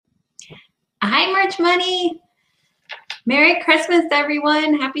Hi, Merch Money. Merry Christmas,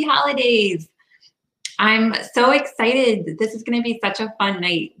 everyone. Happy holidays. I'm so excited. This is going to be such a fun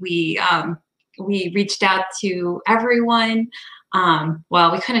night. We reached out to everyone.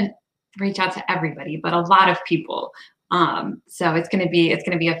 Well, we couldn't reach out to everybody, but a lot of people. So it's going to be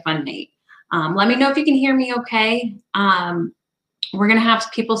a fun night. Let me know if you can hear me okay. We're going to have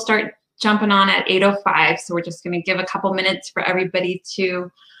people start jumping on at 8:05. So we're just going to give a couple minutes for everybody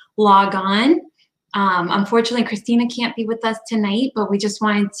to log on. Unfortunately, Christina can't be with us tonight, but we just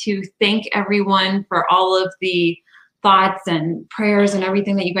wanted to thank everyone for all of the thoughts and prayers and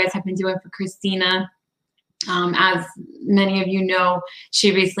everything that you guys have been doing for Christina. As many of you know,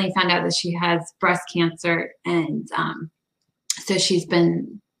 she recently found out that she has breast cancer, and so she's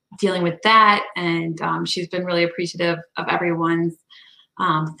been dealing with that, and she's been really appreciative of everyone's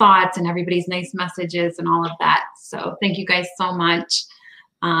thoughts and everybody's nice messages and all of that. So thank you guys so much.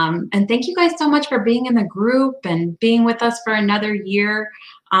 And thank you guys so much for being in the group and being with us for another year.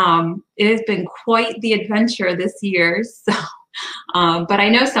 It has been quite the adventure this year. So, but I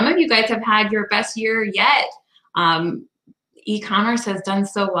know some of you guys have had your best year yet. E-commerce has done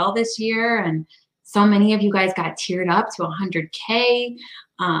so well this year, and so many of you guys got tiered up to 100K,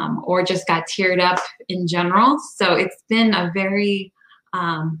 or just got tiered up in general. So it's been a very,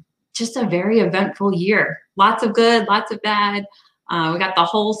 just a very eventful year. Lots of good, lots of bad. We got the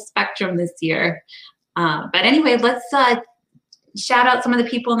whole spectrum this year. But anyway, let's shout out some of the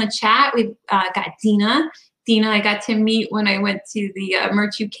people in the chat. We've got Dina. Dina, I got to meet when I went to the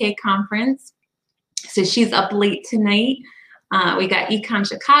Merch UK conference. So she's up late tonight. We got Ecom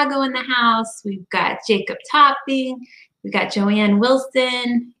Chicago in the house. We've got Jacob Topping. We got Joanne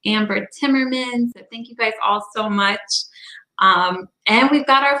Wilson, Amber Timmerman. So thank you guys all so much. And we've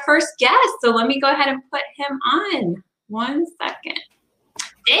got our first guest. So let me go ahead and put him on. 1 second.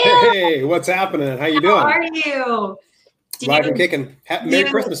 Dale. Hey, what's happening? How you doing? How are you? Live and kicking. Merry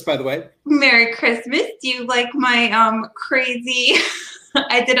Christmas, by the way. Merry Christmas. Do you like my crazy?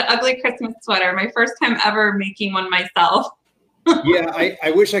 I did an ugly Christmas sweater. My first time ever making one myself. Yeah,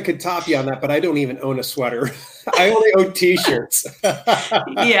 I wish I could top you on that, but I don't even own a sweater. I only own T-shirts.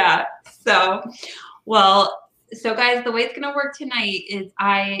 Yeah. So guys, the way it's going to work tonight is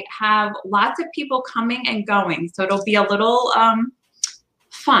I have lots of people coming and going. So it'll be a little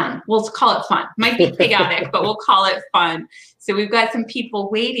fun. We'll call it fun. Might be chaotic, but we'll call it fun. So we've got some people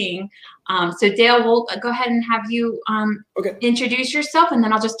waiting. So Dale, we'll go ahead and have you introduce yourself, and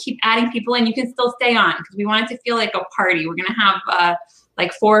then I'll just keep adding people in. You can still stay on because we want it to feel like a party. We're going to have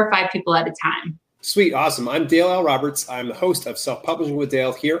like 4 or 5 people at a time. Sweet. Awesome. I'm Dale L. Roberts. I'm the host of Self-Publishing with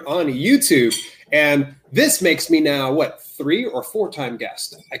Dale here on YouTube. And this makes me now, 3 or 4 time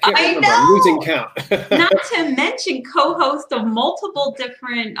guest? I can't remember. I'm losing count. Not to mention co-host of multiple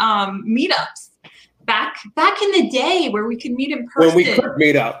different meetups. Back in the day where we could meet in person. When we could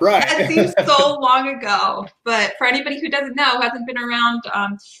meet up, right. That seems so long ago. But for anybody who doesn't know, who hasn't been around,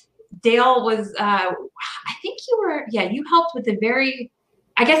 Dale was, I think you helped with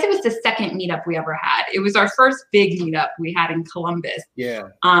I guess it was the second meetup we ever had. It was our first big meetup we had in Columbus. Yeah.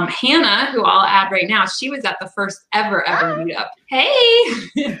 Hannah, who I'll add right now, she was at the first ever meetup. Hey!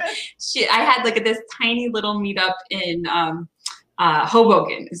 I had like this tiny little meetup in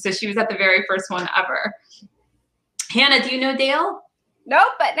Hoboken. So she was at the very first one ever. Hannah, do you know Dale? Nope,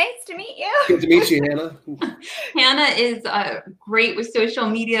 but nice to meet you. Good to meet you, Hannah. Hannah is great with social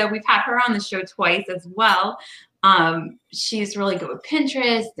media. We've had her on the show twice as well. She's really good with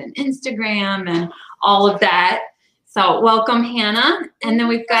Pinterest and Instagram and all of that. So welcome, Hannah. And then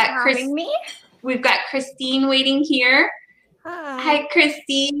we've got Christine waiting here. Hi,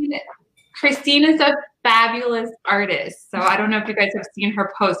 Christine. Christine is a fabulous artist. So I don't know if you guys have seen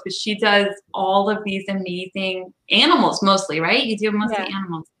her post, but she does all of these amazing animals mostly, right? You do mostly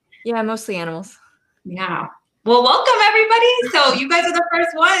animals. Yeah, mostly animals. Yeah. Well, welcome everybody. So you guys are the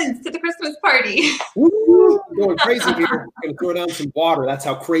first ones to the Christmas party. Woo! Going crazy here. I'm going to throw down some water. That's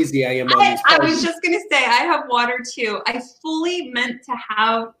how crazy I am on these parties. I was just going to say, I have water too. I fully meant to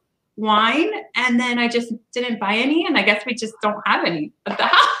have wine, and then I just didn't buy any, and I guess we just don't have any at the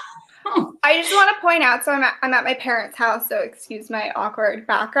house. I just want to point out, so I'm at my parents' house, so excuse my awkward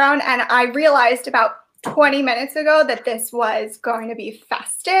background, and I realized about 20 minutes ago that this was going to be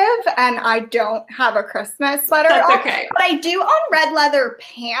festive, and I don't have a Christmas sweater. That's okay. But I do own red leather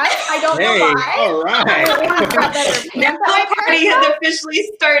pants. I don't know why. All right. I don't have red leather pants. The party has officially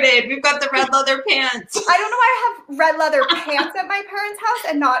started. We've got the red leather pants. I don't know why I have red leather pants at my parents'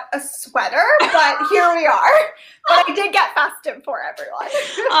 house and not a sweater, but here we are. But I did get festive for everyone.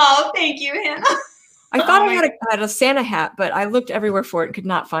 Oh, thank you, Hannah. I thought I had a Santa hat, but I looked everywhere for it and could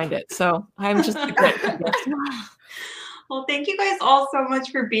not find it. So I'm just a great guest. Well, thank you guys all so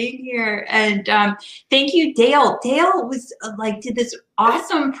much for being here. And thank you, Dale. Dale was did this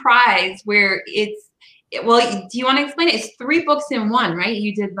awesome prize where well, do you want to explain it? It's 3 books in one, right?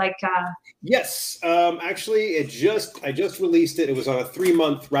 You did Yes. Actually, I just released it. It was on a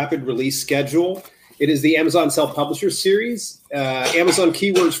 3-month rapid release schedule. It is the Amazon Self-Publisher Series, Amazon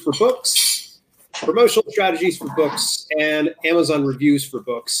Keywords for Books, Promotional Strategies for Books, and Amazon Reviews for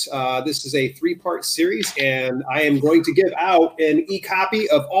Books. This is a 3-part series, and I am going to give out an e-copy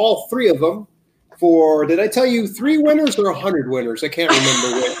of all 3 of them for, did I tell you 3 winners or 100 winners? I can't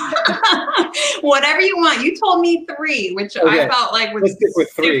remember which. Whatever you want. You told me 3, which I felt like was Let's stick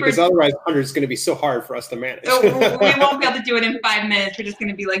with 3 because otherwise 100 is going to be so hard for us to manage. So we won't be able to do it in 5 minutes. We're just going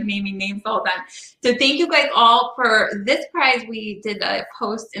to be naming names the whole time. So thank you guys all for this prize. We did a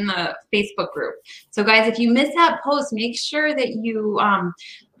post in the Facebook group. So guys, if you missed that post, make sure that you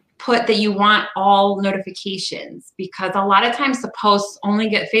put that you want all notifications, because a lot of times the posts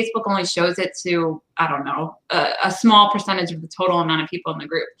Facebook only shows it to, I don't know, a small percentage of the total amount of people in the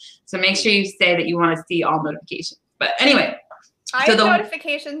group. So make sure you say that you want to see all notifications. But anyway. I have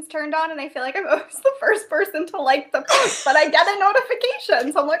notifications turned on, and I feel like I'm always the first person to like the post, but I get a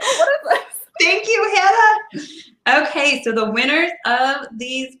notification. So I'm like, oh, what is this? Thank you, Hannah. Okay, so the winners of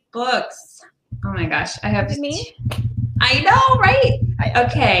these books. Oh my gosh, I have me. I know, right?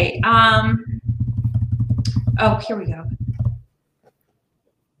 Okay. Oh, here we go.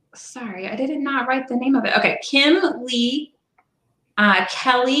 Sorry, I did not write the name of it. Okay, Kim Lee,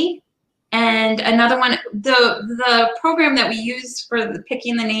 Kelly, and another one. The program that we use for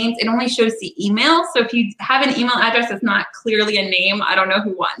picking the names, it only shows the email. So if you have an email address that's not clearly a name, I don't know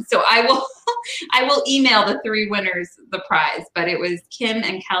who won. So I will email the 3 winners the prize. But it was Kim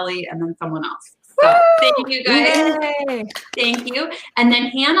and Kelly, and then someone else. So thank you guys. Yay. Thank you. And then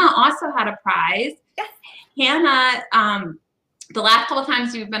Hannah also had a prize. Yes. Hannah, the last couple of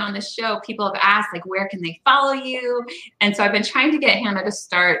times you've been on the show, people have asked, where can they follow you? And so I've been trying to get Hannah to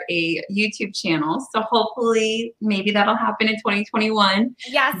start a YouTube channel. So hopefully maybe that'll happen in 2021.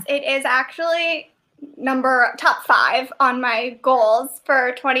 Yes, it is actually top 5 on my goals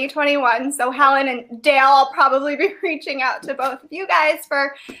for 2021. So Helen and Dale, I'll probably be reaching out to both of you guys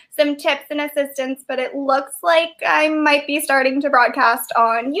for some tips and assistance, but it looks like I might be starting to broadcast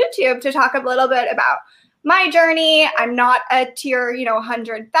on YouTube to talk a little bit about my journey. I'm not a tier,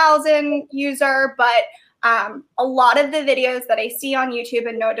 100,000 user, but a lot of the videos that I see on YouTube,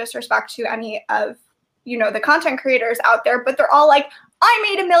 and no disrespect to any of, the content creators out there, but they're all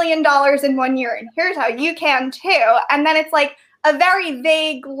I made $1 million in 1 year, and here's how you can too. And then it's a very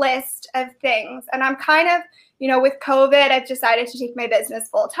vague list of things. And I'm kind of, with COVID, I've decided to take my business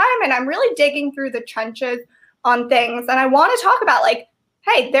full time, and I'm really digging through the trenches on things. And I want to talk about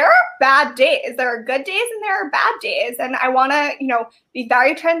hey, there are bad days. There are good days and there are bad days. And I want to, be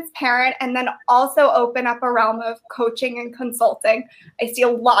very transparent, and then also open up a realm of coaching and consulting. I see a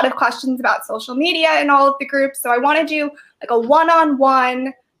lot of questions about social media in all of the groups. So I want to do a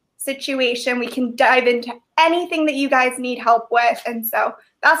one-on-one situation. We can dive into anything that you guys need help with. And so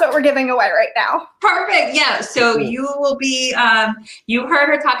that's what we're giving away right now. Perfect. Yeah. So you will be, you heard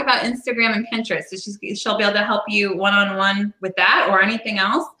her talk about Instagram and Pinterest. So she'll be able to help you one-on-one with that or anything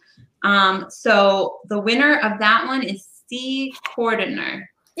else. So the winner of that one is C. Cordiner.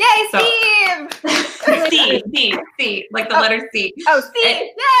 Yay, Steve! C, like the letter C. Oh, Steve!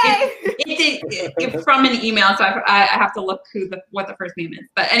 Yay! It's from an email, so I have to look what the first name is.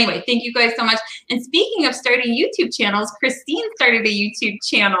 But anyway, thank you guys so much. And speaking of starting YouTube channels, Christine started a YouTube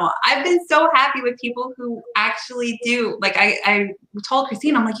channel. I've been so happy with people who actually do. I told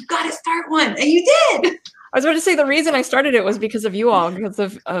Christine, I'm you got to start one, and you did. I was about to say the reason I started it was because of you all, because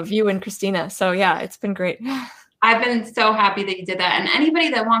of you and Christina. So yeah, it's been great. I've been so happy that you did that. And anybody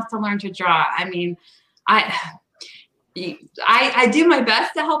that wants to learn to draw, I do my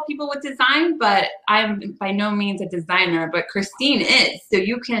best to help people with design, but I'm by no means a designer, but Christine is. So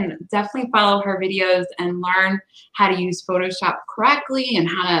you can definitely follow her videos and learn how to use Photoshop correctly and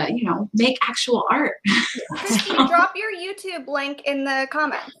how to, make actual art. Christine, drop your YouTube link in the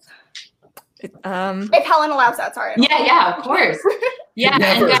comments. If Helen allows that, sorry. Yeah, of course. Yeah,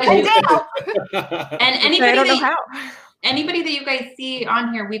 Never. and guys, and anybody that you guys see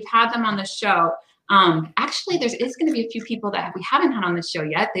on here, we've had them on the show. Actually, there is going to be a few people that we haven't had on the show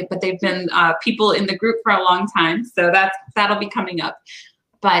yet, but they've been people in the group for a long time, so that'll be coming up.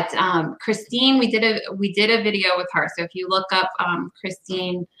 But Christine, we did a video with her. So if you look up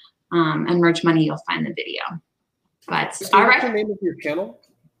Christine and Merge Money, you'll find the video. But Christine, all right. What's the name of your channel?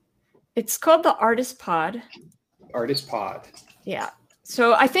 It's called the Artist Pod. Artist Pod. Yeah.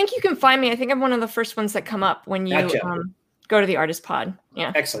 So I think you can find me. I think I'm one of the first ones that come up when you Gotcha. go to the Artist Pod.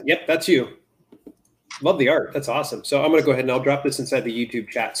 Yeah. Excellent. Yep, that's you. Love the art. That's awesome. So I'm going to go ahead and I'll drop this inside the YouTube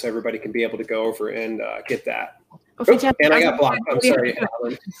chat so everybody can be able to go over and get that. Oh, fantastic. And I got blocked. I'm sorry,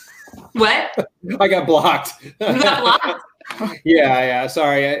 Alan. What? I got blocked. You got blocked? Yeah.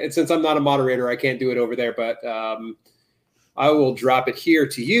 Sorry. Since I'm not a moderator, I can't do it over there. But I will drop it here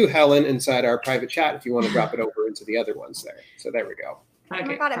to you, Helen, inside our private chat if you want to drop it over into the other ones there. So there we go. Oh my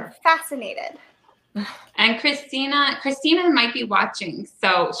Okay. God, I'm fascinated. And Christina might be watching,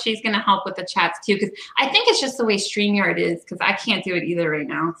 so she's going to help with the chats too, because I think it's just the way StreamYard is, because I can't do it either right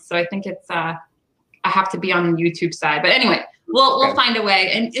now. So I think it's I have to be on the YouTube side. But anyway, we'll find a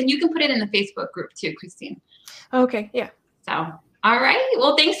way, and you can put it in the Facebook group too, Christine. Okay. Yeah. So all right,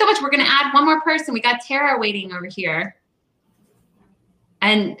 well, thanks so much. We're going to add one more person. We got Tara waiting over here,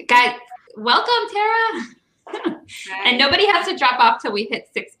 and guys, welcome, Tara. And nobody has to drop off till we hit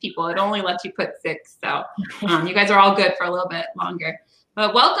 6 people. It only lets you put 6. So you guys are all good for a little bit longer.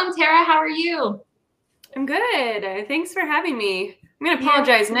 But welcome, Tara. How are you? I'm good. Thanks for having me. I'm going to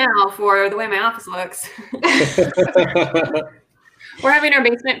apologize now for the way my office looks. We're having our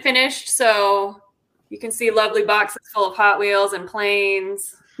basement finished, so you can see lovely boxes full of Hot Wheels and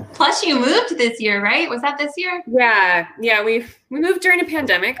planes. Plus, you moved this year, right? Was that this year? Yeah. We moved during a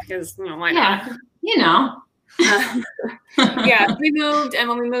pandemic because, why not? Yeah, Yeah, we moved, and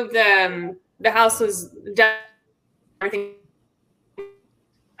when we moved, the house was done. Everything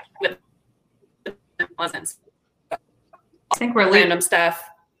wasn't. I think we're Random stuff.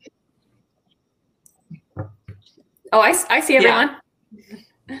 Oh, I see everyone.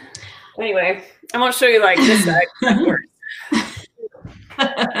 Yeah. Anyway, I won't show you like this side.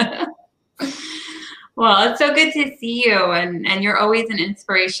 Well, it's so good to see you, and you're always an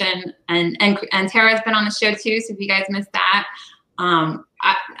inspiration. And Tara's been on the show too, so if you guys missed that,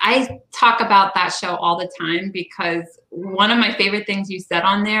 I talk about that show all the time because one of my favorite things you said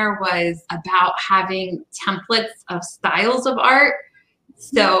on there was about having templates of styles of art.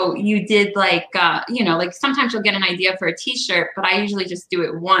 So you did like sometimes you'll get an idea for a t-shirt, but I usually just do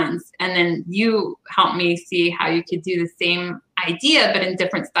it once. And then you helped me see how you could do the same idea, but in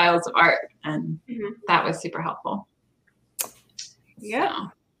different styles of art. And that was super helpful. Yeah.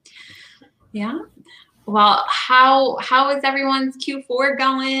 So, yeah. Well, how is everyone's Q4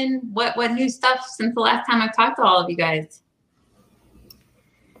 going? What new stuff since the last time I've talked to all of you guys?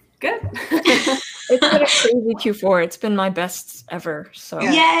 Good. It's been a crazy Q4. It's been my best ever. So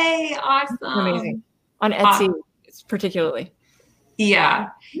Yay! Awesome. Amazing. On Etsy, particularly. Yeah,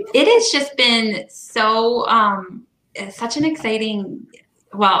 it has just been so such an exciting.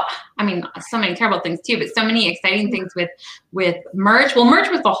 Well, I mean, so many terrible things too, but so many exciting things with merch. Well, merch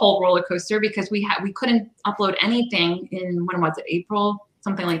was the whole roller coaster because we couldn't upload anything in, when was it, April,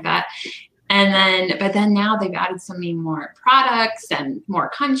 something like that. But then now they've added so many more products and more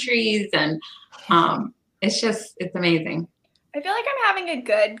countries, and it's amazing. I feel like I'm having a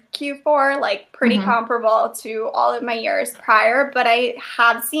good Q4, like pretty comparable to all of my years prior, but I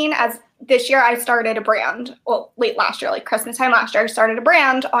have seen as this year I started a brand, well, late last year, like Christmas time last year, I started a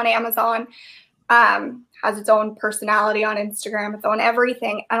brand on Amazon, has its own personality on Instagram, its own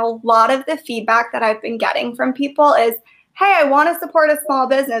everything. And a lot of the feedback that I've been getting from people is, hey, I want to support a small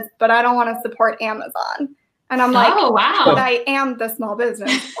business, but I don't want to support Amazon. And I'm like, oh, wow. But I am the small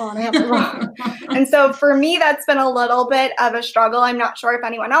business on Amazon. And so for me, that's been a little bit of a struggle. I'm not sure if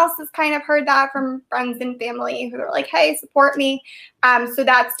anyone else has kind of heard that from friends and family who are like, hey, support me. So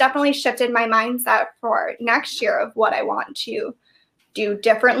that's definitely shifted my mindset for next year of what I want to do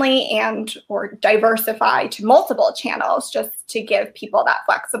differently and or diversify to multiple channels just to give people that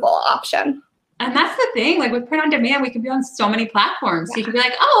flexible option. And that's the thing, like with print on demand, we can be on so many platforms. So you can be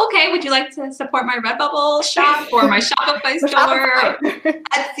like, oh, okay, would you like to support my Redbubble shop or my Shopify store or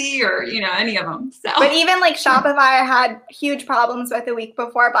Etsy or, any of them. So. But even like Shopify, I had huge problems with the week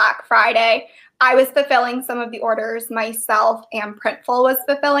before Black Friday. I was fulfilling some of the orders myself and Printful was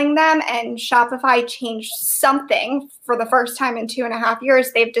fulfilling them, and Shopify changed something for the first time in 2.5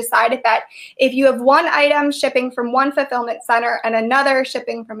 years. They've decided that if you have one item shipping from one fulfillment center and another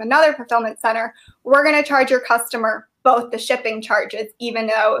shipping from another fulfillment center, we're going to charge your customer both the shipping charges, even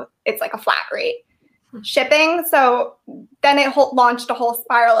though it's like a flat rate shipping. So then it launched a whole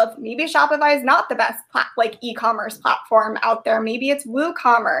spiral of maybe Shopify is not the best e-commerce platform out there. Maybe it's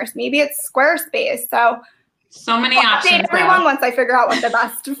WooCommerce. Maybe it's Squarespace. So many I'll options. Update everyone once I figure out what the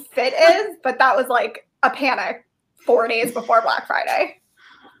best fit is. But that was like a panic 4 days before Black Friday.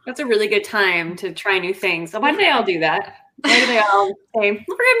 That's a really good time to try new things. So why do they all do that? Maybe they'll say, "We're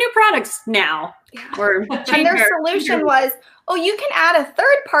gonna have new products now." Or And their solution was, oh, you can add a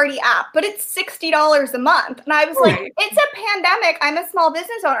third-party app, but it's $60 a month. And I was like, Right. it's a pandemic. I'm a small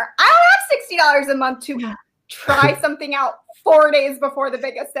business owner. I don't have $60 a month to try something out 4 days before the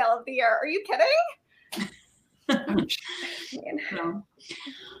biggest sale of the year. Are you kidding? So,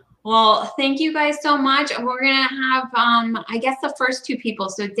 well, thank you guys so much. We're gonna have, I guess, the first two people.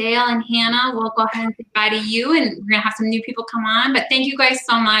 So Dale and Hannah, we'll go ahead and say bye to you, and we're gonna have some new people come on. But thank you guys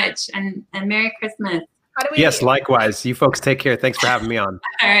so much, and Merry Christmas. How do we Yes, leave? likewise. You folks take care. Thanks for having me on.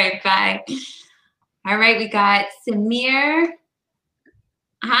 All right, bye. All right, we got Samir.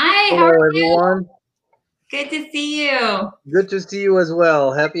 Hi, how Hello, are you? everyone. Good to see you. Good to see you as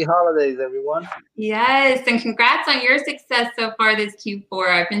well. Happy holidays, everyone. Yes, and congrats on your success so far this Q4.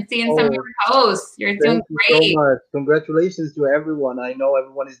 I've been seeing some of Oh, your posts. You're doing Thank you great. so much. Congratulations to everyone. I know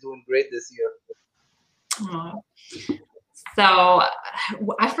everyone is doing great this year. Aw. So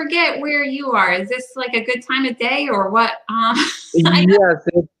I forget where you are. Is this like a good time of day or what? I know. Yes,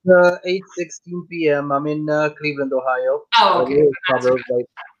 it's 8:16 p.m. I'm in Cleveland, Ohio. Oh, A okay. little So not too suburb, bad. like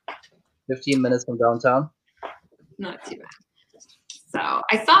 15 minutes from downtown. Not too bad. So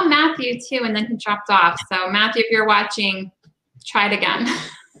I saw Matthew too, and then he dropped off. So Matthew, if you're watching, try it again.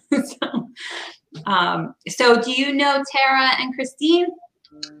 So do you know Tara and Christine?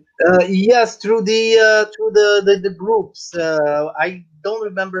 Yes, through the groups. I don't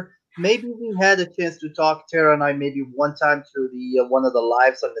remember. Maybe we had a chance to talk, Tara and I, maybe one time through the one of the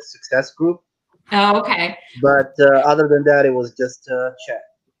lives on the success group. Oh, okay. But other than that, it was just chat.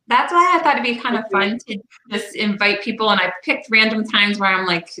 That's why I thought it'd be kind of fun to just invite people. And I picked random times where I'm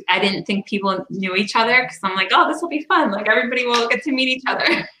like, I didn't think people knew each other because I'm like, oh, this will be fun. Like everybody will get to meet each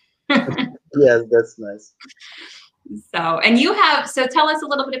other. Yes, that's nice. So tell us a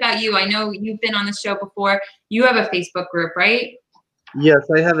little bit about you. I know you've been on the show before. You have a Facebook group, right? Yes,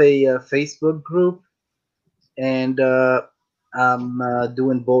 I have a Facebook group, and I'm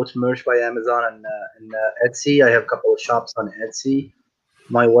doing both merch by Amazon and Etsy. I have a couple of shops on Etsy.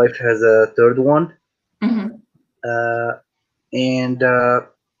 My wife has a third one. Mm-hmm. And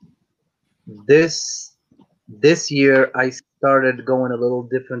this year I started going a little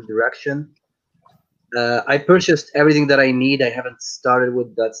different direction. I purchased everything that I need. I haven't started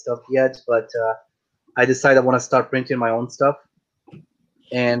with that stuff yet, but I decided I want to start printing my own stuff.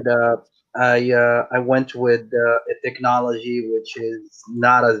 And I went with a technology which is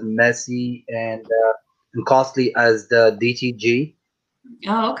not as messy and costly as the DTG.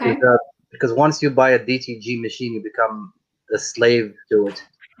 Oh, okay. Because once you buy a DTG machine, you become a slave to it.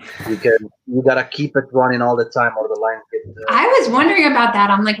 You gotta keep it running all the time, or the lines get. I was wondering about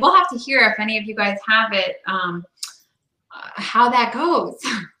that. I'm like, we'll have to hear if any of you guys have it, how that goes.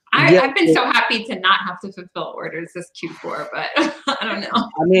 I've been so happy to not have to fulfill orders this Q4, but I don't know.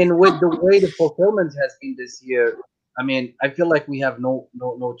 I mean, with the way the fulfillment has been this year, I mean, I feel like we have no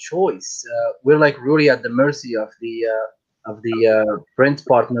choice. We're like really at the mercy of the print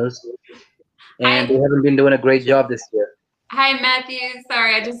partners, and they haven't been doing a great job this year. Hi, Matthew.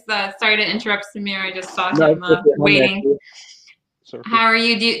 Sorry, I just sorry to interrupt Samir. I just saw No, him it's okay. waiting. Sorry. How are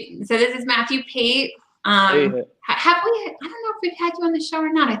you? So this is Matthew Pate. Have we? I don't know if we've had you on the show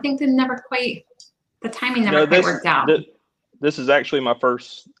or not. I think the timing never quite worked out. This is actually my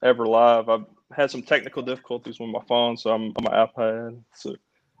first ever live. I've had some technical difficulties with my phone, so I'm on my iPad. So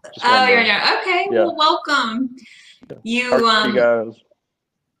you're okay. Yeah. Well, welcome. You guys.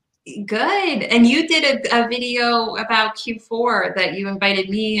 Good. And you did a video about Q4 that you invited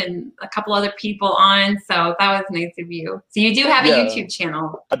me and a couple other people on. So that was nice of you. So you do have a YouTube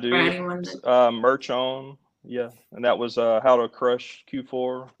channel. I do. For anyone that... merch on. Yeah. And that was how to crush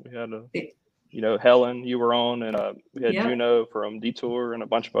Q4. We had Helen, you were on, and we had Juno from Detour and a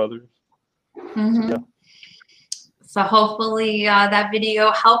bunch of others. Mm-hmm. Yeah. So hopefully that video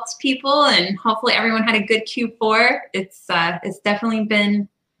helped people, and hopefully everyone had a good Q4. It's definitely been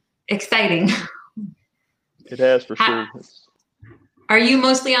exciting. It has for sure. Are you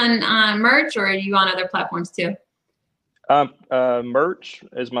mostly on merch, or are you on other platforms too? Merch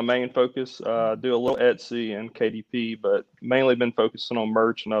is my main focus. I do a little Etsy and KDP, but mainly been focusing on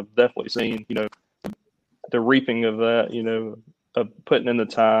merch, and I've definitely seen, the reaping of that, of putting in the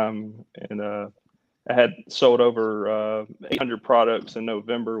time. And I had sold over 800 products in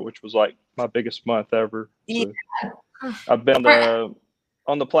November, which was like my biggest month ever. So I've been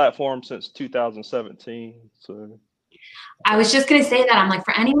on the platform since 2017. So I was just going to say that. I'm like,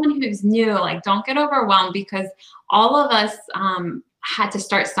 for anyone who's new, like, don't get overwhelmed, because all of us had to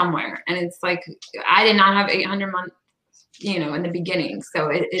start somewhere. And it's like, I did not have 800 months, in the beginning. So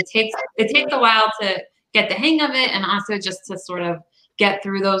it takes a while to get the hang of it, and also just to sort of get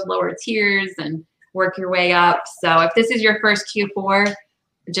through those lower tiers and work your way up. So if this is your first Q4,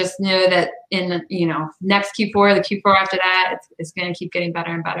 just know that in the, next Q4, the Q4 after that, it's going to keep getting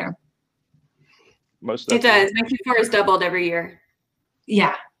better and better. It does. My Q4 is doubled every year.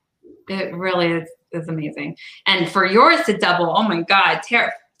 Yeah, it really is amazing. And for yours to double, oh my God,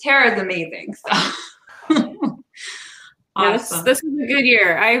 Tara is amazing. So awesome. Yeah, this was a good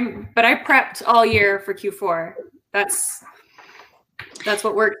year. But I prepped all year for Q4. That's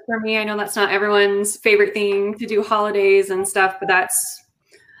what worked for me. I know that's not everyone's favorite thing to do, holidays and stuff, but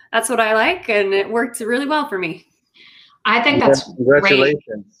that's what I like, and it worked really well for me. I think that's congratulations.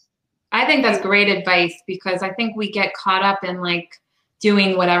 Great. I think that's great advice, because I think we get caught up in like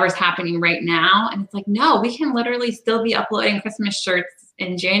doing whatever's happening right now, and it's like, no, we can literally still be uploading Christmas shirts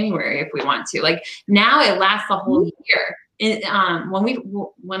in January if we want to. Like now, it lasts a whole year.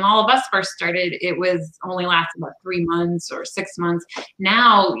 When all of us first started, it was only lasted about 3 months or 6 months.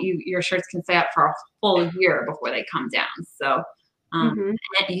 Now your shirts can stay up for a full year before they come down. So and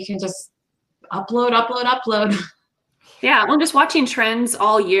you can just upload. Yeah, well, just watching trends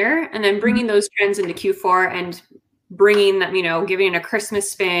all year and then bringing those trends into Q4 and bringing them, giving a Christmas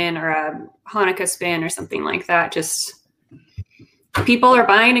spin or a Hanukkah spin or something like that. Just people are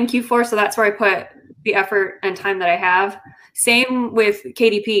buying in Q4, so that's where I put the effort and time that I have. Same with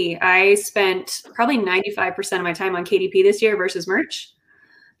KDP. I spent probably 95% of my time on KDP this year versus merch.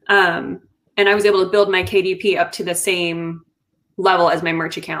 And I was able to build my KDP up to the same level as my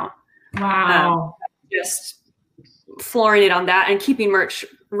merch account. Wow. Just flooring it on that and keeping merch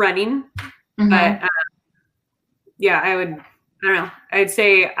running. But yeah, I don't know. I'd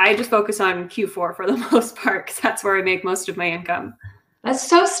say I just focus on Q4 for the most part, because that's where I make most of my income. That's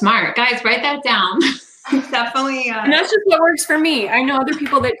so smart. Guys, write that down. Definitely. And that's just what works for me. I know other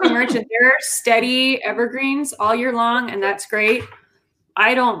people that do merch and they're steady evergreens all year long, and that's great.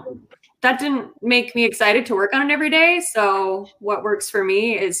 That didn't make me excited to work on it every day. So what works for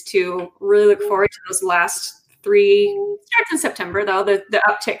me is to really look forward to those last 3, starts in September though. The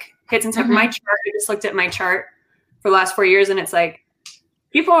uptick hits in September. My chart, I just looked at my chart for the last 4 years, and it's like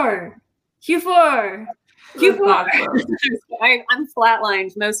Q4. I'm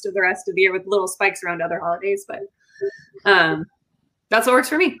flatlined most of the rest of the year with little spikes around other holidays, but that's what works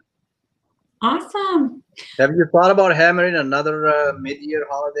for me. Awesome. Have you thought about hammering another mid-year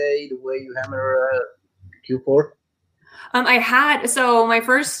holiday the way you hammer Q4? I had. So my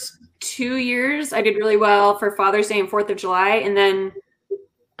first 2 years, I did really well for Father's Day and 4th of July. And then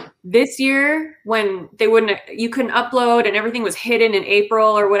this year, when you couldn't upload and everything was hidden in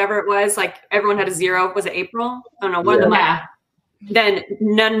April or whatever it was, like everyone had a 0. Was it April? I don't know. One of them. Yeah. Then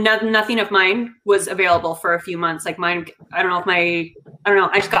nothing of mine was available for a few months. Like mine, I don't know. I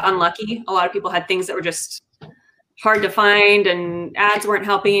just got unlucky. A lot of people had things that were just hard to find, and ads weren't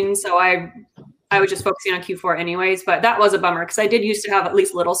helping. So I was just focusing on Q4 anyways. But that was a bummer, because I did used to have at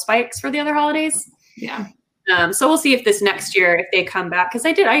least little spikes for the other holidays. Yeah. So we'll see if this next year, if they come back, because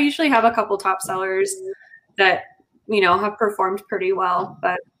I usually have a couple top sellers that have performed pretty well,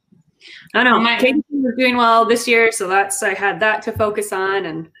 but I don't know. KDP was doing well this year, so I had that to focus on,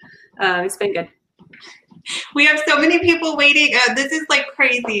 and it's been good. We have so many people waiting. This is like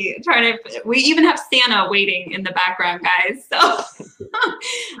crazy. We even have Santa waiting in the background, guys. So,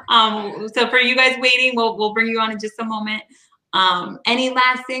 so for you guys waiting, we'll bring you on in just a moment. Any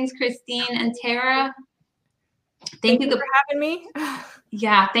last things, Christine and Tara? Thank you for having me.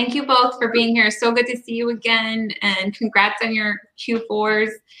 Yeah, thank you both for being here. So good to see you again, and congrats on your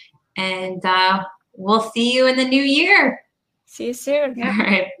Q4s. And we'll see you in the new year. See you soon. All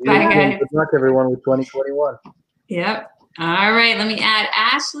right. Bye, guys. Good luck, everyone, with 2021. Yep. All right. Let me add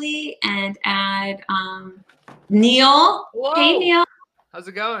Ashley and add Neil. Whoa. Hey, Neil. How's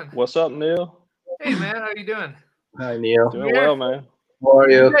it going? What's up, Neil? Hey, man. How you doing? Hi, Neil. Doing well, man. How are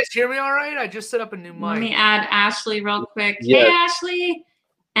you? You guys hear me all right? I just set up a new mic. Let me add Ashley real quick. Yes. Hey, Ashley.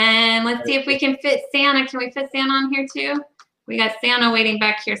 And let's see if we can fit Santa. Can we fit Santa on here too? We got Santa waiting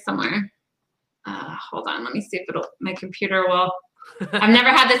back here somewhere. Hold on. Let me see if my computer will. I've never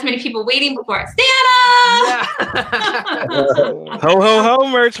had this many people waiting before. Santa! Yeah. Ho, ho, ho,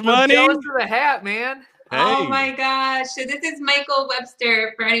 merch money. I'm jealous of the hat, man. Hey. Oh my gosh. So this is Michael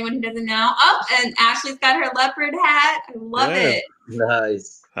Webster, for anyone who doesn't know. Oh, and Ashley's got her leopard hat. I love it.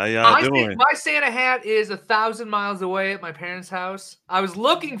 Nice. How y'all doing? My Santa hat is 1,000 miles away at my parents' house. I was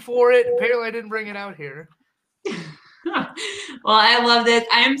looking for it. Apparently, I didn't bring it out here. Well, I love this.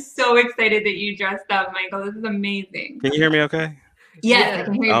 I am so excited that you dressed up, Michael. This is amazing. Can you hear me okay? Yes, I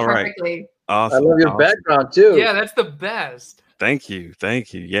can hear you All right. perfectly. Awesome. I love your background, too. Yeah, that's the best. Thank you.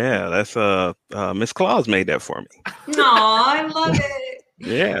 Yeah, that's Miss Claus made that for me. No, I love it.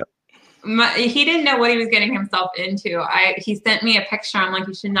 Yeah. He didn't know what he was getting himself into. He sent me a picture. I'm like,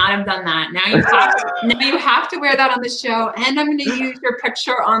 you should not have done that. Now you have to wear that on the show, and I'm going to use your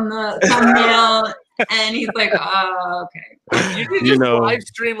picture on the thumbnail. And he's like, oh, okay. You could just live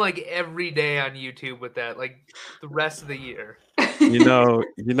stream like every day on YouTube with that, like the rest of the year. You know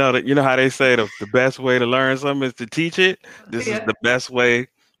how they say the best way to learn something is to teach it. This is the best way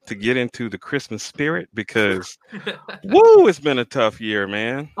to get into the Christmas spirit, because woo, it's been a tough year,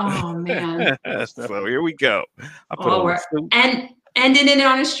 man. Oh man. So here we go. I put on the suit. And ending it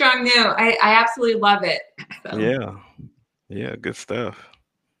on a strong note. I absolutely love it. So. Yeah, good stuff.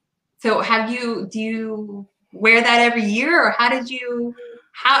 So do you wear that every year, or how did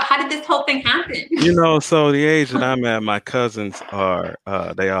this whole thing happen? So the age that I'm at, my cousins are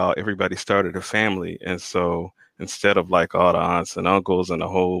everybody started a family, and so instead of like all the aunts and uncles and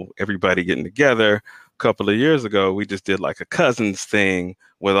everybody getting together a couple of years ago, we just did like a cousins thing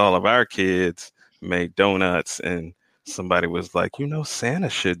with all of our kids, made donuts, and somebody was like, Santa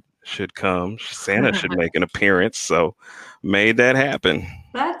should come. Santa should make an appearance. So made that happen.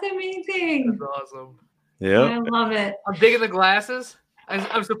 That's amazing. That's awesome. Yeah. I love it. I'm digging the glasses.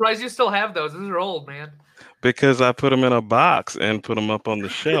 I'm surprised you still have those. Those are old, man. Because I put them in a box and put them up on the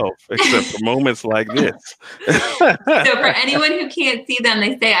shelf, except for moments like this. So for anyone who can't see them,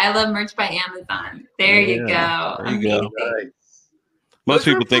 they say, I love merch by Amazon. There you go. There you go. Most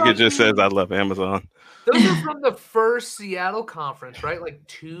people think it just says I love Amazon. Those are from the first Seattle conference, right? Like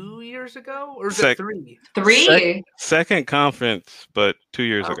 2 years ago? Or is it 3? 3? Second conference, but 2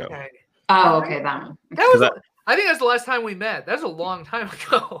 years ago. Oh, okay. That one. I think that's the last time we met. That's a long time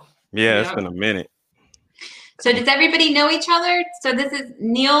ago. Yeah, it's been a minute. So does everybody know each other? So this is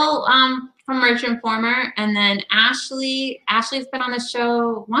Neil from Merch Informer, and then Ashley. Ashley's been on the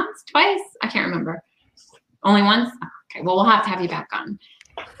show once, twice? I can't remember. Only once? Okay, well, we'll have to have you back on.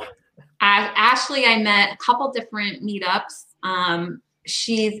 Ashley, I met a couple different meetups.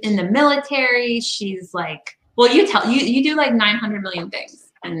 She's in the military. She's like, well, you do like 900 million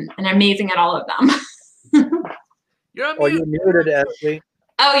things, and amazing at all of them. You're on mute. You're muted, Ashley.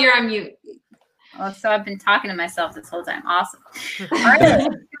 Oh, you're on mute. Oh, so I've been talking to myself this whole time. Awesome. All right,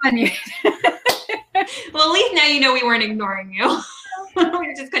 unmute. Well, at least now you know we weren't ignoring you.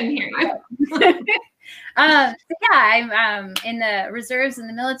 We just couldn't hear you. I'm in the reserves in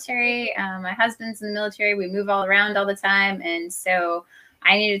the military. My husband's in the military. We move all around all the time, and so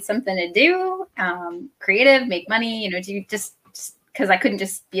I needed something to do, creative, make money. Do just because I couldn't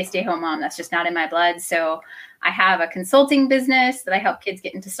just be a stay-at-home mom. That's just not in my blood. So I have a consulting business that I help kids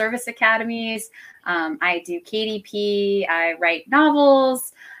get into service academies. I do KDP. I write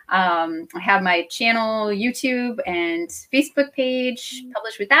novels. I have my channel, YouTube, and Facebook page,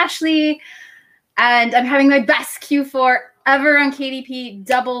 Published with Ashley. And I'm having my best Q4 ever on KDP,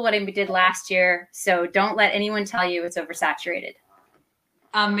 double what I did last year. So don't let anyone tell you it's oversaturated.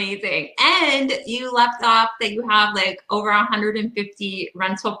 Amazing. And you left off that you have like over 150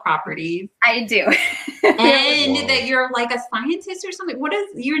 rental properties. I do. And that you're like a scientist or something.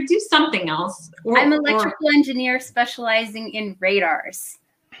 You do something else. I'm an electrical engineer specializing in radars.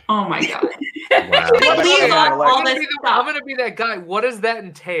 Oh my God. Wow. I'm going to be that guy. What does that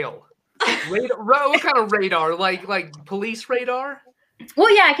entail? What kind of radar? Like police radar?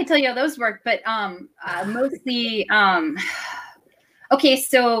 Well, yeah, I can tell you how those work, but mostly okay,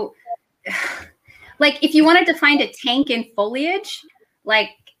 so like if you wanted to find a tank in foliage,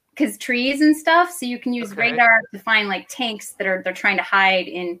 like because trees and stuff, so you can use radar to find like tanks that they're trying to hide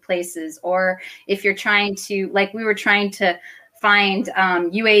in places, or if you're trying to, like we were trying to find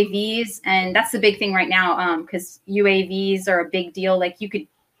UAVs, and that's the big thing right now because UAVs are a big deal. Like you could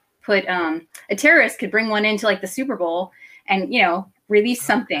put a terrorist could bring one into like the Super Bowl and release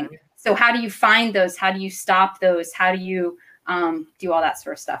something. So how do you find those? How do you stop those? How do you do all that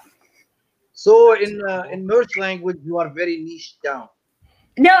sort of stuff? So in merch language, you are very niche down.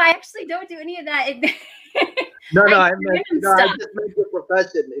 No, I actually don't do any of that. I just make your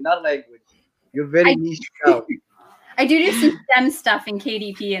profession in our language. You're very niche down. I do some STEM stuff in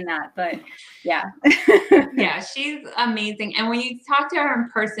KDP and that, but yeah. Yeah, she's amazing. And when you talk to her in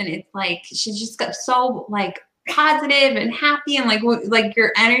person, it's like she's just got so like positive and happy, and like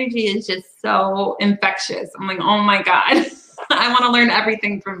your energy is just so infectious. I'm like, oh my God, I want to learn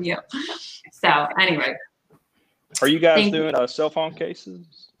everything from you. So anyway. Are you guys doing cell phone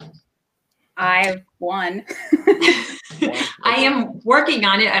cases? I have one. I am working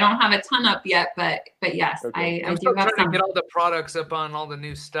on it. I don't have a ton up yet, but yes, Okay. I I'm do still have trying some. to get all the products up on all the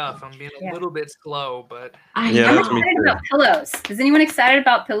new stuff. I'm being a little bit slow, but I Yeah, I'm that's me excited too. about pillows. Is anyone excited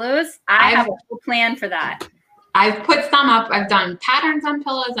about pillows? I I've- have a whole plan for that. I've put some up. I've done patterns on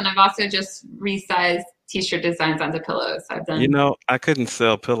pillows, and I've also just resized t-shirt designs onto pillows. I've done. You know, I couldn't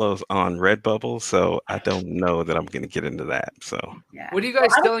sell pillows on Redbubble, so I don't know that I'm going to get into that. So, Yeah. what are you guys I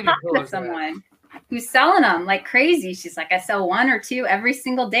was selling your talking with pillows at? someone who's selling them like crazy. She's like, I sell 1 or 2 every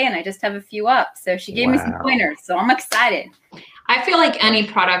single day, and I just have a few up. So she gave me some Wow. pointers. So I'm excited. I feel like any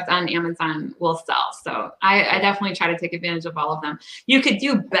product on Amazon will sell. So I definitely try to take advantage of all of them. You could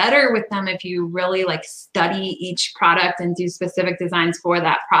do better with them if you really like study each product and do specific designs for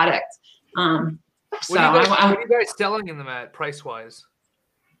that product. What are you guys selling in them at price wise?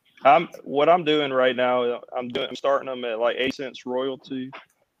 What I'm doing right now, I'm starting them at like 8 cents royalty,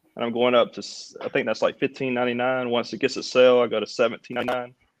 and I'm going up to, I think that's like $15.99. Once it gets a sale, I go to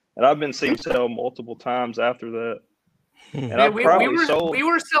 $17.99, and I've been seeing sell multiple times after that. And Man, I've we probably sold.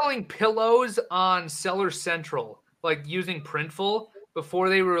 were selling pillows on Seller Central, like using Printful before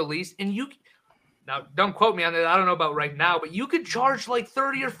they were released. And now don't quote me on it. I don't know about right now, but you could charge like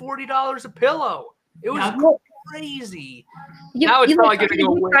 $30 or $40 a pillow. It was crazy. Now it's probably going to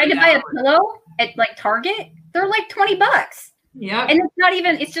go way tried to buy a down. pillow at like Target. They're like $20. Yeah. And it's not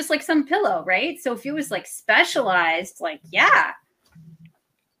even, it's just like some pillow, right? So if it was like specialized, like, yeah.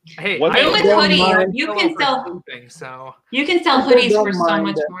 Hey, With hoodies, you can sell. Sleeping, so You can sell People hoodies don't for so mind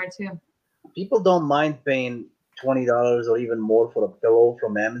much that. more too. People don't mind paying $20 or even more for a pillow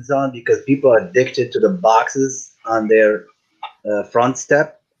from Amazon because people are addicted to the boxes on their front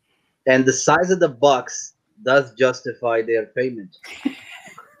step, and the size of the box does justify their payment.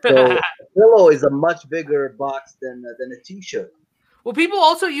 So a pillow is a much bigger box than a t-shirt. Well, people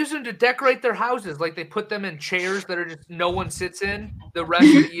also use them to decorate their houses. Like they put them in chairs that are just no one sits in the rest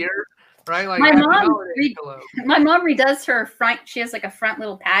of the year, right? Like My happy mom, holidays pillow. my mom redoes her front. She has like a front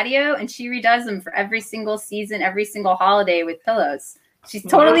little patio, and she redoes them for every single season, every single holiday with pillows. She's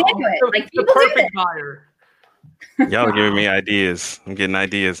totally into it. Like The people do perfect buyer. y'all are giving me ideas. I'm getting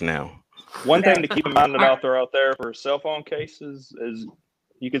ideas now. One thing to keep in mind out there for cell phone cases is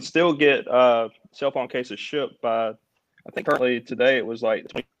you can still get cell phone cases shipped by, I think currently today it was like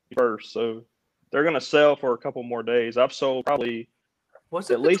the 21st. So they're going to sell for a couple more days. I've sold probably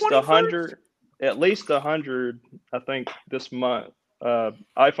at least 100, I think this month.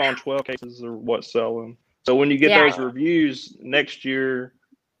 iPhone 12 cases are what's selling. So when you get those reviews next year,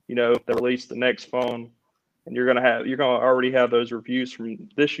 you know, they release the next phone, and you're gonna already have those reviews from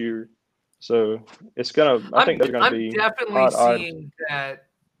this year. So it's gonna. I think they're gonna be. I'm definitely seeing that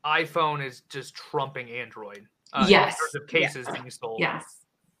iPhone is just trumping Android. Yes. In terms of cases being sold. Yes.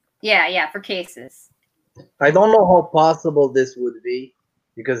 Yeah, for cases. I don't know how possible this would be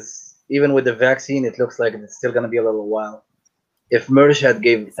because even with the vaccine, it looks like it's still going to be a little while. If Mersh had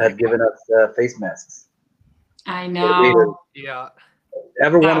given us face masks, I know. Yeah.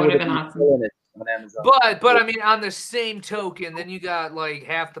 everyone That would would've have been been awesome. selling it on Amazon. But I mean, on the same token, then you got like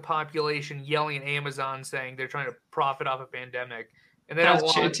half the population yelling at Amazon saying they're trying to profit off a pandemic, and they That's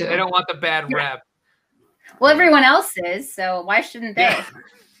don't true, want too. they don't want the bad rep. Well, everyone else is, so why shouldn't they? Yeah.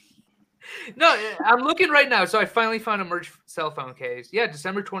 No, I'm looking right now. So I finally found a Merch cell phone case. Yeah,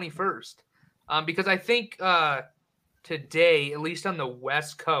 December 21st. Because I think today, at least on the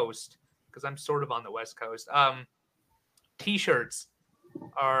West Coast, because I'm sort of on the West Coast, T-shirts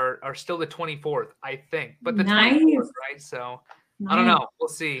are still the 24th, I think. But the Nice. 24th, right? So I don't know. We'll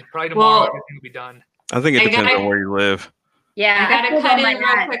see. Probably tomorrow Well, everything will be done. I think it I depends gotta- on where you live. Yeah, I gotta feel cut about in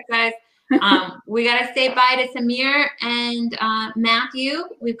my real quick, guys. We gotta say bye to Samir and Matthew.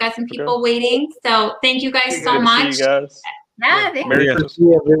 We've got some people waiting. So thank you guys so Good to much. see you guys. Yeah, thank Merry you. Christmas. Thank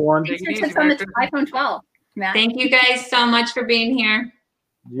you, everyone. Thanks for Take it tips easy, on Merry the iPhone 12. Matt. Thank you guys so much for being here.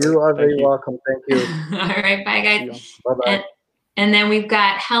 You are very you. welcome. Thank you. All right, bye guys. Bye bye. And then we've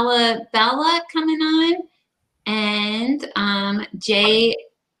got Hella Bella coming on, and Jay.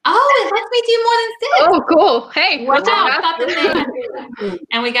 Oh, it lets me do more than 6. Oh, cool. Hey, Wow, what's up? that's the thing.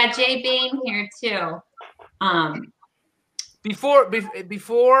 And we got Jay Bain here too.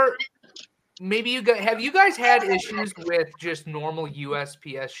 Before maybe have you guys had issues with just normal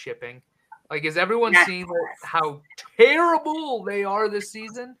USPS shipping? Like, is everyone seeing how terrible they are this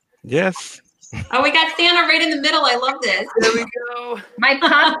season? Yes. Oh, we got Santa right in the middle. I love this. There we go. My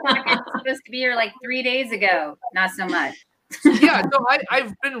pop packet was supposed to be here like 3 days ago. Not so much. Yeah, so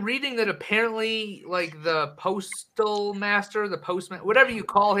I've been reading that apparently, like, the postal master, the postman, whatever you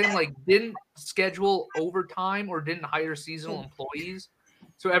call him, like, didn't schedule overtime or didn't hire seasonal employees.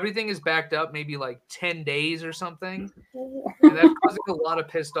 So everything is backed up maybe like 10 days or something. And that's causing a lot of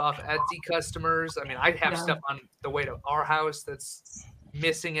pissed off Etsy customers. I mean, I have stuff on the way to our house that's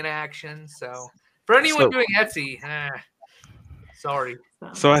missing in action. So for anyone doing Etsy, sorry.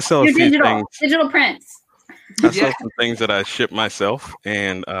 So I sell a Your few digital prints. I sell some things that I ship myself,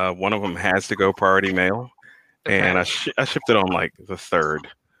 and one of them has to go priority mail, and I shipped it on like the 3rd,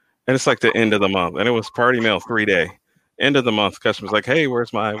 and it's like the end of the month, and it was priority mail 3-day. End of the month, customer's like, "Hey,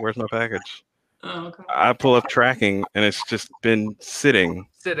 where's my package?" Oh, okay. I pull up tracking, and it's just been sitting,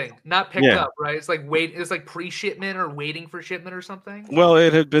 not picked up, right? It's like it's like pre-shipment or waiting for shipment or something. Well,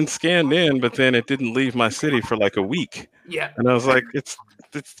 it had been scanned in, but then it didn't leave my city for like a week. Yeah, and I was like, "It's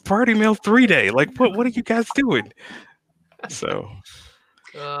priority mail 3-day. Like, what are you guys doing?" So,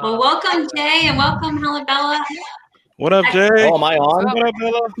 well, welcome Jay, and welcome Halabella. What up, Jay? Oh, am I on? What up,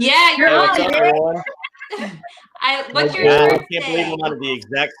 Bella? Yeah, you're Hey, on. what's up, everyone? What's your I birthday? can't believe I'm on at the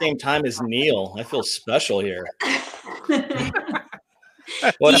exact same time as Neil. I feel special here.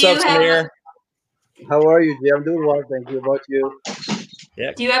 What's up, Samir? How are you, Jay? I'm doing well, thank you. About you?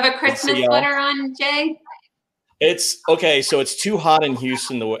 Yeah. Do you have a Christmas sweater on, Jay? It's okay. So it's too hot in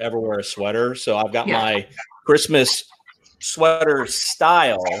Houston to ever wear a sweater. So I've got my Christmas sweater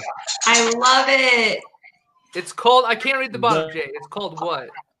style. I love it. It's called. I can't read the bottom, Jay. It's called what?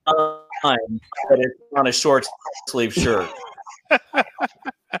 But it's on a short sleeve shirt.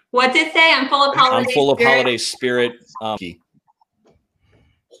 What's it say? I'm full of holiday. I'm full of spirit. holiday spirit. I'm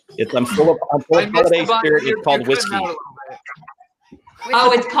full of holiday spirit. It's called whiskey.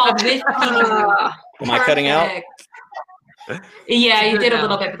 Oh, it's called whiskey. Am I cutting out? Yeah, you did a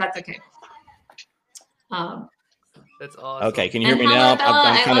little bit, but that's okay. That's awesome. Okay, can you hear me now?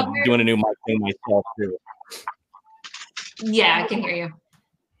 I'm kind of doing a new mic thing myself too. Yeah, I can hear you.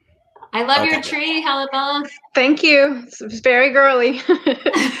 I love your tree, Halabella. Thank you. It's very girly.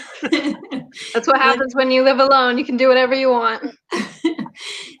 That's what happens when you live alone. You can do whatever you want.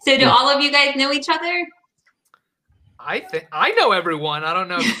 So do all of you guys know each other? I think I know everyone. I don't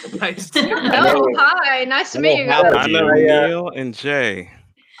know if you guys do. Oh, hi. Nice to meet you guys. I know Neil and Jay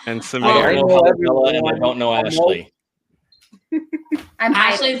and Samir. I know Bella and I don't know Ashley.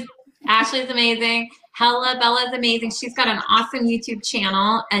 Ashley's amazing. Bella's amazing. She's got an awesome YouTube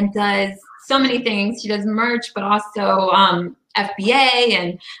channel and does so many things. She does merch, but also FBA.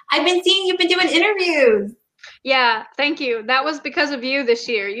 And I've been seeing you've been doing interviews. Yeah, thank you. That was because of you this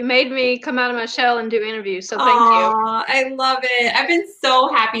year. You made me come out of my shell and do interviews. So thank you. I love it. I've been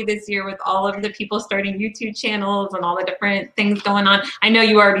so happy this year with all of the people starting YouTube channels and all the different things going on. I know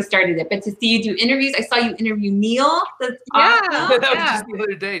you already started it, but to see you do interviews, I saw you interview Neil. That's awesome. That was just the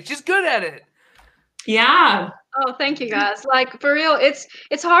other day. She's good at it. Yeah. Oh, thank you guys. Like for real, it's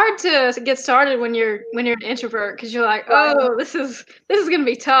hard to get started when you're an introvert because you're like, oh, this is gonna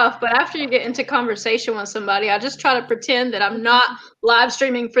be tough. But after you get into conversation with somebody, I just try to pretend that I'm not live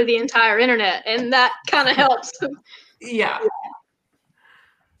streaming for the entire internet, and that kind of helps. Yeah.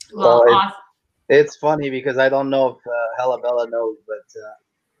 Well, it's funny because I don't know if Halabella knows, but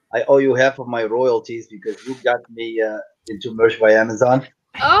I owe you half of my royalties because you got me into Merch by Amazon.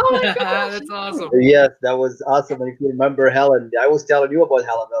 Oh my gosh. That's awesome. Yes, that was awesome. And if you remember Helen, I was telling you about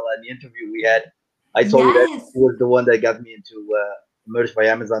Halabella in the interview we had. I told you that she was the one that got me into Merch by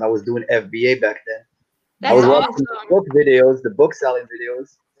Amazon. I was doing FBA back then. That's I was awesome. watching the book videos, the book selling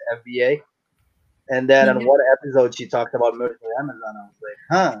videos, FBA. And then on one episode, she talked about Merch by Amazon. I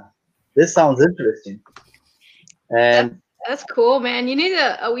was like, this sounds interesting. And That's cool, man. You need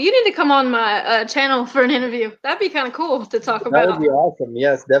to come on my channel for an interview. That'd be kind of cool to talk about. that would be awesome.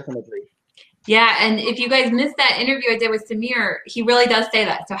 Yes, definitely. Yeah, and if you guys missed that interview I did with Samir, he really does say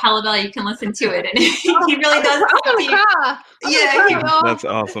that. So Halabella, you can listen to it, and he really does. That's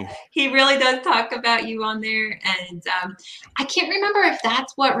awesome. He really does talk about you on there, and I can't remember if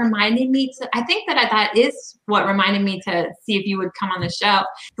that's what reminded me to. I think that is what reminded me to see if you would come on the show,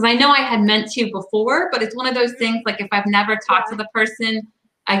 because I know I had meant to before, but it's one of those things. Like if I've never talked to the person,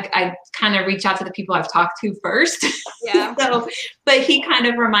 I kind of reach out to the people I've talked to first. Yeah. So, but he kind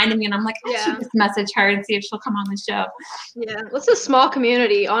of reminded me, and I'm like, I should just message her and see if she'll come on the show. Yeah, well, it's a small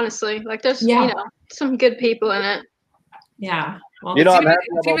community, honestly. Like there's some good people in it. Yeah. Well,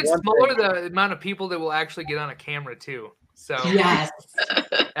 it's even smaller the amount of people that will actually get on a camera too. So yes,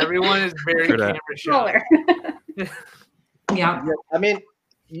 everyone is very camera shy. Yeah. I mean,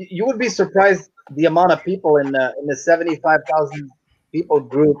 you would be surprised the amount of people in the 75,000 people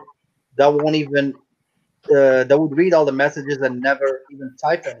group that won't even that would read all the messages and never even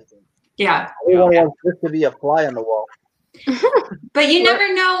type anything. Yeah. Everyone wants this to be a fly on the wall. But you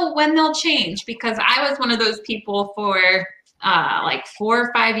never know when they'll change, because I was one of those people for like 4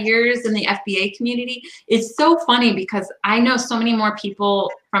 or 5 years in the FBA community. It's so funny because I know so many more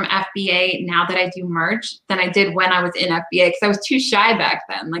people from FBA now that I do merch than I did when I was in FBA, because I was too shy back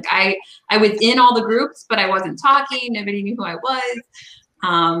then. Like I was in all the groups, but I wasn't talking. Nobody knew who I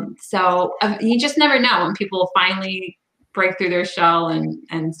was. So you just never know when people finally break through their shell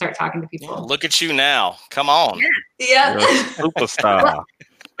and start talking to people. Yeah, look at you now. Come on. Yeah. You're a superstar.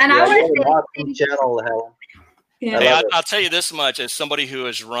 And I want to say channel, Helen. Yeah. Hey, I'll tell you this much: as somebody who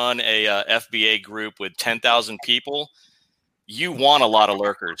has run a FBA group with 10,000 people, you want a lot of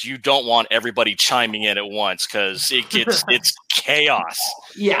lurkers. You don't want everybody chiming in at once because it's chaos.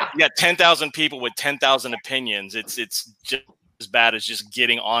 Yeah, you got 10,000 people with 10,000 opinions. It's just as bad as just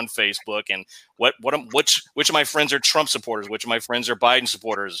getting on Facebook and which of my friends are Trump supporters, which of my friends are Biden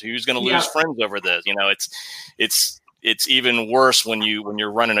supporters, who's going to lose friends over this. You know, it's even worse when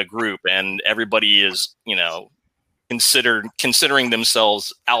you're running a group and everybody is, you know, considering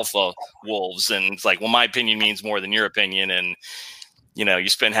themselves alpha wolves, and it's like, well, my opinion means more than your opinion, and you know, you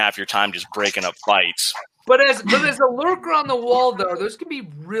spend half your time just breaking up fights. But as a lurker on the wall, though, those can be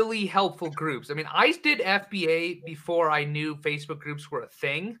really helpful groups. I mean, I did FBA before I knew Facebook groups were a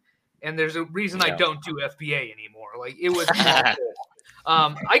thing, and there's a reason I don't do FBA anymore. Like, it was awful.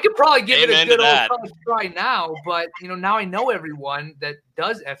 I could probably give it a good old college try now, but you know, now I know everyone that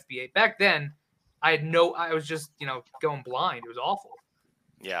does FBA. Back then, I was just, you know, going blind. It was awful.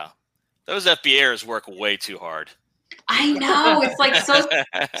 Yeah. Those FBAers work way too hard. I know. It's like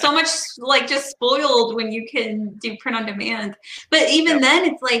so much like just spoiled when you can do print on demand. But even then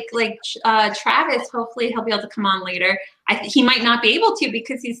it's like Travis, hopefully he'll be able to come on later. He might not be able to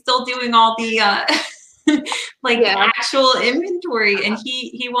because he's still doing all the actual inventory, and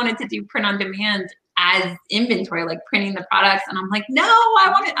he wanted to do print on demand as inventory, like printing the products, and I'm like, no,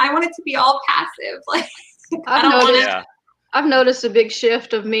 I want it to be all passive. Like I've noticed a big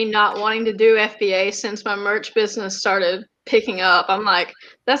shift of me not wanting to do FBA since my merch business started picking up. I'm like,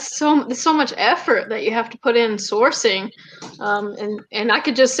 there's so much effort that you have to put in sourcing, and I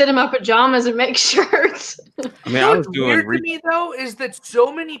could just sit in my pajamas and make shirts. I mean, I was doing weird to me though is that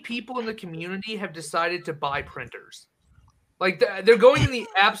so many people in the community have decided to buy printers. Like they're going in the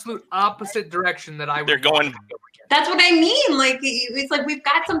absolute opposite direction that I would. They're going. That's what I mean. Like, it's like we've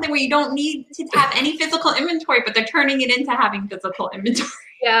got something where you don't need to have any physical inventory, but they're turning it into having physical inventory.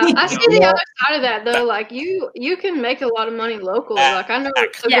 Yeah, I see the other side of that though. Like you can make a lot of money locally. Like I know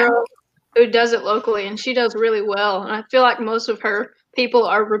a girl who does it locally, and she does really well. And I feel like most of her people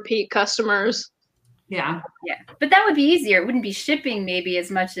are repeat customers. Yeah. Yeah. But that would be easier. It wouldn't be shipping maybe as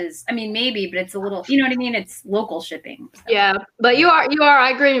much as, I mean, maybe, but it's a little, you know what I mean? It's local shipping. So. Yeah. But you are, I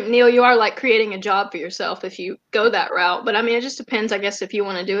agree, Neil, you are like creating a job for yourself if you go that route. But I mean, it just depends, I guess, if you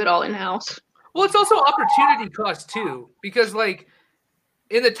want to do it all in-house. Well, it's also opportunity cost too, because like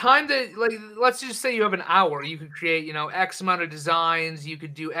in the time that, like, let's just say you have an hour, you could create, you know, X amount of designs, you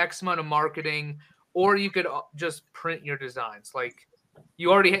could do X amount of marketing, or you could just print your designs. Like,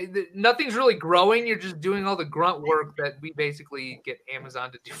 you already nothing's really growing. You're just doing all the grunt work that we basically get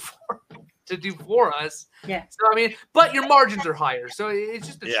Amazon to do for us. Yeah. So I mean, but your margins are higher, so it's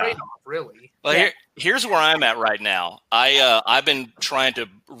just a trade-off, really. Well, here's where I'm at right now. I've been trying to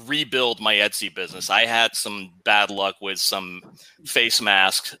rebuild my Etsy business. I had some bad luck with some face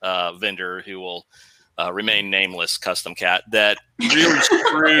mask vendor who will remain nameless, Custom Cat, that really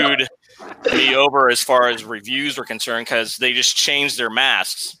screwed me over as far as reviews were concerned, because they just changed their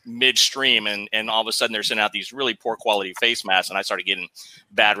masks midstream, and all of a sudden they're sending out these really poor quality face masks, and I started getting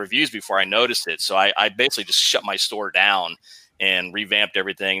bad reviews before I noticed it. So I basically just shut my store down and revamped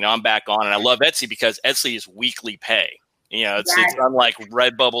everything. Now I'm back on, and I love Etsy because Etsy is weekly pay. You know, it's unlike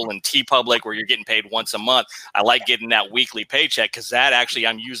Redbubble and TeePublic where you're getting paid once a month. I like getting that weekly paycheck because that actually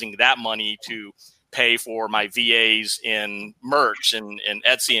I'm using that money to pay for my VAs in merch and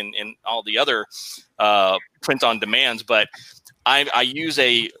Etsy and all the other print on demands. But I use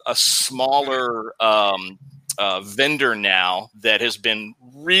a smaller vendor now that has been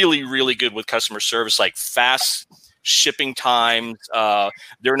really, really good with customer service, like fast shipping times.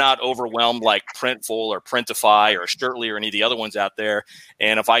 They're not overwhelmed like Printful or Printify or Shirtly or any of the other ones out there.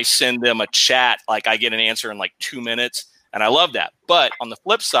 And if I send them a chat, like I get an answer in like 2 minutes. And I love that. But on the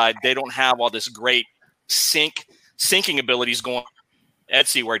flip side, they don't have all this great syncing abilities going on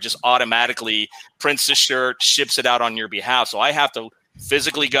Etsy where it just automatically prints the shirt, ships it out on your behalf. So I have to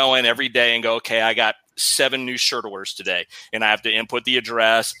physically go in every day and go, okay, I got 7 new shirt orders today. And I have to input the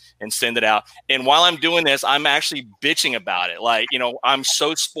address and send it out. And while I'm doing this, I'm actually bitching about it. Like, you know, I'm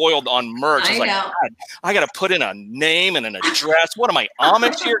so spoiled on merch. It's like, God, I got to put in a name and an address. What am I,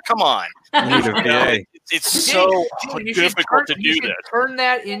 Amish here? Come on. Need a VA. it's so You should difficult to you do should this. Turn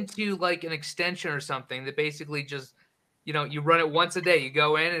that into like an extension or something that basically just, you run it once a day. You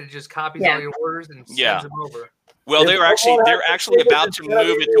go in and it just copies all your orders and sends them over. Well, they're actually about to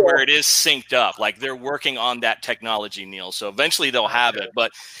move it to where it is synced up. Like they're working on that technology, Neil. So eventually they'll have it.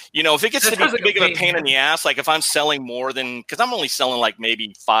 But if it gets to be too big of a pain in the ass, like if I'm selling more than, because I'm only selling like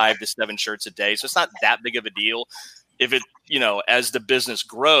maybe 5 to 7 shirts a day, so it's not that big of a deal. If it, as the business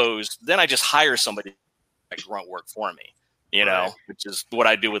grows, then I just hire somebody that grunt work for me. Which is what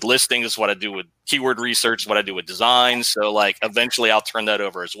I do with listings, what I do with keyword research, what I do with design. So like eventually I'll turn that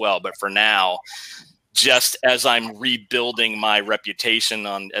over as well. But for now, just as I'm rebuilding my reputation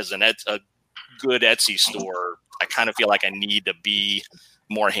as a good Etsy store, I kind of feel like I need to be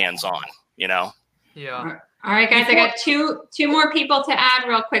more hands-on, Yeah. All right, guys, I got two more people to add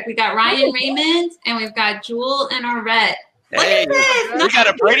real quick. We got Ryan Raymond and we've got Jewel and Arette. Hey, we got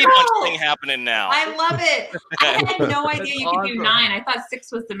a Brady Bunch thing happening now. I love it. I had no idea you could do 9. I thought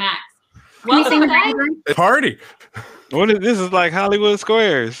 6 was the max. Welcome, Party. This is like Hollywood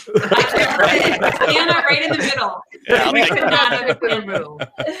Squares. Stand up right in the middle. Yeah, We could not have been in the middle.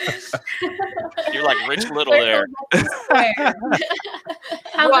 You're like Rich Little there. Ryan,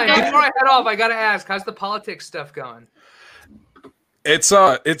 before I head off, I gotta ask, how's the politics stuff going? It's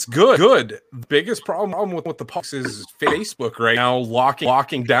good. Good. The biggest problem with the politics is Facebook right now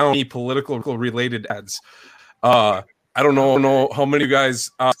locking down any political related ads. I don't know how many of you guys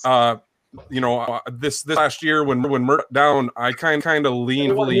this last year when Murdoch down, I kind of lean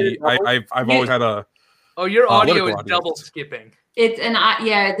heavily. I've always had a. Oh, your audio is double skipping. It's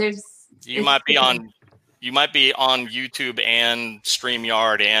there's. You might be on YouTube and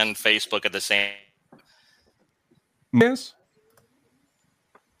StreamYard and Facebook at the same. Yes.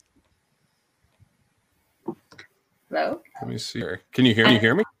 Hello. Let me see here. Can you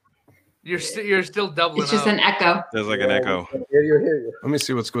hear me? You're still doubling. It's just an echo. There's like an echo. Let me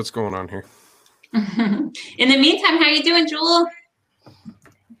see what's going on here. In the meantime, how you doing, Jewel?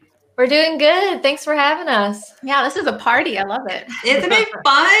 We're doing good. Thanks for having us. Yeah, this is a party. I love it. Isn't it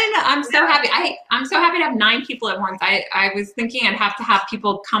fun? I'm so happy. I'm so happy to have 9 people at once. I was thinking I'd have to have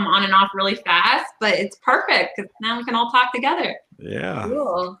people come on and off really fast, but it's perfect because now we can all talk together. Yeah.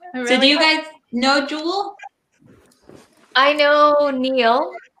 Cool. So do you guys know Jewel? I know Neil.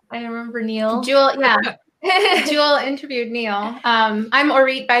 I remember Neil. Jewel, yeah. Jewel interviewed Neil. I'm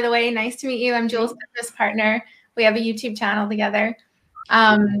Orit, by the way. Nice to meet you. I'm Jewel's business partner. We have a YouTube channel together.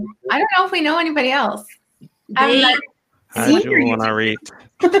 I don't know if we know anybody else. Hi, Jewel and Orit.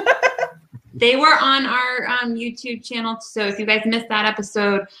 They were on our YouTube channel. So if you guys missed that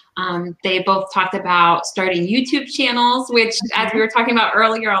episode, they both talked about starting YouTube channels, which, as we were talking about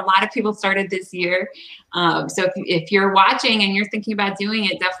earlier, a lot of people started this year. So if you're watching and you're thinking about doing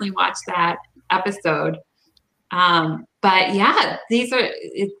it, definitely watch that episode. But yeah,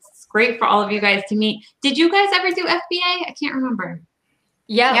 it's great for all of you guys to meet. Did you guys ever do FBA? I can't remember.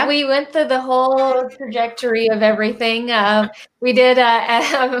 Yeah, we went through the whole trajectory of everything. We did,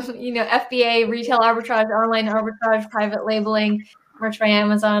 FBA, retail arbitrage, online arbitrage, private labeling, merch by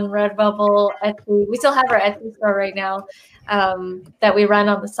Amazon, Redbubble, Etsy. We still have our Etsy store right now that we run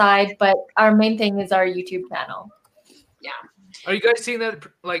on the side, but our main thing is our YouTube channel. Yeah. Are you guys seeing that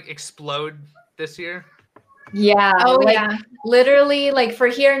like explode this year? Yeah. Oh, yeah. Literally, like for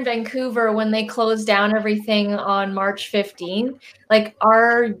here in Vancouver, when they closed down everything on March 15th, like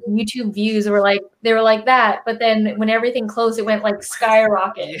our YouTube views were like that. But then when everything closed, it went like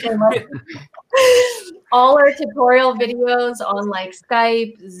skyrocket. And, like, all our tutorial videos on like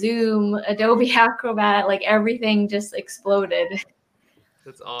Skype, Zoom, Adobe Acrobat, like everything just exploded.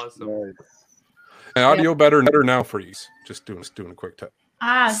 That's awesome. My audio better now for you. Just doing a quick test.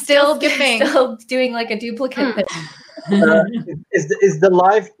 Still doing like a duplicate thing. Is the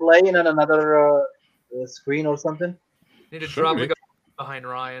live playing on another screen or something? Need to drop like behind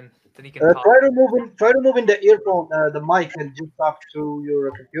Ryan, then he can talk. Try to move in the earphone, the mic, and just talk to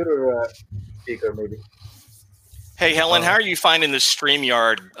your computer speaker, maybe. Hey, Helen, how are you finding the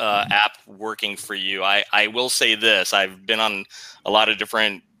StreamYard app working for you? I will say this. I've been on a lot of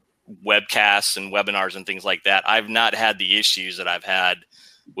different webcasts and webinars and things like that. I've not had the issues that I've had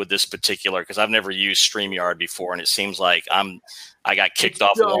with this particular, because I've never used StreamYard before, and it seems like I got kicked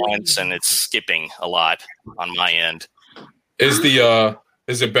off once and it's skipping a lot on my end. Is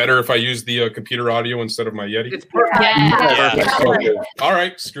it better if I use the computer audio instead of my Yeti? It's perfect. Yeah. Okay. All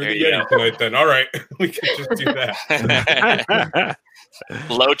right, screw the Yeti tonight then. All right, we can just do that.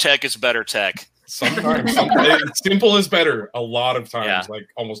 Low tech is better tech. Sometimes simple is better. A lot of times, like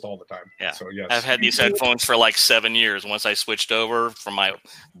almost all the time. Yeah. So yes, I've had these headphones for like 7 years. Once I switched over from my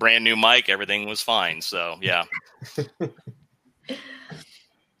brand new mic, everything was fine. So yeah.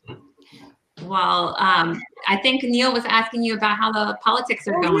 Well, I think Neil was asking you about how the politics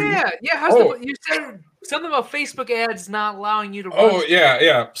are going. Yeah. You said something about Facebook ads not allowing you to run. Oh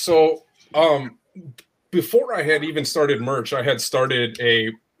yeah. So before I had even started merch, I had started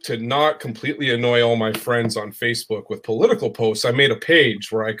to not completely annoy all my friends on Facebook with political posts. I made a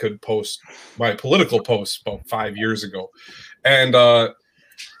page where I could post my political posts about 5 years ago, and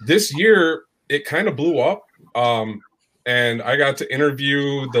this year it kind of blew up. And I got to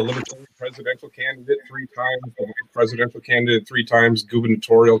interview the Libertarian presidential candidate 3 times, the Vice presidential candidate 3 times,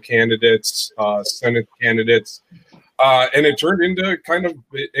 gubernatorial candidates, Senate candidates. And it turned into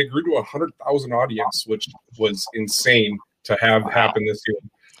it grew to 100,000 audience, which was insane to have happen this year.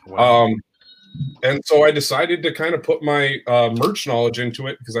 Wow. And so I decided to kind of put my merch knowledge into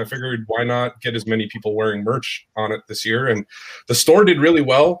it, because I figured why not get as many people wearing merch on it this year. And the store did really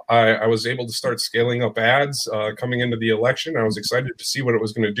well. I was able to start scaling up ads coming into the election. I was excited to see what it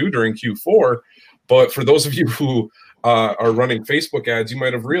was going to do during Q4. But for those of you who are running Facebook ads, you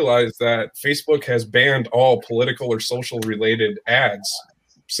might have realized that Facebook has banned all political or social related ads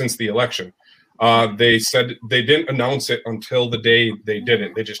since the election. They said they didn't announce it until the day they did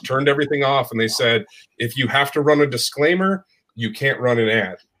it. They just turned everything off, and they said, if you have to run a disclaimer, you can't run an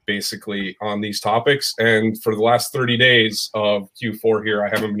ad, basically, on these topics. And for the last 30 days of Q4 here, I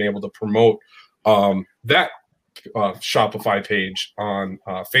haven't been able to promote that Shopify page on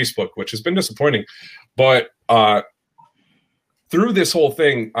Facebook, which has been disappointing. But through this whole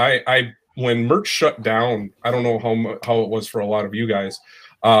thing, when merch shut down, I don't know how it was for a lot of you guys.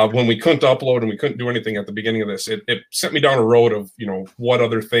 When we couldn't upload and we couldn't do anything at the beginning of this, it sent me down a road of, what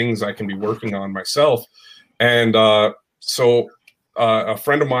other things I can be working on myself. And so a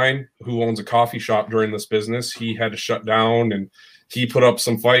friend of mine who owns a coffee shop during this business, he had to shut down, and he put up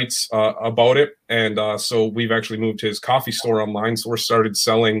some fights about it. And so we've actually moved his coffee store online. So we're started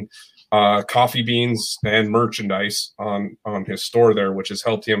selling coffee beans and merchandise on his store there, which has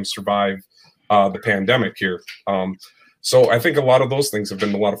helped him survive the pandemic here. So I think a lot of those things have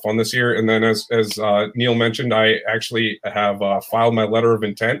been a lot of fun this year. And then as Neil mentioned, I actually have filed my letter of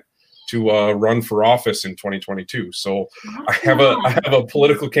intent to run for office in 2022. So I have a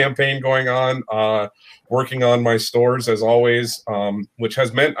political campaign going on, working on my stores as always, which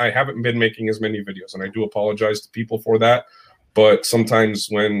has meant I haven't been making as many videos. And I do apologize to people for that. But sometimes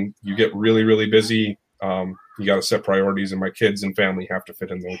when you get really, really busy, you got to set priorities, and my kids and family have to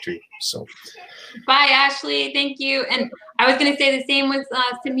fit in there too. So. Bye, Ashley. Thank you. And I was going to say the same with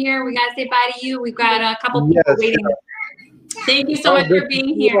Samir. We got to say bye to you. We've got a couple people waiting. Thank you so much for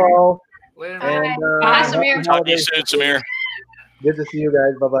being here. And, bye, Samir. Talk to you soon, Samir. Good to see you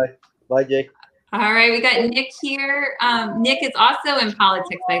guys. Bye-bye. Bye, Jake. All right. We got Nick here. Nick is also in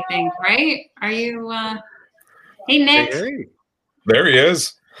politics, I think, right? Are you? Hey, Nick. Hey. There he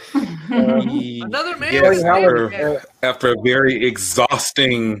is. Another man. Yes, after a very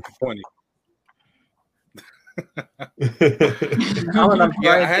exhausting 20. I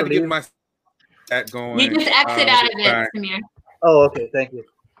had to get my that going. You just exit out of it, Samir. Oh, okay. Thank you.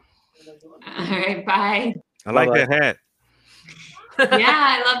 All right. Bye. I like that hat. Yeah,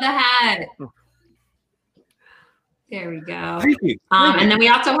 I love the hat. There we go. Thank you. And then we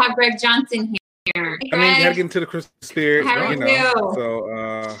also have Greg Johnson here. Hey, I mean, you had to get into the Christmas spirit. How are you?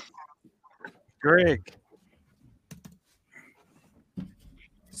 So, Greg.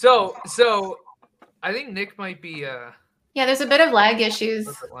 So I think Nick might be yeah, there's a bit of lag issues.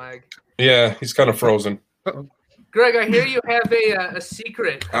 lag. Yeah, he's kind of frozen. Greg, I hear you have a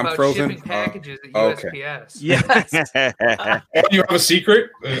secret I'm about frozen? shipping packages at Okay. USPS. Yes. Oh, you have a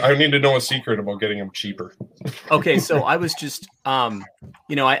secret? I need to know a secret about getting them cheaper. Okay, so I was just,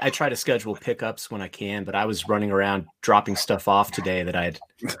 I try to schedule pickups when I can, but I was running around dropping stuff off today that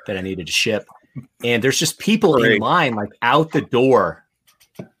I needed to ship, and there's just people in line like out the door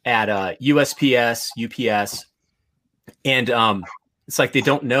at USPS, UPS, and it's like they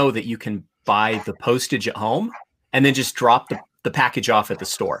don't know that you can buy the postage at home and then just drop the package off at the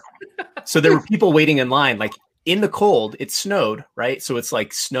store. So there were people waiting in line, like in the cold. It snowed, right? So it's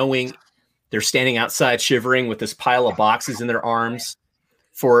like snowing. They're standing outside shivering with this pile of boxes in their arms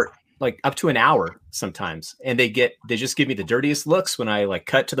for like up to an hour sometimes. And they just give me the dirtiest looks when I like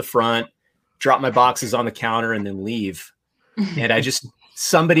cut to the front, drop my boxes on the counter, and then leave. And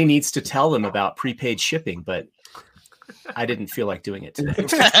somebody needs to tell them about prepaid shipping, but I didn't feel like doing it today.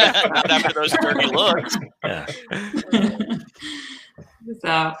 Not after those dirty looks. Yeah.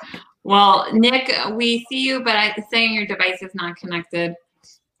 So, Well, Nick, we see you, but it's saying your device is not connected.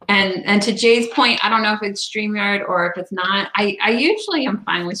 And to Jay's point, I don't know if it's StreamYard or if it's not. I usually am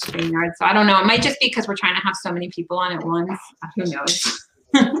fine with StreamYard, so I don't know. It might just be because we're trying to have so many people on at once. Who knows?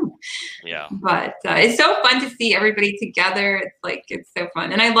 Yeah. But it's so fun to see everybody together. It's so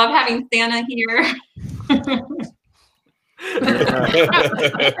fun. And I love having Santa here. Santa's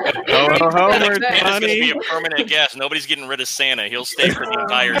gonna be a permanent guest. Nobody's getting rid of Santa. He'll stay for the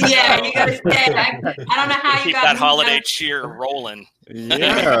entire show. Yeah, you gotta stay. I don't know how you keep got that holiday cheer rolling.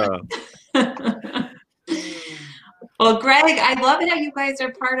 Yeah. Well, Greg, I love it how you guys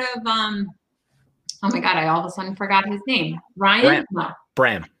are part of. Oh my God, I all of a sudden forgot his name. Ryan. No.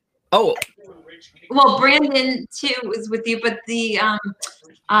 Bram. Oh. Well, Brandon too was with you, but the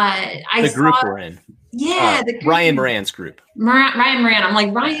the group we're in. Yeah, the group. Ryan Moran's group. Ryan Moran. I'm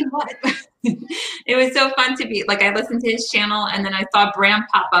like, Ryan, what? It was so fun to be I listened to his channel and then I saw Bram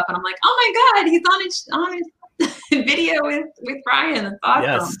pop up and I'm like, oh my God, he's on his video with Ryan. That's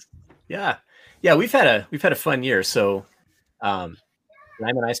awesome. Yes. Yeah. We've had a fun year. So, Ryan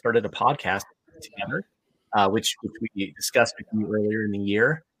and I started a podcast together, which we discussed with you earlier in the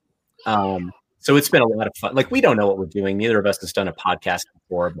year. So it's been a lot of fun. We don't know what we're doing. Neither of us has done a podcast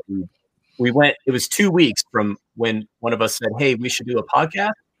before, but we went, it was 2 weeks from when one of us said, hey, we should do a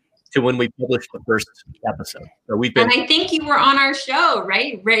podcast to when we published the first episode. So we've been. And I think you were on our show,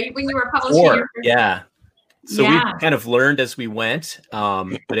 right? Right when you were publishing your first. Yeah. So we kind of learned as we went,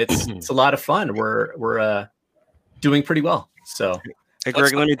 but it's a lot of fun. We're doing pretty well. So. Hey,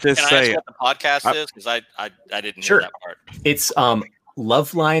 Greg, let me just say. Can I ask what the podcast is? Because I didn't Sure. hear that part. It's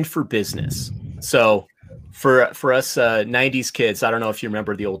Loveline for Business. So for us 90s kids, I don't know if you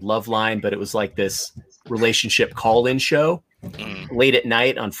remember the old Loveline, but it was like this relationship call-in show late at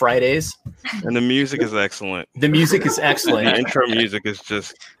night on Fridays. And the music is excellent. The music is excellent. The intro music is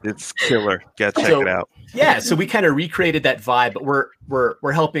it's killer. Gotta check it out. Yeah, so we kind of recreated that vibe, but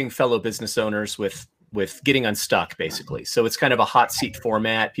we're helping fellow business owners with getting unstuck, basically. So it's kind of a hot seat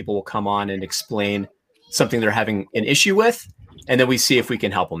format. People will come on and explain something they're having an issue with, and then we see if we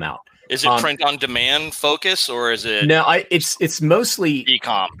can help them out. Is it print on demand focus or is it? No, it's mostly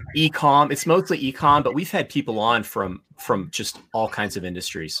e-com. It's mostly e-com, but we've had people on from just all kinds of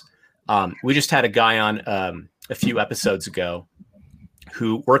industries. We just had a guy on a few episodes ago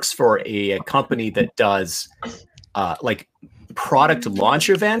who works for a company that does product launch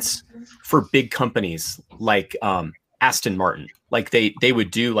events for big companies like Aston Martin. They would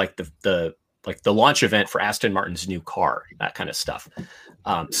do the launch event for Aston Martin's new car, that kind of stuff.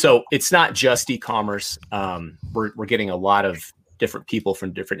 So it's not just e-commerce. We're getting a lot of different people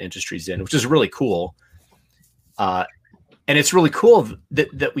from different industries in, which is really cool. And it's really cool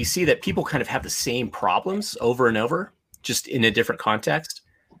that we see that people kind of have the same problems over and over, just in a different context.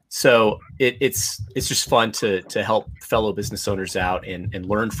 So it's just fun to help fellow business owners out and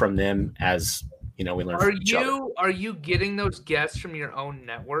learn from them as we learn from each other. Are you getting those guests from your own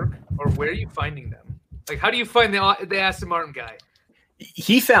network, or where are you finding them? How do you find the Aston Martin guy?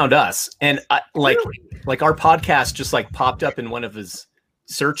 He found us, and our podcast just popped up in one of his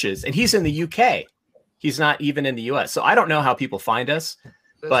searches, and he's in the UK. He's not even in the US. So I don't know how people find us,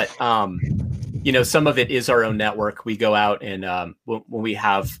 but some of it is our own network. We go out and I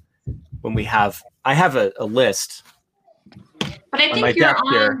have a list. But I think you're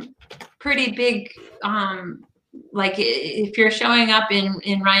on pretty big. If you're showing up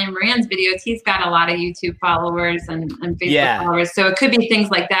in Ryan Moran's videos, he's got a lot of YouTube followers and Facebook followers. So it could be things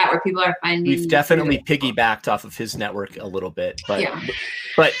like that where people are finding. We've definitely piggybacked off of his network a little bit,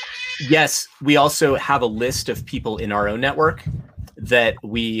 but yes, we also have a list of people in our own network that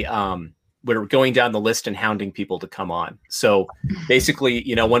we're going down the list and hounding people to come on. So basically,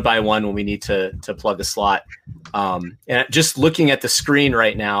 one by one, when we need to plug a slot, and just looking at the screen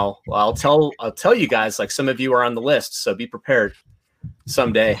right now, I'll tell you guys, some of you are on the list, so be prepared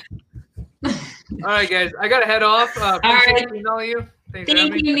someday. All right, guys, I gotta head off. All right. All you. Thank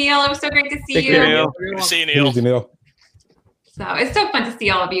you, Neil. It was so great to see you. Good to see you, Neil. Thank you, Neil. So it's so fun to see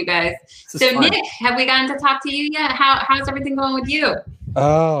all of you guys. So Nick, have we gotten to talk to you yet? How's everything going with you?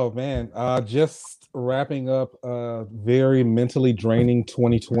 Oh man, just wrapping up a very mentally draining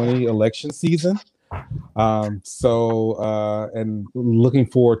 2020 election season. And looking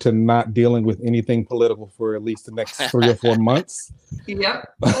forward to not dealing with anything political for at least the next 3 or 4 months.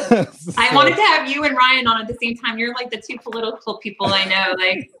 Yep. I wanted to have you and Ryan on at the same time. You're the two political people I know,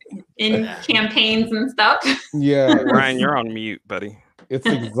 in campaigns and stuff. Yeah. Ryan, you're on mute, buddy. It's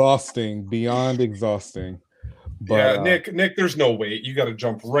exhausting, beyond exhausting. But, yeah, Nick, there's no wait. You got to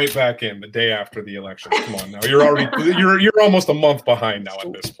jump right back in the day after the election. Come on now, you're almost a month behind now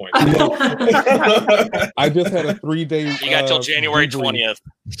at this point. I just had a 3-day. You got till January debrief.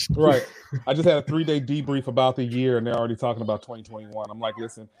 20th. Right. I just had a 3-day debrief about the year, and they're already talking about 2021. I'm like,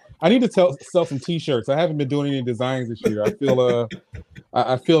 listen, I need to sell some T-shirts. I haven't been doing any designs this year.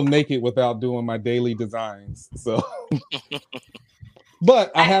 I feel naked without doing my daily designs. So,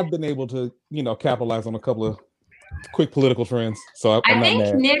 but I have been able to, capitalize on a couple of quick political trends. So I'm not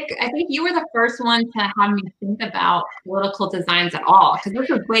mad. Nick, I think you were the first one to have me think about political designs at all, because this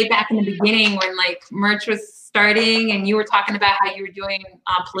was way back in the beginning when merch was starting, and you were talking about how you were doing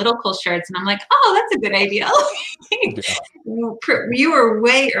political shirts, and I'm like, oh, that's a good idea. You were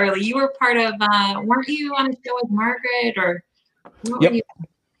way early. You were part of, weren't you on a show with Margaret or? Yep.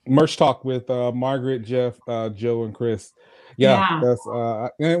 Merch Talk with Margaret, Jeff, Joe, and Chris. Yeah. That's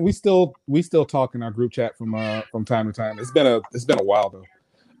and we still talk in our group chat from time to time. It's been a while though.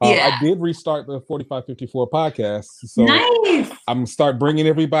 I did restart the 4554 podcast, so nice. I'm start bringing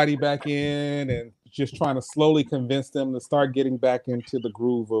everybody back in and just trying to slowly convince them to start getting back into the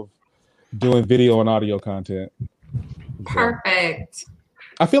groove of doing video and audio content. Perfect.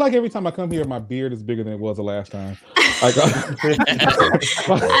 I feel like every time I come here, my beard is bigger than it was the last time. I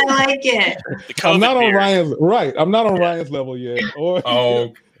like it. I'm not on Ryan's I'm not on Ryan's level yet.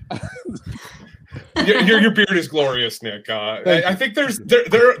 Your beard is glorious, Nick. I think there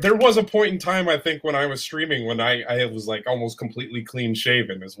was a point in time, I think, when I was streaming when I was almost completely clean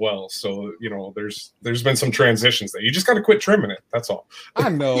shaven as well. So there's been some transitions there. You just got to quit trimming it. That's all. I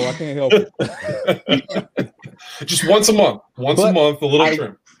know. I can't help it. Just once a month, a little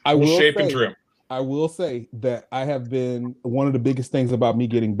trim. I will shape and trim. I will say that I have been one of the biggest things about me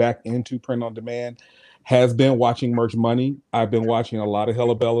getting back into print on demand has been watching Merch Money. I've been watching a lot of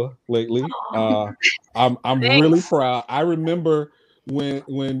Hella Bella lately. I'm really proud. I remember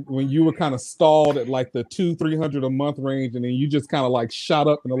when you were kind of stalled at the 200-300 a month range, and then you just kind of shot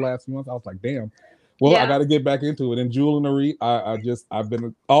up in the last few months. I was like, damn. Well, I got to get back into it. And Jewel and Ari, I've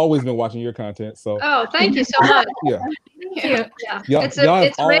always been watching your content. So thank you so much. Yeah. Thank you. Yeah.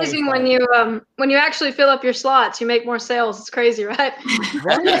 It's amazing when you actually fill up your slots, you make more sales. It's crazy, right?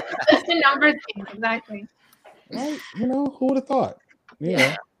 It's a number thing, exactly. Right. Who would have thought?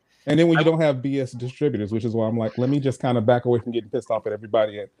 Yeah. And then when you don't have BS distributors, which is why I'm like, let me just kind of back away from getting pissed off at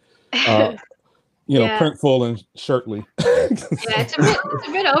everybody at Printful and Shirtly. It's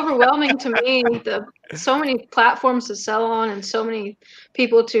a bit overwhelming to me. So many platforms to sell on and so many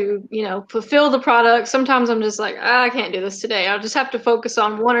people to fulfill the product. Sometimes I'm just like, I can't do this today. I'll just have to focus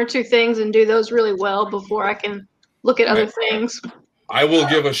on one or two things and do those really well before I can look at other things. I will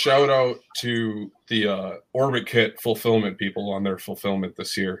give a shout out to the Orbit Kit fulfillment people on their fulfillment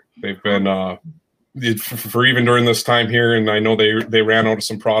this year. They've been for even during this time here, and I know they ran out of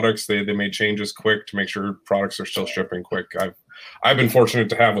some products. They made changes quick to make sure products are still shipping quick. I've been fortunate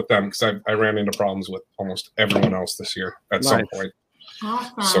to have with them because I ran into problems with almost everyone else this year at some point.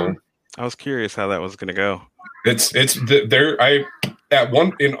 Awesome. So I was curious how that was going to go.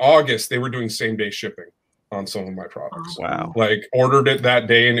 In August they were doing same day shipping on some of my products. Wow. Ordered it that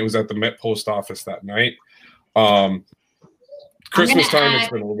day and it was at the Met Post Office that night. Christmas time has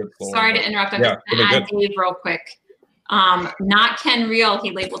been a little bit slower. Sorry to interrupt. I'm just going to add Dave real quick. Not Ken Real,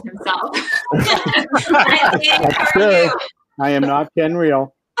 he labeled himself. That's true. I am not Ken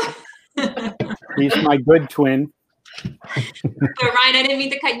Real. He's my good twin. So Ryan, I didn't mean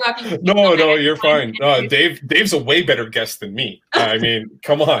to cut you off. No, you're fine. Dave's a way better guest than me. I mean,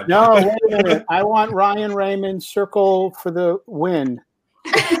 come on. No, wait a minute. I want Ryan Raymond circle for the win.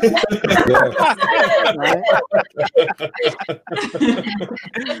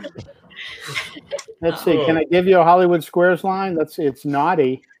 Let's see. Can I give you a Hollywood Squares line? It's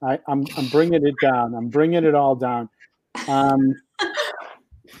naughty. I'm bringing it down. I'm bringing it all down.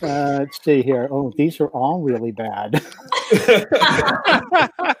 Let's see here. Oh, these are all really bad.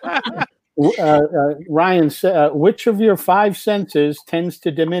 Ryan, which of your 5 senses tends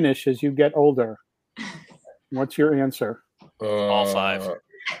to diminish as you get older? What's your answer? All 5.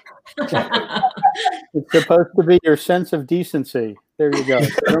 It's supposed to be your sense of decency. There you go. I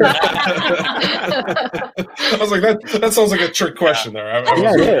was like, that sounds like a trick question there.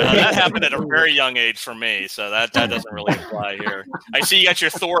 That happened at a very young age for me, so that doesn't really apply here. I see you got your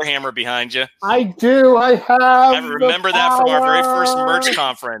Thor hammer behind you. I do. I have. I remember that from our very first merch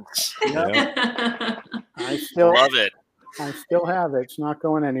conference. Yep. I still love it. I still have it. It's not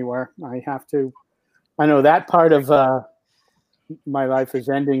going anywhere. I have to. I know that part of my life is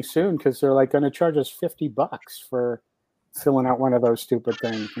ending soon because they're going to charge us $50 for filling out one of those stupid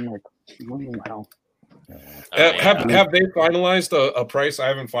things. I'm like, what the hell? Have they finalized a price? I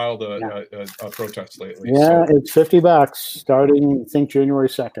haven't filed a protest lately. Yeah, so. it's $50 starting, I think, January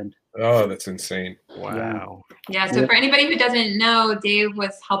 2nd. Oh, that's insane. Wow. Yeah, so for anybody who doesn't know, Dave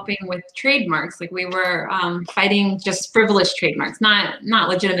was helping with trademarks. Like we were fighting just frivolous trademarks, not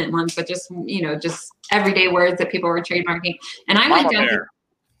legitimate ones, but just just everyday words that people were trademarking. And I went down to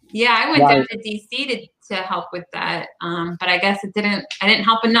down to DC to help with that. But I guess I didn't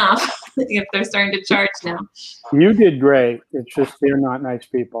help enough if they're starting to charge now. You did great. It's just they're not nice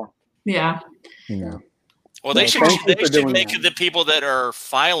people. Yeah. Yeah. Well, they should make the people that are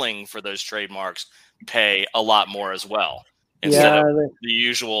filing for those trademarks pay a lot more as well. Instead of the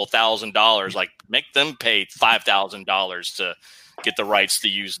usual $1,000, like make them pay $5,000 to get the rights to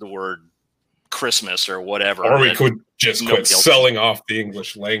use the word Christmas or whatever. Or we could just quit selling off the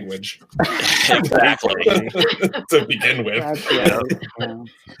English language. Exactly. To begin with.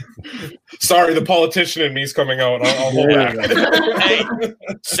 Sorry, the politician in me is coming out. I'll hold back. Hey,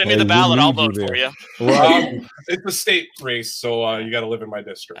 send me the ballot. I'll vote for you. It's a state race, so you got to live in my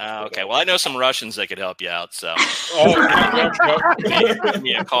district. Okay. Well, I know some Russians that could help you out. So, give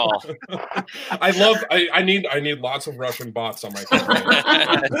me a call. I need lots of Russian bots on my campaign.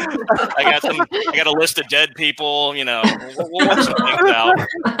 I got a list of dead people. We'll work some things out.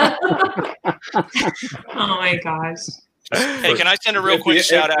 Oh my gosh. Hey, can I send a real quick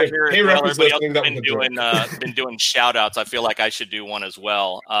shout out here? Everybody else has been doing shout outs. I feel like I should do one as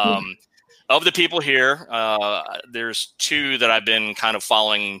well. Of the people here, there's two that I've been kind of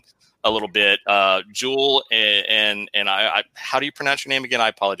following a little bit. Jewel and I. How do you pronounce your name again? I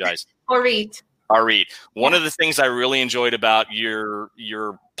apologize. Orit. Arit. One of the things I really enjoyed about your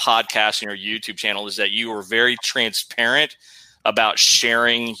podcast and your YouTube channel is that you were very transparent about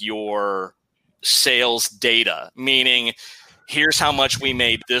sharing your sales data, meaning here's how much we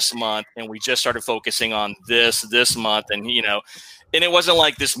made this month and we just started focusing on this month, and and it wasn't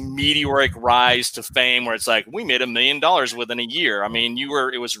like this meteoric rise to fame where it's like we made $1 million within a year. I mean,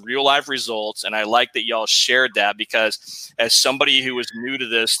 it was real life results, and I like that y'all shared that, because as somebody who was new to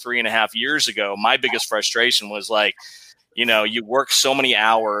this 3.5 years ago, my biggest frustration was like, you work so many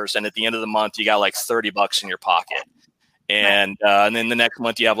hours and at the end of the month you got like $30 in your pocket. And then the next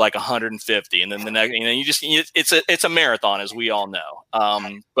month you have like 150, and then the next, it's a marathon, as we all know.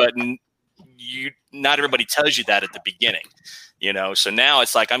 But not everybody tells you that at the beginning, So now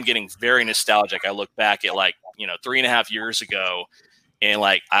it's like I'm getting very nostalgic. I look back at 3.5 years ago, and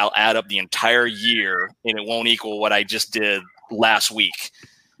like I'll add up the entire year, and it won't equal what I just did last week.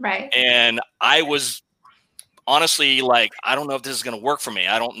 Right. And I was honestly like, I don't know if this is going to work for me.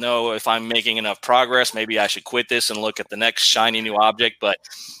 I don't know if I'm making enough progress. Maybe I should quit this and look at the next shiny new object. But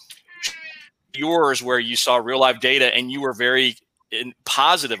yours, where you saw real life data and you were very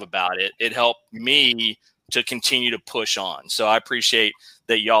positive about it, it helped me to continue to push on. So I appreciate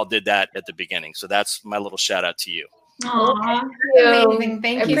that y'all did that at the beginning. So that's my little shout out to you. Aww, amazing.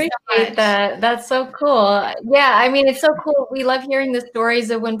 Thank you so much. That. That's so cool. Yeah, I mean, it's so cool. We love hearing the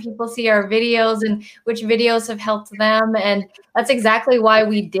stories of when people see our videos and which videos have helped them. And that's exactly why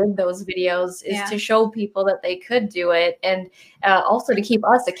we did those videos, is to show people that they could do it, and also to keep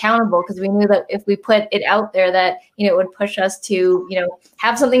us accountable, because we knew that if we put it out there that, it would push us to,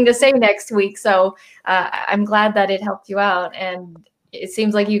 have something to say next week. So I'm glad that it helped you out. And it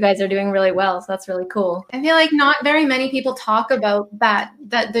seems like you guys are doing really well. So that's really cool. I feel like not very many people talk about that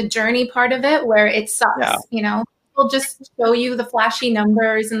the journey part of it, where it sucks, People just show you the flashy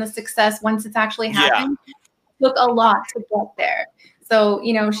numbers and the success once it's actually happened. It took a lot to get there. So,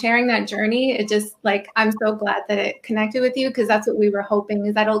 sharing that journey, it just I'm so glad that it connected with you, because that's what we were hoping,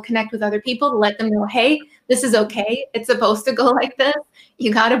 is that it'll connect with other people to let them know, hey, this is okay. It's supposed to go like this.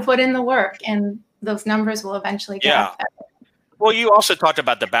 You got to put in the work, and those numbers will eventually get better. Well, you also talked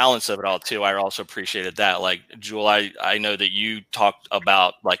about the balance of it all too. I also appreciated that. Like, Jewel, I know that you talked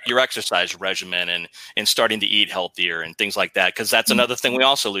about like your exercise regimen and starting to eat healthier and things like that, because that's another thing we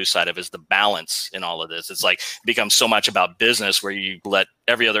also lose sight of, is the balance in all of this. It's like it becomes so much about business where you let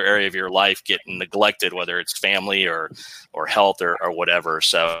every other area of your life get neglected, whether it's family or health or whatever.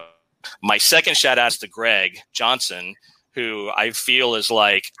 So my second shout out is to Greg Johnson, who I feel is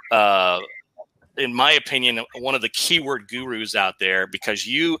like in my opinion, one of the keyword gurus out there, because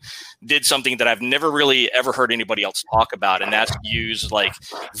you did something that I've never really ever heard anybody else talk about, and that's use like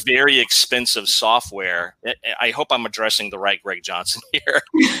very expensive software. I hope I'm addressing the right Greg Johnson here.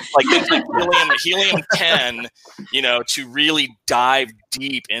 Like things like Helium 10, to really dive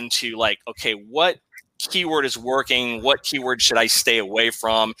deep into like, okay, what keyword is working, what keyword should I stay away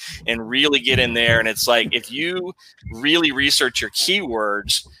from, and really get in there. And it's like, if you really research your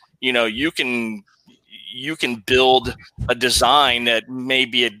keywords, you you can build a design that may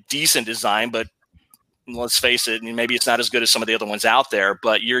be a decent design, but let's face it, maybe it's not as good as some of the other ones out there,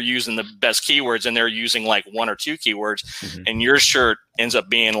 but you're using the best keywords and they're using like 1 or 2 keywords, and your shirt ends up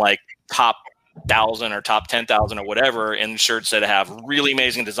being like top 1,000 or top 10,000 or whatever. And shirts that have really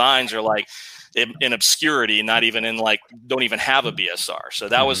amazing designs are like in obscurity, not even in like, don't even have a BSR. So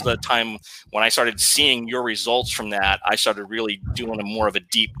that was the time when I started seeing your results from that. I started really doing more of a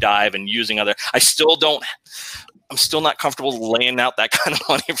deep dive and using I'm still not comfortable laying out that kind of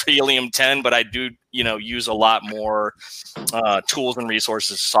money for Helium 10, but I do, use a lot more tools and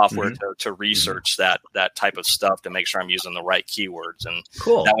resources, software to research that type of stuff to make sure I'm using the right keywords. And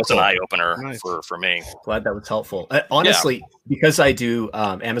that was an eye opener for me. Glad that was helpful. Honestly, because I do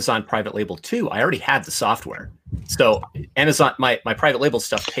Amazon private label too, I already had the software. So Amazon, my private label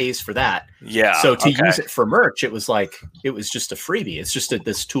stuff pays for that. Yeah. So to use it for merch, it was just a freebie. It's just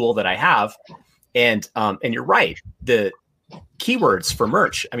this tool that I have. And you're right. The keywords for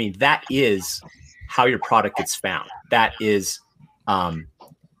merch, I mean, that is how your product gets found. That is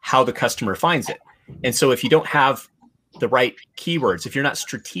how the customer finds it. And so if you don't have the right keywords, if you're not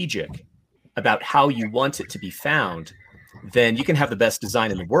strategic about how you want it to be found, then you can have the best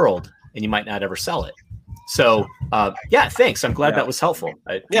design in the world and you might not ever sell it. So thanks. I'm glad that was helpful.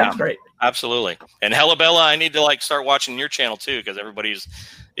 That's great. Absolutely. And Hella Bella, I need to start watching your channel too, because everybody's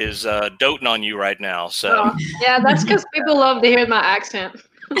doting on you right now. So yeah, that's because people love to hear my accent.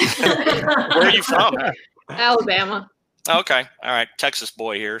 Where are you from? Alabama. Okay. All right. Texas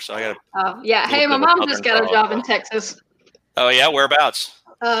boy here. So I got Hey, my mom just got a job in Texas. Oh yeah. Whereabouts?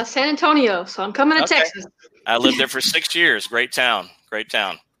 San Antonio. So I'm coming to Texas. I lived there for 6 years. Great town.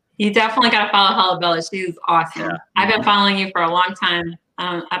 You definitely got to follow Hella Bella. She's awesome. Yeah. I've been following you for a long time.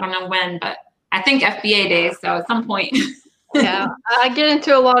 I don't know when, but I think FBA days. So at some point. Yeah, I get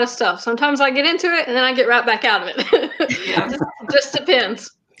into a lot of stuff. Sometimes I get into it and then I get right back out of it. Yeah. just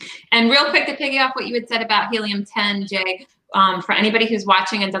depends. And real quick to piggy off what you had said about Helium 10, Jay, for anybody who's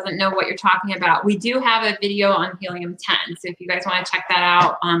watching and doesn't know what you're talking about, we do have a video on Helium 10. So if you guys want to check that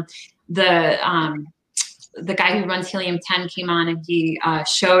out, the guy who runs Helium 10 came on and he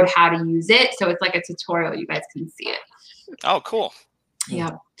showed how to use it. So it's like a tutorial. You guys can see it. Oh, cool.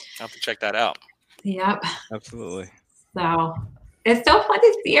 Yep. I'll have to check that out. Yep. Absolutely. So it's so fun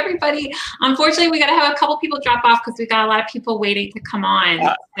to see everybody. Unfortunately, we got to have a couple people drop off because we got a lot of people waiting to come on.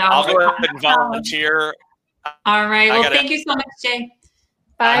 So, I'll go ahead and volunteer. All right. Well, thank you so much, Jay.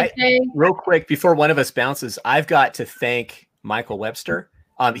 Bye, Jay. Real quick, before one of us bounces, I've got to thank Michael Webster.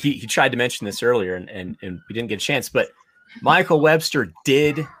 He tried to mention this earlier and we didn't get a chance, but Michael Webster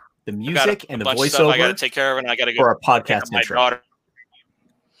did the music and the voiceover. I got to take care of it. And I got to go for our podcast intro. Daughter.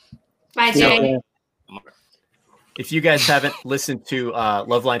 Bye, Jay. If you guys haven't listened to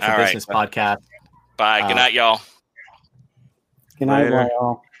Love Line for Business podcast. Bye. Good night, y'all. Good night,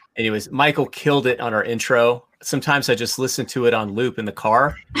 y'all. Anyways, Michael killed it on our intro. Sometimes I just listen to it on loop in the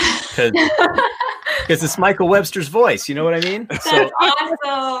car because it's Michael Webster's voice. You know what I mean? That's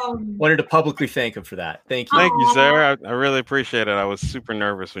awesome. Wanted to publicly thank him for that. Thank you. Thank you, sir. I really appreciate it. I was super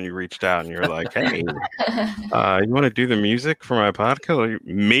nervous when you reached out and you were like, hey, you want to do the music for my podcast?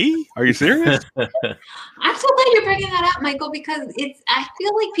 Me? Are you serious? I'm so glad you're bringing that up, Michael, because I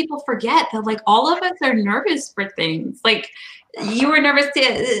feel like people forget that like all of us are nervous for things. Like you were nervous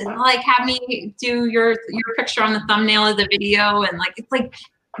to like have me do your picture on the thumbnail of the video, and like it's like,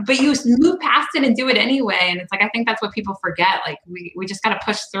 but you move past it and do it anyway. And it's like I think that's what people forget. Like we just got to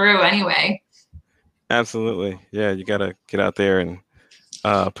push through anyway. Absolutely, yeah. You got to get out there and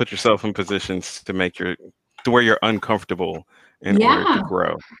put yourself in positions to where you're uncomfortable in order to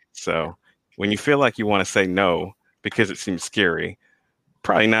grow. So when you feel like you want to say no because it seems scary,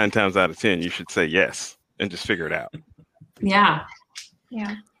 probably 9 times out of 10 you should say yes and just figure it out. Yeah.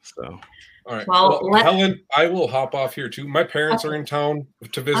 So, all right. Well, Helen, I will hop off here too. My parents are in town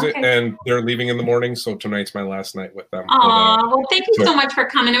to visit, and they're leaving in the morning, so tonight's my last night with them. Well, thank you so much for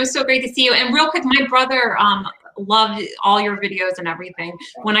coming. It was so great to see you. And real quick, my brother loved all your videos and everything.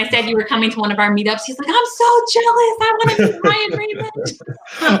 When I said you were coming to one of our meetups, he's like, "I'm so jealous. I want to meet Ryan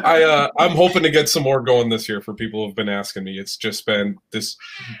Raymond." I'm hoping to get some more going this year for people who've been asking me. It's just been this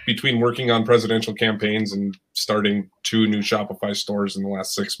between working on presidential campaigns and starting 2 new Shopify stores in the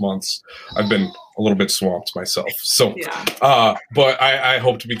last 6 months. I've been a little bit swamped myself. So, but I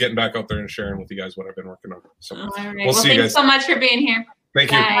hope to be getting back out there and sharing with you guys what I've been working on. So all right. We'll see you guys. Thanks so much for being here.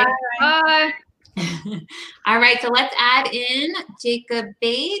 Thank you. Bye. All right, so let's add in Jacob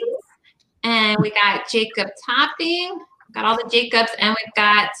Bates, and we got Jacob Topping, got all the Jacobs, and we've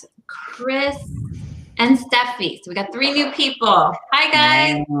got Chris and Steffi. So we got 3 new people. Hi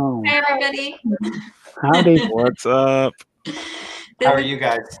guys. Wow. Hi everybody. Howdy, What's up? How are you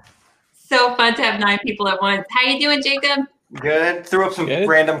guys? So fun to have 9 people at once. How you doing, Jacob? Good. Threw up some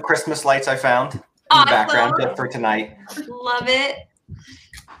random Christmas lights I found in the background just for tonight. Love it.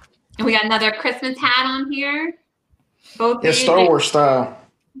 And we got another Christmas hat on here. Both Yeah, Star Wars style.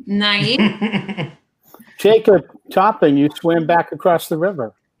 Nice. Jacob Topping, you swam back across the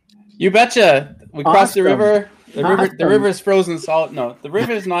river. You betcha. We crossed the Awesome. river. The Awesome. river is frozen solid. No, the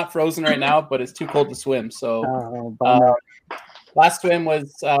river is not frozen right now, but it's too cold to swim. So bummer. last swim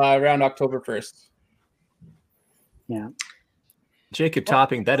was around October 1st. Yeah. Jacob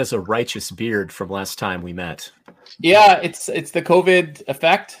Topping, that is a righteous beard from last time we met. Yeah, it's the COVID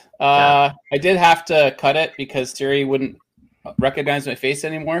effect. I did have to cut it because Siri wouldn't recognize my face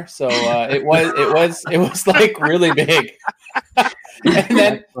anymore. So it was like really big. And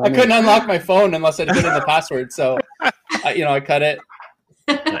then I couldn't unlock my phone unless I put in the password. So I cut it.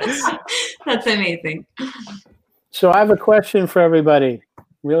 That's amazing. So I have a question for everybody.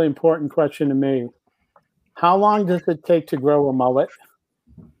 Really important question to me. How long does it take to grow a mullet?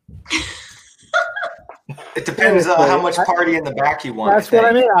 It depends on how much party in the back you want. That's what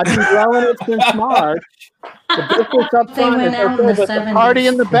I mean. I've been growing it since March. The difference up They front went is out in okay, the but the party 70s.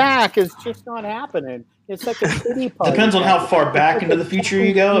 in the back is just not happening. It's like a city party. Depends on how far back It's into like the a future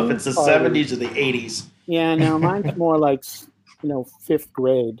you go, if it's the party. 70s or the 80s. Yeah, no, mine's more like 5th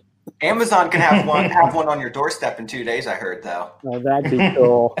grade. Amazon can have one on your doorstep in 2 days. I heard though. Oh, that'd be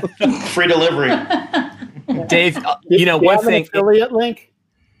cool. Free delivery. Dave, Do you one have an thing. affiliate link?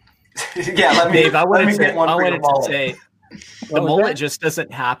 Yeah, let me. Dave, I let me wanted get one for your to mullet. say the What was mullet that? just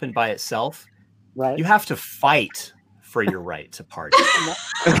doesn't happen by itself. Right. You have to fight for your right to party.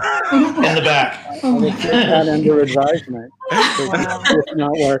 In the back. I would take that under advisement. It's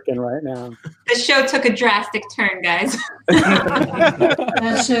not working right now. The show took a drastic turn, guys.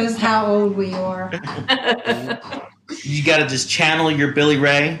 That shows how old we are. You got to just channel your Billy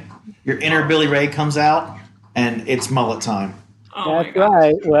Ray. Your inner Billy Ray comes out, and it's mullet time. That's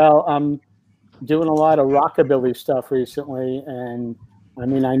right. Well, I'm doing a lot of rockabilly stuff recently, and I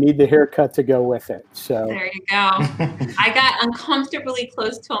mean, I need the haircut to go with it. So There you go. I got uncomfortably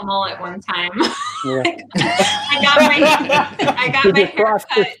close to a mullet one time. yeah. I got Did my you cross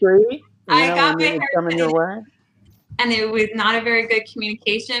the haircut, street? I got when my it was coming your way. and it was not a very good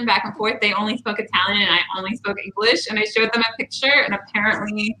communication back and forth. They only spoke Italian, and I only spoke English. And I showed them a picture, and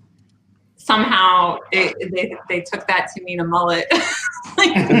apparently, somehow, they took that to mean a mullet.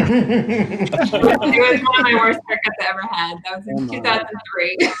 It was one of my worst haircuts I ever had. That was in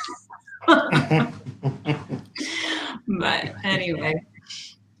 2003. But anyway.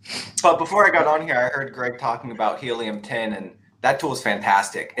 But before I got on here, I heard Greg talking about Helium 10, and that tool is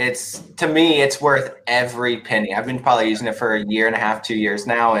fantastic. To me, it's worth every penny. I've been probably using it for 1.5 years, 2 years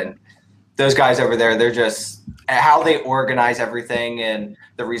now, and those guys over there, they're just how they organize everything and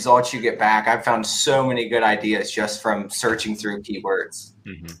the results you get back. I've found so many good ideas just from searching through keywords.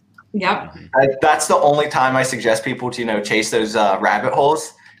 Mm-hmm. Yep. That's the only time I suggest people to chase those rabbit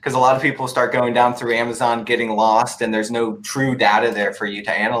holes, because a lot of people start going down through Amazon, getting lost, and there's no true data there for you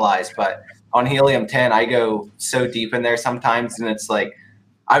to analyze. But on Helium 10, I go so deep in there sometimes, and it's like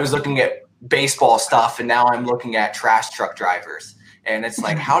I was looking at baseball stuff, and now I'm looking at trash truck drivers. And it's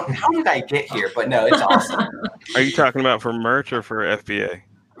like, how did I get here? But no, it's awesome. Are you talking about for merch or for FBA?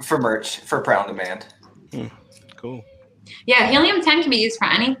 For merch, for Print on Demand. Cool. Yeah, Helium 10 can be used for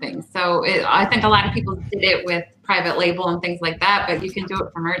anything. So I think a lot of people did it with private label and things like that, but you can do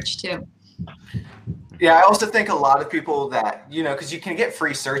it for merch too. Yeah, I also think a lot of people that, because you can get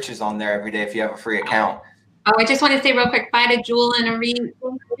free searches on there every day if you have a free account. Oh, I just want to say real quick, bye to Jewel and Areen.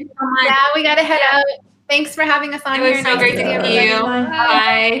 Thank you so much. Yeah, we got to head out. Thanks for having us on It was here. so great to Nice meet you. everyone.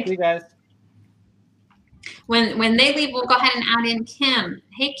 Bye. You guys. When they leave, we'll go ahead and add in Kim.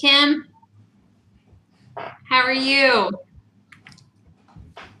 Hey, Kim. How are you?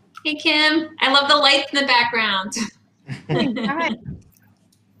 Hey, Kim. I love the lights in the background. Hi.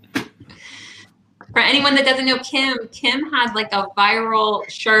 For anyone that doesn't know Kim had like a viral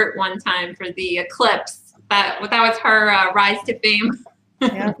shirt one time for the eclipse. That was her rise to fame.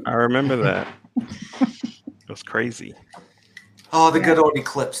 I remember that. It was crazy. Oh, the good old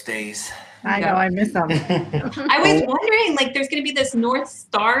eclipse days. I know, I miss them. I was wondering, like, there's going to be this North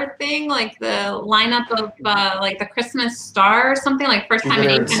Star thing, like the lineup of like the Christmas star or something, like first time in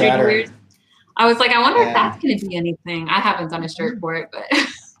 800 years. I was like, I wonder if that's going to be anything. I haven't done a shirt for it, but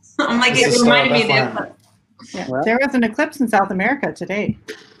I'm like, it reminded me of the eclipse. Yeah. There was an eclipse in South America today.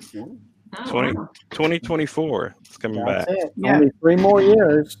 2024. It's coming back. That's it. Yeah. Only 3 more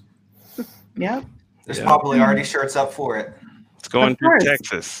years. Yep. There's probably already shirts up for it. It's going Of through course.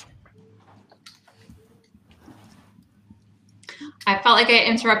 Texas. I felt like I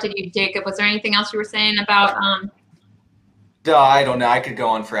interrupted you, Jacob. Was there anything else you were saying about I don't know. I could go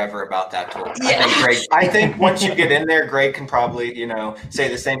on forever about that tool. I think once you get in there, Greg can probably, say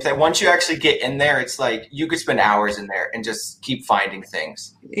the same thing. Once you actually get in there, it's like you could spend hours in there and just keep finding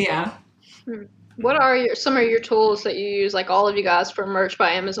things. Yeah. What are some of your tools that you use, like all of you guys, for Merch by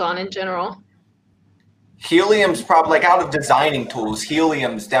Amazon in general? Helium's probably, like, out of designing tools,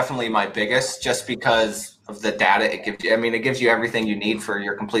 Helium's definitely my biggest, just because of the data it gives you. I mean, it gives you everything you need for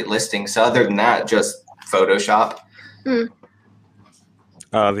your complete listing. So other than that, just Photoshop. The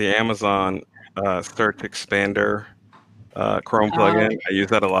Amazon Search Expander Chrome plugin. I use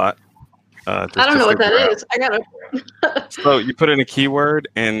that a lot. I don't know what that is. I gotta. So you put in a keyword,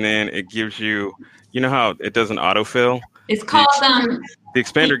 and then it gives you. You know how it does an autofill? It's called the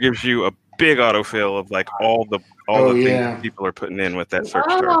Expander gives you a big autofill of like all the things that people are putting in with that search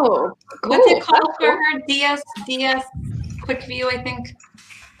term. Cool. What's it called for her? DS Quick View, I think,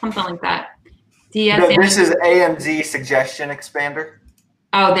 something like that. DS. No, this is AMZ Suggestion Expander.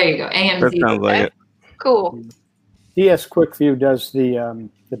 Oh, there you go. AMZ. That sounds like it. Cool. DS Quick View does the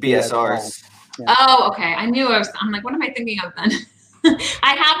BSRs. Yeah. Oh, okay. I knew I'm like, what am I thinking of then?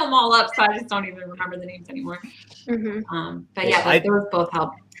 I have them all up, so I just don't even remember the names anymore. But yeah, those both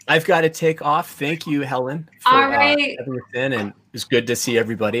help. I've got to take off. Thank you, Helen, for having us in, and it's good to see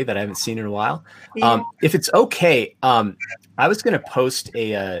everybody that I haven't seen in a while. Yeah. If it's okay, I was going to post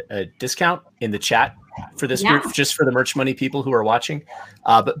a discount in the chat for this group, just for the Merch Money people who are watching.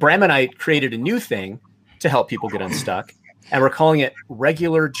 But Bram and I created a new thing to help people get unstuck, and we're calling it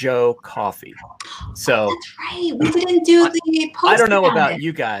Regular Joe Coffee. So that's right. We didn't do the post. I don't know about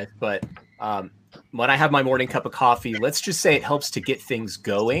you guys, but when I have my morning cup of coffee, let's just say it helps to get things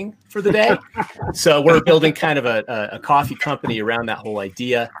going for the day. So we're building kind of a coffee company around that whole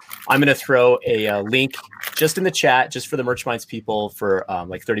idea. I'm going to throw a link just in the chat, just for the Merch Minds people, for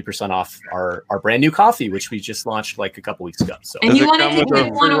like 30% off our brand new coffee, which we just launched like a couple weeks ago. So and you wanted to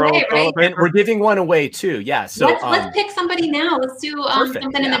give one away, right? And we're giving one away too. Yeah. So let's pick somebody now. Let's do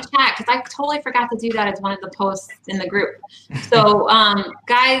something in the chat, because I totally forgot to do that as one of the posts in the group. So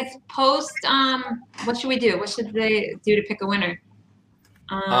guys, post. What should we do? What should they do to pick a winner?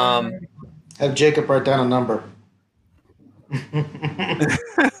 Have Jacob write down a number. Let's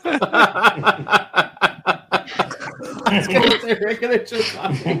go with the Regular Joe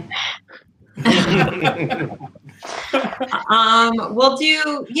Coffee. We'll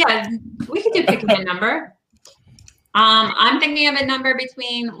do. Yeah, we could do picking a number. I'm thinking of a number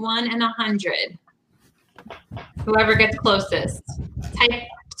between 1 and 100. Whoever gets closest.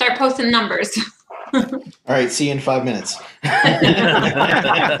 Start posting numbers. All right, see you in 5 minutes.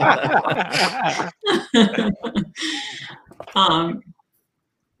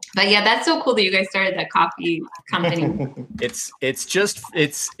 But yeah, that's so cool that you guys started that coffee company. It's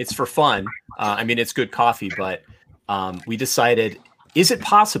for fun. I mean, it's good coffee, but we decided, is it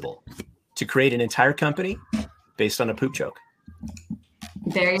possible to create an entire company based on a poop joke?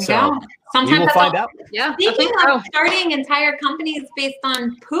 There you go. Sometimes we will find out. Yeah. Speaking of starting entire companies based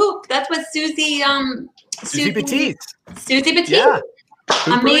on poop, that's what Susie Batiste. Susie Batiste. Yeah.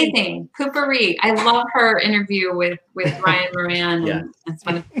 Amazing. Poopery. I love her interview with Ryan Moran. Yeah. That's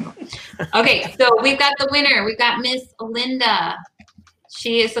wonderful. Okay, so we've got the winner. We've got Miss Linda.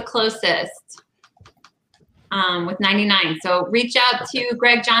 She is the closest with 99. So reach out to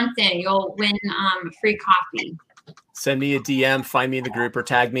Greg Johnson. You'll win free coffee. Send me a DM, find me in the group, or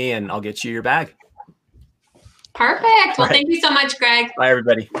tag me, and I'll get you your bag. Perfect. Well, thank you so much, Greg. Bye,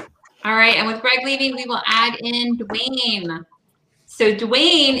 everybody. All right. And with Greg leaving, we will add in Dwayne. So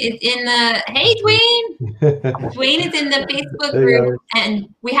Dwayne is in the, hey, Dwayne. Dwayne is in the Facebook group, and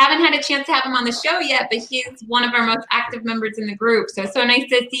we haven't had a chance to have him on the show yet, but he's one of our most active members in the group. So nice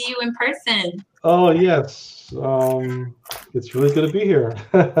to see you in person. Oh, yes. It's really good to be here.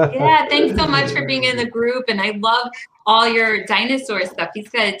 Yeah, thanks so much for being in the group. And I love all your dinosaur stuff. He's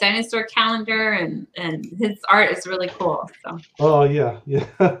got a dinosaur calendar, and his art is really cool. So. Oh, yeah.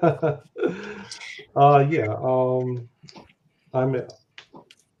 I'm a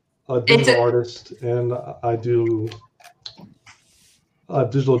digital artist, and I do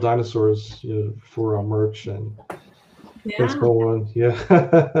digital dinosaurs, for our merch and things going. Yeah.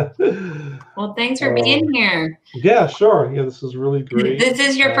 Well, thanks for being here. Yeah, sure. Yeah, this is really great. This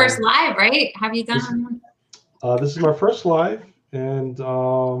is your first live, right? Have you done? This is my first live, and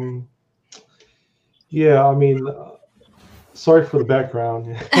yeah, I mean, sorry for the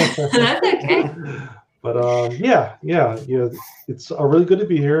background. That's okay. But yeah, it's really good to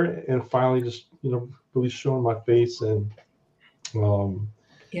be here and finally just really showing my face and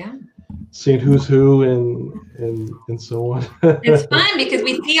seeing who's who and so on. It's fun because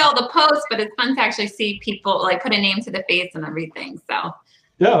we see all the posts, but it's fun to actually see people like put a name to the face and everything. So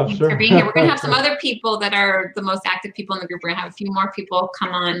yeah, thanks sure. for being here. We're gonna have some other people that are the most active people in the group. We're gonna have a few more people come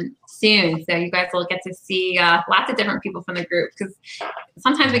on soon, so you guys will get to see lots of different people from the group. Because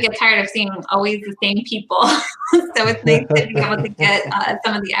sometimes we get tired of seeing always the same people, so it's nice to be able to get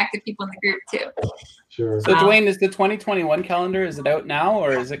some of the active people in the group too. Sure. So Dwayne, is the 2021 calendar, is it out now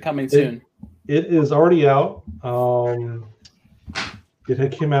or is it coming soon? It is already out. It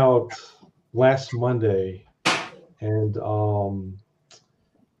had came out last Monday, and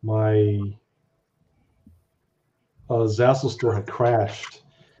my Zazzle store had crashed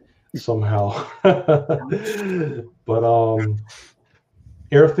somehow. But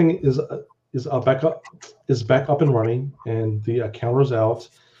everything is back up and running, and the counter's out.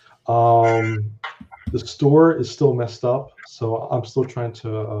 The store is still messed up, so I'm still trying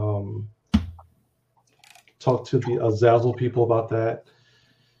to talk to the Zazzle people about that.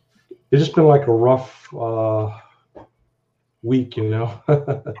 It's just been like a rough week, you know.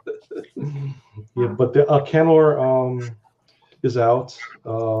 Yeah, but the Candler is out.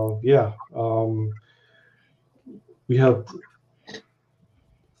 We have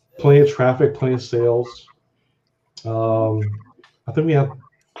plenty of traffic, plenty of sales. I think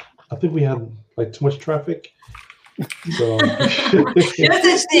we had like too much traffic. So no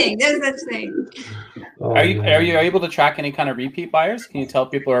such thing. No such thing. Are you able to track any kind of repeat buyers? Can you tell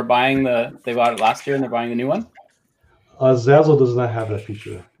people are buying they bought it last year and they're buying a new one? Zazzle does not have that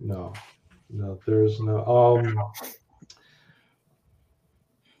feature. No, there's no.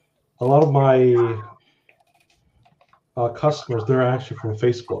 A lot of my customers, they're actually from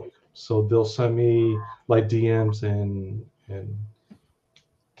Facebook, so they'll send me like DMs and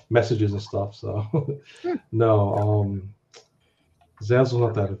messages and stuff. So no, Zazzle's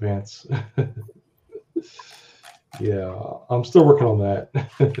not that advanced. Yeah, I'm still working on that.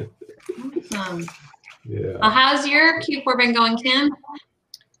 Awesome. Yeah. How's your Q4 been going, Kim?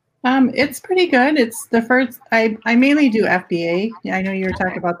 It's pretty good. It's the first. I mainly do FBA. I know you were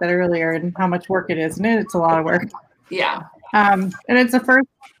talking about that earlier and how much work it is, isn't it? It's a lot of work. Yeah. And it's the first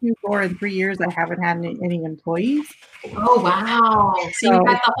Q4 in 3 years I haven't had any employees. Oh wow! So you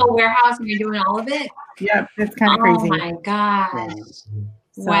got the whole warehouse and you're doing all of it? Yep, it's kind of crazy. Oh my gosh!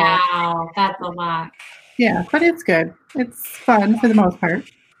 So, wow, that's a lot. Yeah, but it's good. It's fun for the most part.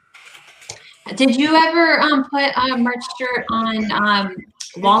 Did you ever put a merch shirt on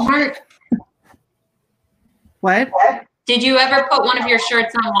Walmart? What? Did you ever put one of your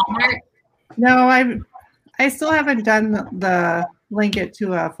shirts on Walmart? No, I still haven't done the link it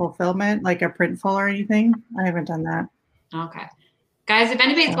to a fulfillment, like a Printful or anything. I haven't done that. Okay. Guys, if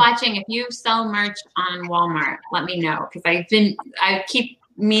anybody's watching, if you sell merch on Walmart, let me know, because I keep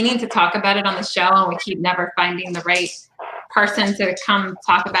meaning to talk about it on the show and we keep never finding the right person to come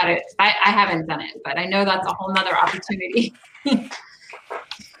talk about it. I haven't done it, but I know that's a whole nother opportunity. All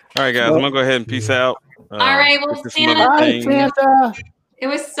right, guys, I'm gonna go ahead and peace out. All right, well, Santa. Bye, Santa. It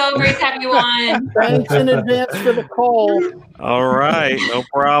was so great to have you on. Thanks in advance for the call. All right, no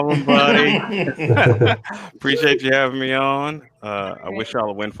problem, buddy. Appreciate you having me on. I wish y'all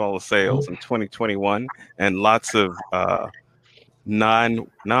a windfall of sales in 2021 and lots of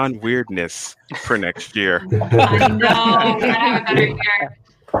non-weirdness for next year. I know. We're gonna have a better year.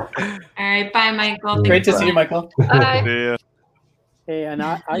 All right, bye, Michael. Great to see you, Michael. Bye. See ya. Hey, and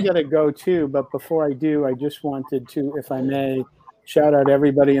I gotta go too, but before I do, I just wanted to, if I may, shout out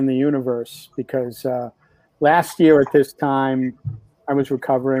everybody in the universe, because last year at this time, I was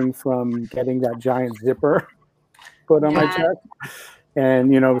recovering from getting that giant zipper put on my chest,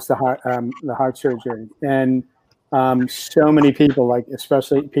 and it was the heart surgery, and so many people, like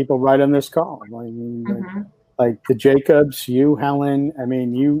especially people right on this call, I mean, like the Jacobs, you, Helen, I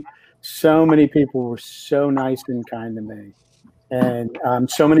mean, so many people were so nice and kind to me, and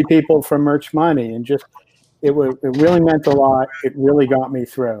so many people from Merch Money, and just. It really meant a lot. It really got me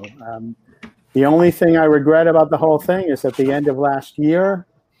through. The only thing I regret about the whole thing is at the end of last year,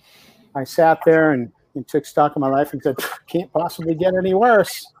 I sat there and took stock of my life and said, can't possibly get any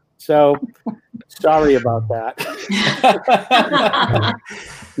worse. So sorry about that.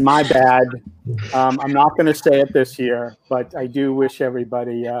 My bad. I'm not going to say it this year, but I do wish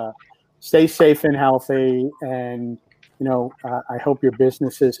everybody stay safe and healthy. And, I hope your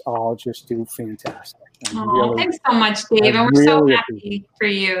businesses all just do fantastic. Oh, thanks so much, Dave. And we're so happy for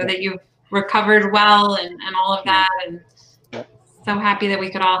you that you've recovered well and all of that. And so happy that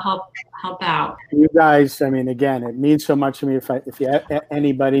we could all help out. You guys, I mean, again, it means so much to me. If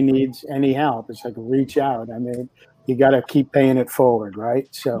anybody needs any help, it's like reach out. I mean, you got to keep paying it forward, right?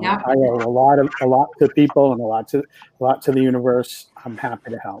 So Yeah. I owe a lot to people and a lot to the universe. I'm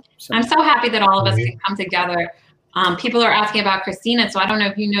happy to help. So I'm so happy that all of us can come together. People are asking about Christina, so I don't know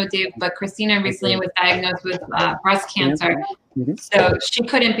if you know, Dave, but Christina recently was diagnosed with breast cancer. So she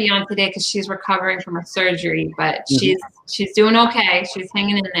couldn't be on today because she's recovering from her surgery, but she's doing okay. She's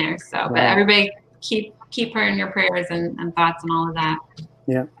hanging in there. So, but everybody keep her in your prayers and thoughts and all of that.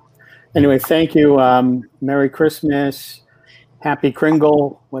 Yeah. Anyway, thank you. Merry Christmas. Happy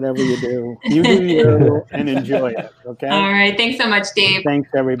Kringle, whatever you do. You do you and enjoy it. Okay. All right. Thanks so much, Dave. Thanks,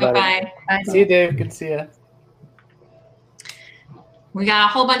 everybody. Bye-bye. See you, Dave. Good to see you. We got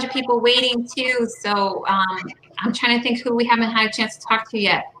a whole bunch of people waiting too. So I'm trying to think who we haven't had a chance to talk to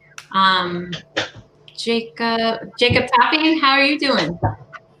yet. Jacob Topping, how are you doing?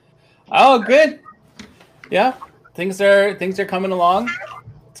 Oh, good. Yeah, things are coming along.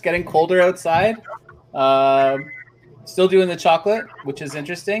 It's getting colder outside. Still doing the chocolate, which is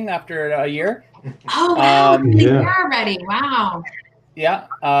interesting after a year. Oh, wow. It's a year already. Wow. Yeah,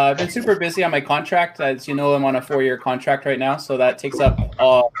 I've been super busy on my contract. As you know, I'm on a 4-year contract right now, so that takes up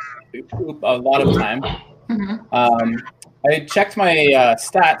a lot of time. I checked my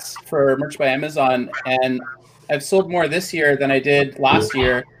stats for Merch by Amazon, and I've sold more this year than I did last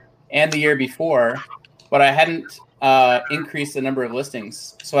year and the year before, but I hadn't increased the number of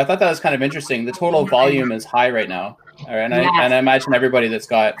listings. So I thought that was kind of interesting. The total volume is high right now. All right, and I imagine everybody that's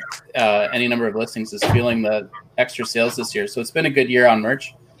got any number of listings is feeling the extra sales this year. So it's been a good year on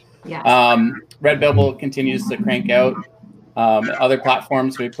merch. Yeah. Redbubble continues to crank out. Other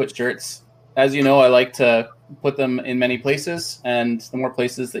platforms, we put shirts. As you know, I like to put them in many places, and the more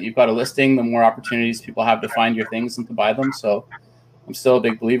places that you've got a listing, the more opportunities people have to find your things and to buy them. So I'm still a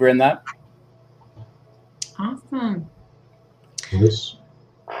big believer in that. Awesome. Yes.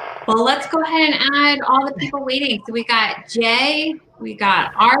 Well, let's go ahead and add all the people waiting. So we got Jay, we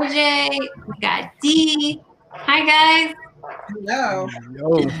got RJ, we got D. Hi, guys. Hello.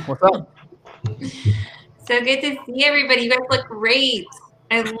 Yo, what's up? So good to see everybody. You guys look great.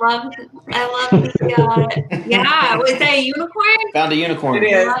 I love the, yeah, was that a unicorn? Found a unicorn.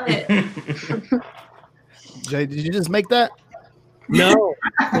 I love it. Jay, did you just make that? No.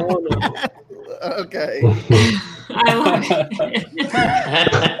 Okay. I love it.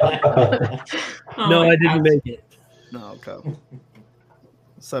 No, I didn't make it. No, okay.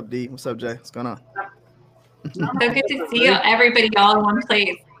 What's up, D? What's up, Jay? What's going on? So good to see everybody all in one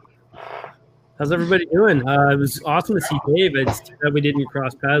place. How's everybody doing? It was awesome to see Dave. It's too bad we didn't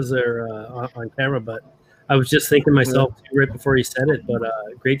cross paths there on camera, but I was just thinking myself right before he said it. But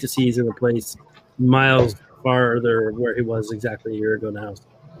great to see he's in a place miles farther where he was exactly a year ago now.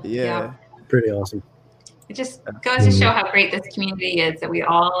 Yeah. Pretty awesome. It just goes to show how great this community is, that we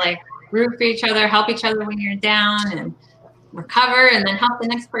all like root for each other, help each other when you're down, and recover, and then help the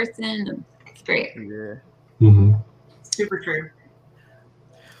next person. And it's great. Yeah. Super true.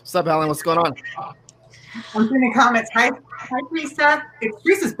 What's up, Alan? What's going on? I'm seeing the comments. Hi, Teresa. It's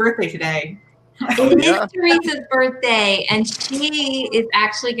Teresa's birthday today. It is Teresa's birthday, and she is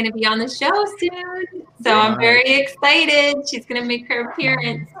actually going to be on the show soon. So I'm very excited. She's going to make her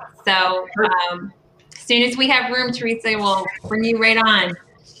appearance. So as soon as we have room, Teresa, we'll bring you right on.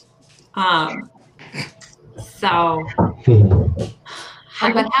 So,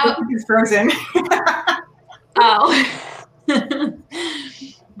 but how? It's frozen. Oh.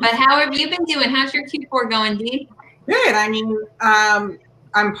 But how have you been doing? How's your Q4 going, Dee? Good. I mean,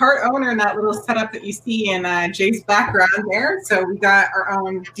 I'm part owner in that little setup that you see in Jay's background there. So we got our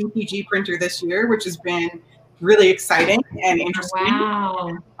own DPG printer this year, which has been really exciting and interesting.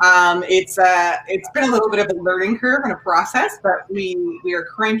 Wow. It's been a little bit of a learning curve and a process, but we are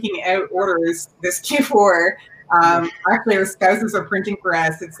cranking out orders this Q4. Actually, our spouses are printing for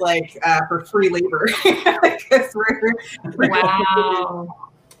us. It's like for free labor. Wow.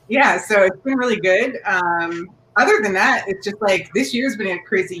 Yeah, so it's been really good. Other than that, it's just like this year's been a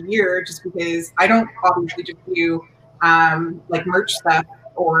crazy year just because I don't obviously just do like merch stuff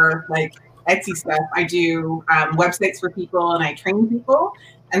or like Etsy stuff. I do websites for people and I train people.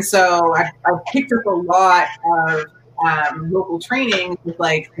 And so I've picked up a lot of local training with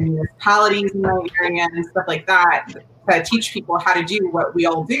like municipalities in my area and stuff like that to teach people how to do what we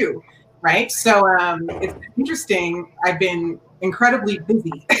all do, right? So it's interesting. I've been incredibly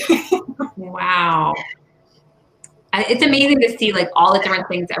busy. Wow. It's amazing to see like all the different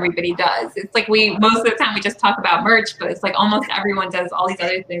things everybody does. It's like most of the time we just talk about merch, but it's like almost everyone does all these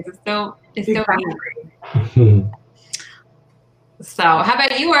other things. It's so neat. So how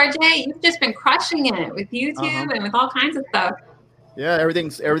about you, RJ? You've just been crushing it with YouTube and with all kinds of stuff. Yeah,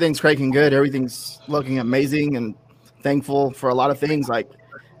 everything's cranking good. Everything's looking amazing, and thankful for a lot of things. Like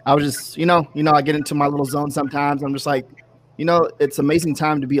I was just, I get into my little zone sometimes. I'm just like, it's amazing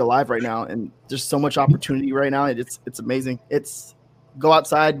time to be alive right now, and there's so much opportunity right now. It's amazing. It's go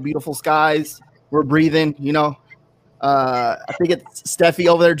outside, beautiful skies. We're breathing. I think it's Steffi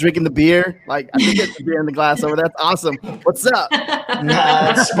over there drinking the beer. Like I think it's the beer in the glass over there. That's awesome. What's up?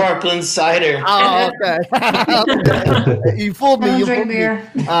 Nah, it's sparkling cider. Oh, okay. You fooled me. Don't You drink fooled me.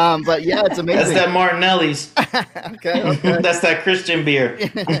 beer. But yeah, it's amazing. That's that Martinelli's. Okay. That's that Christian beer.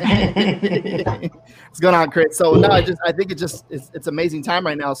 What's going on, Chris? So no, I think it's amazing time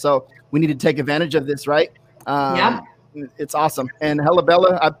right now. So we need to take advantage of this, right? Yeah. It's awesome. And Hella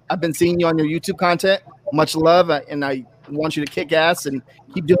Bella, I've been seeing you on your YouTube content. Much love, and I want you to kick ass and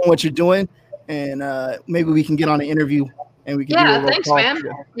keep doing what you're doing. And maybe we can get on an interview and we can. do a little Thanks, talk. man.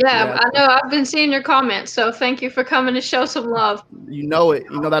 Yeah, I know. I've been seeing your comments, so thank you for coming to show some love. You know it.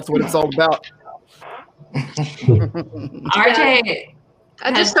 That's what it's all about. RJ.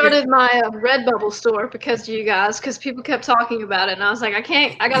 I just started my Redbubble store because of you guys, because people kept talking about it, and I was like,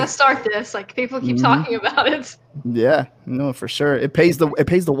 I gotta start this. Like people keep talking about it. Yeah, no, for sure. It pays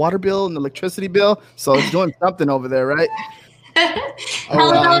the water bill and the electricity bill, so it's doing something over there, right?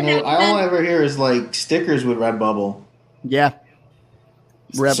 All I ever hear is like stickers with Redbubble. Yeah.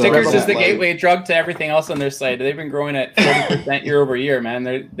 Stickers is the gateway drug to everything else on their site. They've been growing at 40% year over year, man.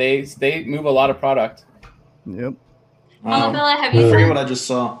 They move a lot of product. Yep. Bella, have I you forget done? what I just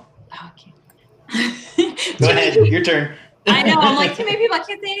saw. Go ahead, your turn. I know. I'm like too many people. I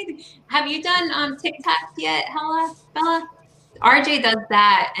can't say anything. Have you done TikTok yet, Bella? RJ does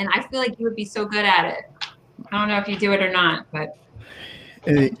that, and I feel like you would be so good at it. I don't know if you do it or not, but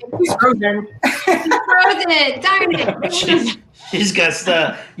He's frozen. frozen it. Darn it. She's got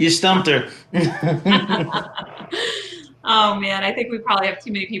stuff. You stumped her. Oh man, I think we probably have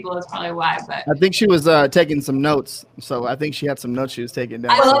too many people. That's probably why. But I think she was taking some notes, so I think she had some notes she was taking down.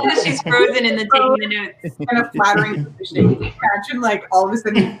 I love that she's frozen in the taking the notes. It's kind of flattering position. Imagine like all of a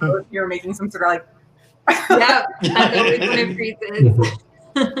sudden you're making some sort of like. Yep, that's always when it freezes.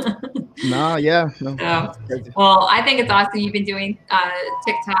 No, yeah. No. So, well, I think it's awesome you've been doing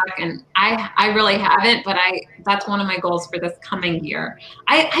TikTok, and I really haven't, but that's one of my goals for this coming year.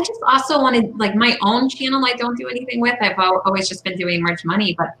 I just also wanted like my own channel. I don't do anything with. I've always just been doing Merch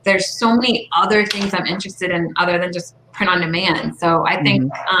Money, but there's so many other things I'm interested in other than just print on demand. So I think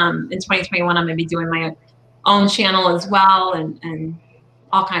in 2021 I'm gonna be doing my own channel as well, and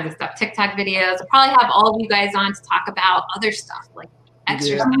all kinds of stuff. TikTok videos. I'll probably have all of you guys on to talk about other stuff like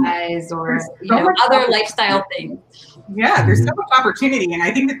exercise or other lifestyle things. Yeah, there's so much opportunity, and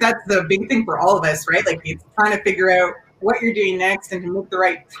I think that's the big thing for all of us, right? Like it's trying to figure out what you're doing next and to make the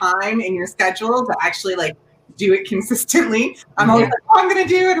right time in your schedule to actually like do it consistently. I'm always like, oh, I'm gonna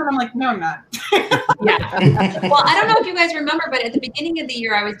do it, and I'm like, no, I'm not. Yeah. Well, I don't know if you guys remember, but at the beginning of the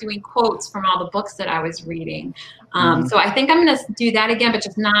year, I was doing quotes from all the books that I was reading. So I think I'm going to do that again, but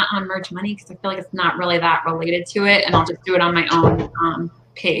just not on Merch Money because I feel like it's not really that related to it, and I'll just do it on my own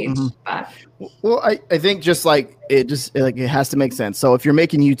page. But well, I think just like it has to make sense. So if you're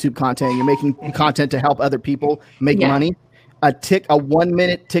making YouTube content, you're making content to help other people make money. A 1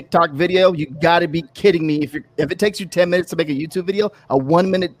 minute TikTok video, you got to be kidding me. If it takes you 10 minutes to make a YouTube video, a 1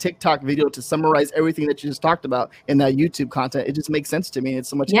 minute TikTok video to summarize everything that you just talked about in that YouTube content, it just makes sense to me. It's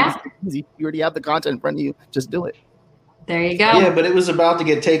so much easy. You already have the content in front of you. Just do it. There you go. Yeah, but it was about to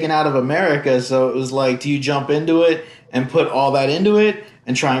get taken out of America, so it was like, do you jump into it and put all that into it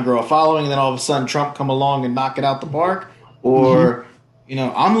and try and grow a following, and then all of a sudden Trump come along and knock it out the park? Or,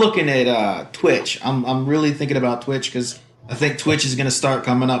 I'm looking at Twitch. I'm really thinking about Twitch because I think Twitch is going to start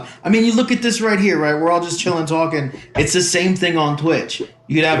coming up. I mean, you look at this right here, right? We're all just chilling, talking. It's the same thing on Twitch.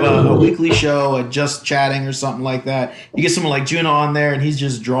 You could have a weekly show, a just chatting or something like that. You get someone like Juno on there, and he's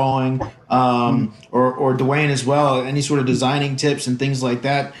just drawing, or Dwayne as well, any sort of designing tips and things like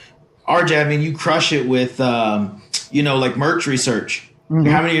that. RJ, I mean, you crush it with, like merch research.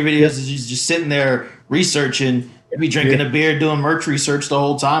 How many of your videos is you just sitting there researching, be drinking a beer, doing merch research the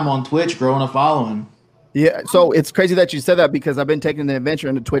whole time on Twitch, growing a following? Yeah, so it's crazy that you said that because I've been taking the adventure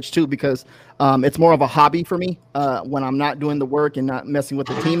into Twitch too because it's more of a hobby for me when I'm not doing the work and not messing with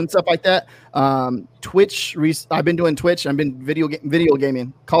the team and stuff like that. Twitch, I've been doing Twitch. I've been video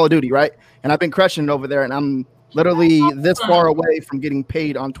gaming, Call of Duty, right? And I've been crushing it over there. And I'm literally this far away from getting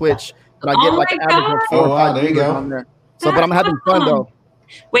paid on Twitch, but I get like an average of 4 or 5 there you viewers go. on there. So, but I'm having fun though.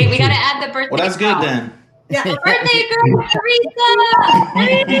 Wait, we got to add the birthday. Well, that's good then. Yeah. Birthday girl, Teresa!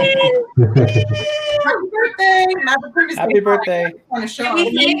 Happy birthday! Happy birthday. On a show. Can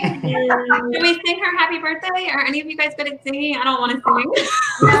we sing her happy birthday? Are any of you guys good at singing? I don't want to sing.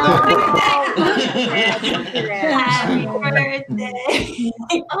 Happy birthday.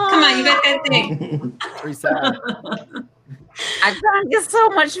 Come on, you guys gotta sing. I can't get so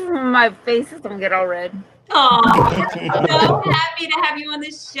much from my face is gonna get all red. Oh, so happy to have you on the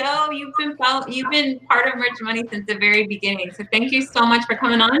show. You've been part of Merch Money since the very beginning. So thank you so much for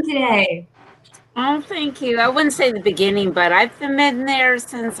coming on today. Oh, thank you. I wouldn't say the beginning, but I've been there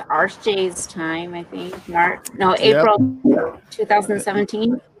since RJ's time, I think. April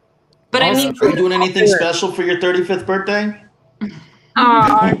 2017. But I mean, are you doing anything special for your 35th birthday?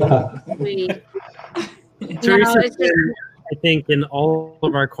 Oh, sweet. Teresa, I think in all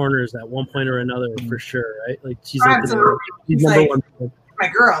of our corners at one point or another, for sure, right? Like she's like she's number one. My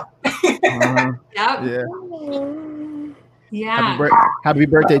girl. Yeah. Yeah. Happy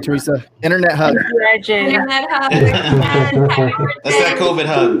birthday, Teresa. Internet hug. Internet hug. That's that COVID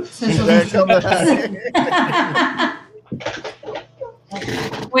hug.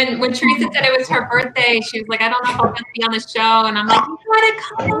 When Teresa said it was her birthday, she was like, I don't know if I'll get to be on the show. And I'm like, you gotta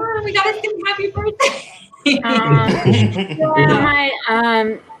come on. We gotta sing happy birthday.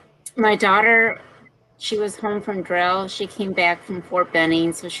 My daughter, she was home from drill. She came back from Fort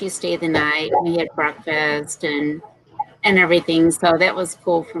Benning, so she stayed the night. We had breakfast and everything, so that was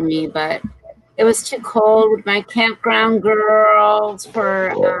cool for me. But it was too cold with my campground girls for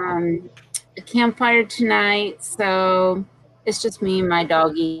a campfire tonight. So it's just me and my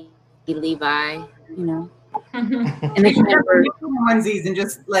doggy Levi, you know. And the camper onesies and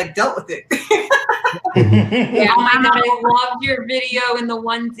just like dealt with it. Yeah, oh my God, I loved your video in the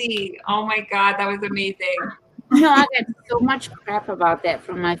onesie. Oh my God, that was amazing. No, I got so much crap about that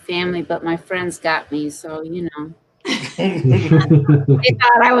from my family, but my friends got me, so you know. They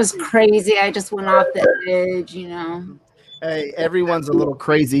thought I was crazy. I just went off the edge, you know. Hey, everyone's a little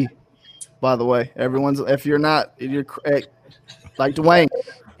crazy, by the way. Everyone's, if you're not, you're like Dwayne.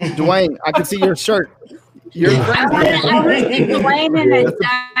 Dwayne, I can see your shirt. I want to see Dwayne in a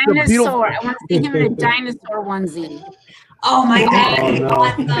dinosaur. I want to see him in a dinosaur onesie. Oh my God,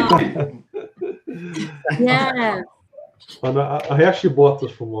 awesome. Yeah. And I actually bought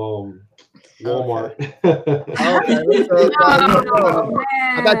this from Walmart. I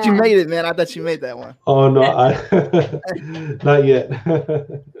thought you made it, man. I thought you made that one. Oh no, not yet.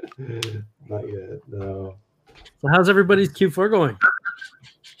 Not yet. No. So how's everybody's Q4 going?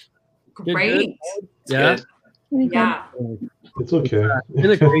 Great. Yeah. Yeah. It's okay. It's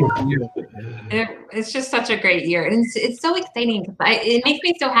been a great year. It's just such a great year, and it's so exciting. It makes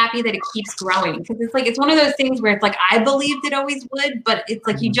me so happy that it keeps growing, because it's one of those things where it's like I believed it always would, but it's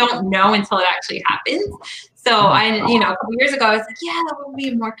like you don't know until it actually happens. So a couple years ago, I was like, yeah, there will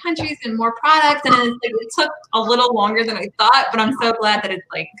be more countries and more products, and it's like it took a little longer than I thought, but I'm so glad that it's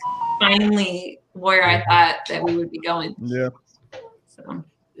like finally where I thought that we would be going. Yeah. So.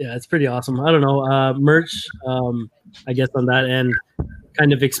 Yeah, it's pretty awesome. I don't know. Merch, I guess on that end,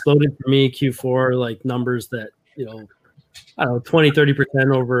 kind of exploded for me Q4, like numbers that, I don't know, 20,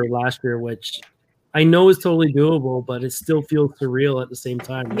 30% over last year, which I know is totally doable, but it still feels surreal at the same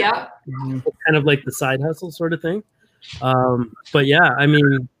time. Yeah. It's kind of like the side hustle sort of thing. But yeah, I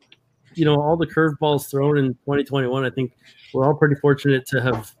mean, all the curveballs thrown in 2021, I think we're all pretty fortunate to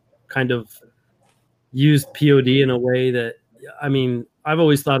have kind of used POD in a way that, I mean, I've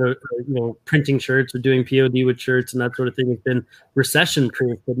always thought of printing shirts or doing POD with shirts and that sort of thing has been recession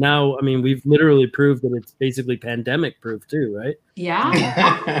proof, but now I mean we've literally proved that it's basically pandemic proof too, right?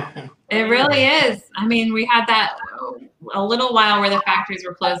 Yeah, it really is. I mean, we had that a little while where the factories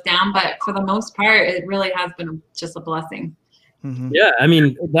were closed down, but for the most part, it really has been just a blessing. Mm-hmm. Yeah, I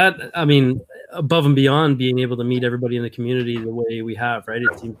mean above and beyond being able to meet everybody in the community the way we have, right?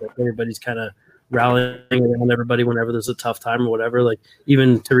 It seems like everybody's kind of rallying around everybody whenever there's a tough time or whatever. Like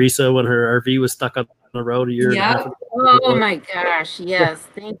even Teresa, when her RV was stuck on the road a year and a half ago. Oh my gosh, yes.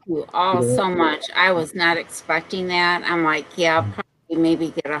 Thank you all so much. I was not expecting that. I'm like, yeah, I'll probably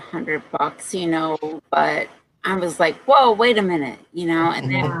maybe get $100, but I was like, whoa, wait a minute,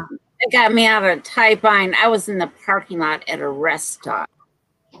 and then it got me out of tie bind. I was in the parking lot at a rest stop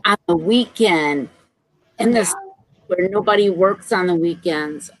on the weekend in this where nobody works on the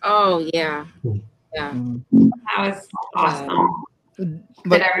weekends. Oh yeah. Yeah. That was awesome.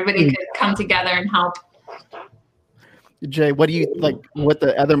 That everybody could come together and help. Jay, what do you like with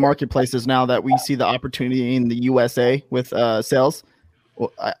the other marketplaces now that we see the opportunity in the USA with sales?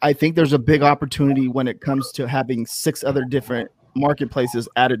 Well, I think there's a big opportunity when it comes to having 6 other different marketplaces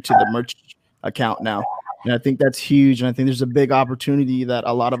added to the merch account now. And I think that's huge. And I think there's a big opportunity that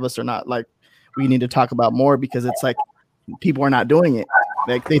a lot of us are not like, we need to talk about more, because it's like people are not doing it.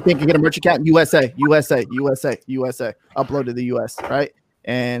 Like they think you get a merch account, USA, upload to the US, right?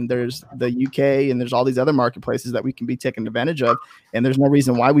 And there's the UK and there's all these other marketplaces that we can be taking advantage of. And there's no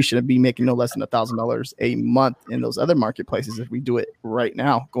reason why we shouldn't be making no less than $1,000 a month in those other marketplaces if we do it right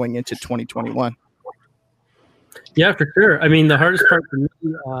now going into 2021. Yeah, for sure. I mean, the hardest part for me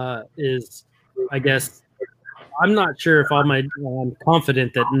is, I guess, I'm not sure if I'm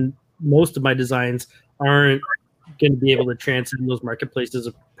confident that most of my designs aren't going to be able to transcend those marketplaces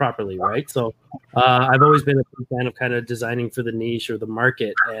properly, right? So I've always been a big fan of kind of designing for the niche or the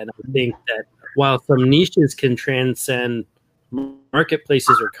market. And I think that while some niches can transcend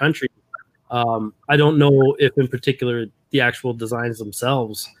marketplaces or countries, I don't know if in particular the actual designs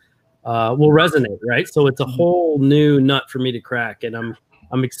themselves will resonate, right? So it's a whole new nut for me to crack, and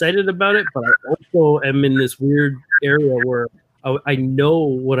I'm excited about it, but I also am in this weird area where I know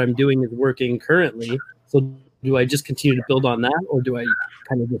what I'm doing is working currently. So do I just continue to build on that, or do I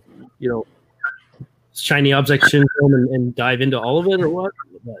kind of just, shiny object syndrome and dive into all of it, or what?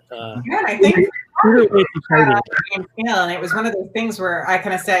 But, yeah, I think and it was one of those things where I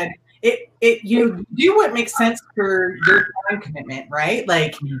kind of said, you do what makes sense for your time commitment, right?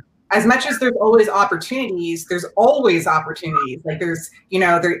 Like, as much as there's always opportunities, there's always opportunities. Like there's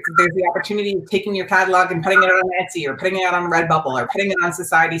the opportunity of taking your catalog and putting it on Etsy, or putting it out on Redbubble, or putting it on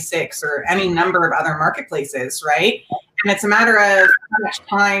Society6, or any number of other marketplaces, right? And it's a matter of how much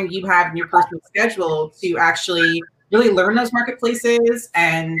time you have in your personal schedule to actually really learn those marketplaces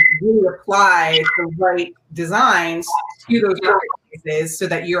and really apply the right designs to those marketplaces so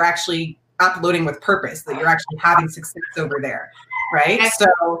that you're actually uploading with purpose, that you're actually having success over there, right?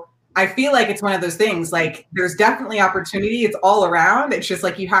 So I feel like it's one of those things, like there's definitely opportunity. It's all around. It's just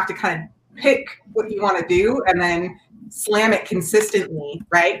like you have to kind of pick what you want to do and then slam it consistently,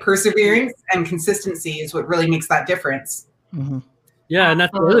 right? Perseverance and consistency is what really makes that difference. Mm-hmm. Yeah, and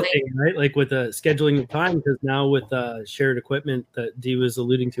that's the other thing, right? Like with scheduling of time, because now with shared equipment that Dee was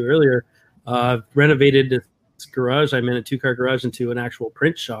alluding to earlier, I've renovated this garage. I'm in a 2-car garage into an actual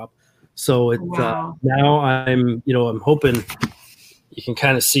print shop. So it's now I'm hoping you can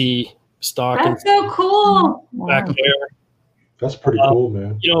kind of see stock. That's so cool. Back there. That's pretty cool,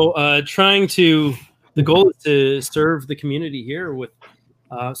 man. The goal is to serve the community here with,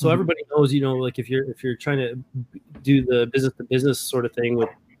 so everybody knows, like if you're trying to do the business to business sort of thing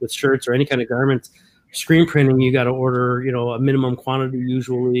with shirts or any kind of garments, screen printing, you got to order, a minimum quantity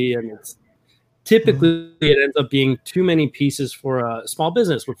usually. And it's typically it ends up being too many pieces for a small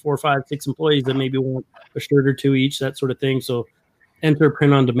business with 4, 5, 6 employees that maybe want a shirt or two each, that sort of thing. So enter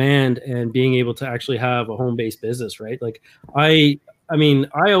print on demand and being able to actually have a home-based business, right? Like I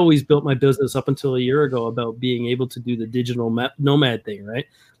always built my business up until a year ago about being able to do the digital nomad thing, right?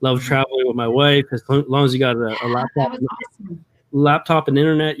 Love traveling with my wife. As long as you got a laptop and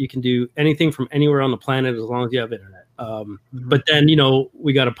internet, you can do anything from anywhere on the planet as long as you have internet. But then,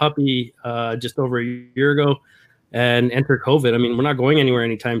 we got a puppy just over a year ago and enter COVID. I mean, we're not going anywhere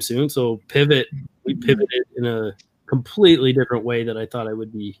anytime soon. So we pivoted in a completely different way that I thought I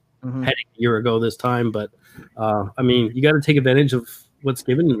would be heading a year ago this time. But you got to take advantage of what's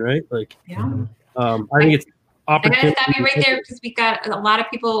given, right? Like, I think it's opportunity. I gotta stop you right there because we got a lot of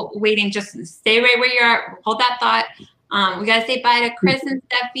people waiting. Just stay right where you are. Hold that thought. We gotta say bye to Chris and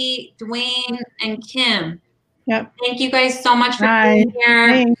Steffi, Dwayne, and Kim. Yep. Thank you guys so much for being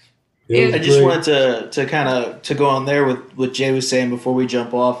here. I just wanted to kind of go on there with what Jay was saying before we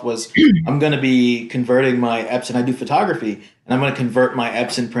jump off. Was I'm going to be converting my Epson. I do photography, and I'm going to convert my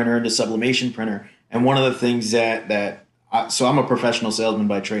Epson printer into sublimation printer. And one of the things so I'm a professional salesman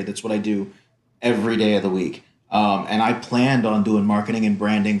by trade. That's what I do every day of the week. And I planned on doing marketing and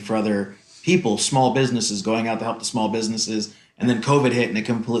branding for other people, small businesses, going out to help the small businesses. And then COVID hit and it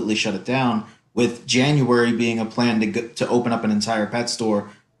completely shut it down, with January being a plan to open up an entire pet store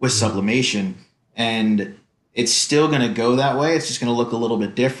with sublimation. And it's still going to go that way. It's just going to look a little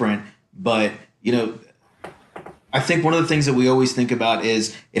bit different. But, I think one of the things that we always think about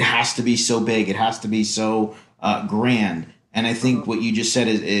is it has to be so big. It has to be so grand. And I think what you just said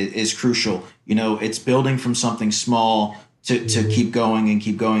is crucial. It's building from something small to keep going and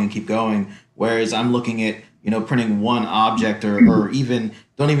keep going and keep going. Whereas I'm looking at, printing one object or even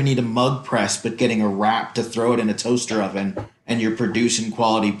don't even need a mug press, but getting a wrap to throw it in a toaster oven and you're producing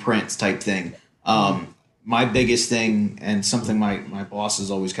quality prints type thing. My biggest thing, and something my boss has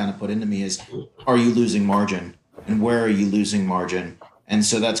always kind of put into me, is, are you losing margin? And where are you losing margin? And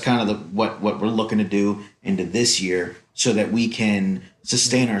so that's kind of what we're looking to do into this year, so that we can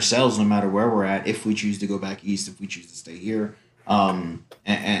sustain ourselves no matter where we're at, if we choose to go back east, if we choose to stay here,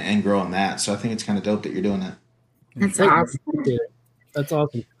 and grow on that. So I think it's kind of dope that you're doing that. That's awesome. That's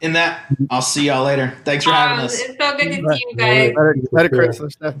awesome. In that, I'll see y'all later. Thanks for having us. It's so good to see you guys. Let it Chris.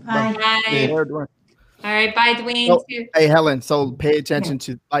 Bye. All right, bye, Dwayne. So, hey, Helen. So pay attention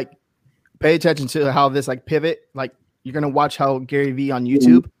to how this like pivot. Like you're gonna watch how Gary Vee on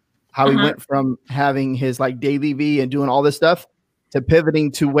YouTube, how he went from having his like daily V and doing all this stuff to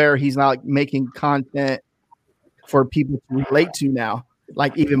pivoting to where he's now like, making content for people to relate to now,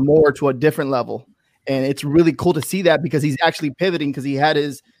 like even more to a different level. And it's really cool to see that because he's actually pivoting, because he had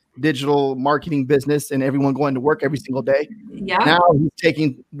his digital marketing business and everyone going to work every single day. Yeah. Now he's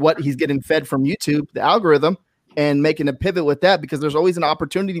taking what he's getting fed from YouTube, the algorithm, and making a pivot with that, because there's always an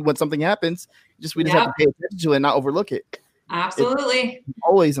opportunity when something happens. We just have to pay attention to it and not overlook it. Absolutely. It's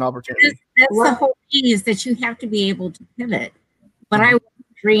always an opportunity. That's the whole key, is that you have to be able to pivot. What I was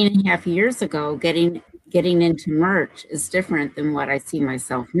 3.5 years ago, getting into merch is different than what I see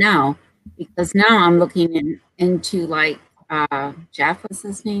myself now, because now I'm looking into like Jeff was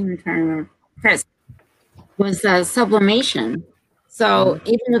his name, I'm trying to remember. Chris was sublimation. So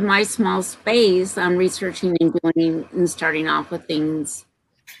even with my small space, I'm researching and doing and starting off with things,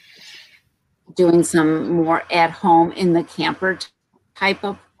 doing some more at home in the camper type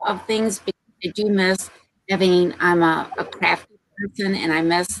of things, because I do miss having, I'm a crafty person, and I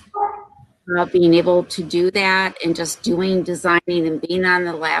miss being able to do that and just designing and being on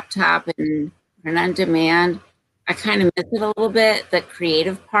the laptop and on demand. I kind of miss it a little bit, the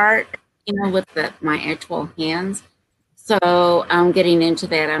creative part, with my actual hands. So I'm getting into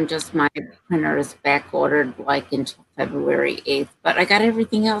that. My printer is back ordered like until February 8th, but I got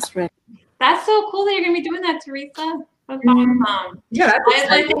everything else ready. That's so cool that you're going to be doing that, Teresa. That's awesome. Yeah, I'd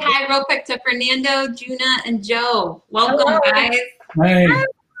like to say hi real quick to Fernando, Juna, and Joe. Welcome, guys. Hey.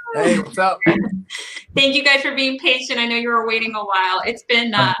 Hey, what's up? Thank you guys for being patient. I know you were waiting a while. It's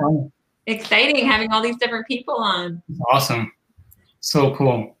been exciting having all these different people on. Awesome. So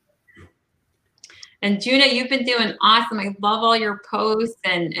cool. And Juna, you've been doing awesome. I love all your posts,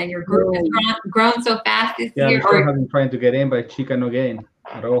 and your group has grown so fast this year. I'm still having trying to get in, but she cannot get in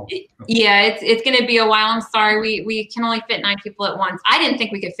at all. Yeah, it's going to be a while. I'm sorry. We can only fit 9 people at once. I didn't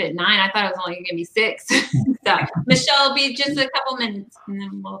think we could fit 9. I thought it was only going to be 6. So Michelle will be just a couple minutes, and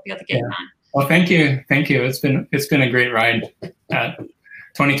then we'll be able to get on. Well, thank you. It's been a great ride.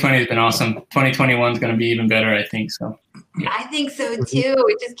 2020 has been awesome. 2021 is going to be even better, I think. So. Yeah. I think so too.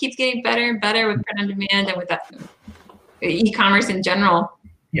 It just keeps getting better and better with print on demand and with e-commerce in general.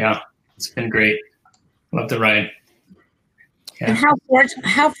 Yeah, it's been great. Love the ride. Yeah. And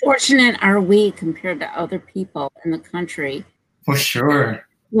how fortunate are we compared to other people in the country? For sure.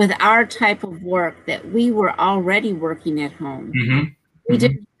 With our type of work, that we were already working at home. Mm-hmm. We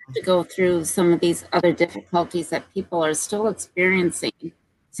didn't have to go through some of these other difficulties that people are still experiencing.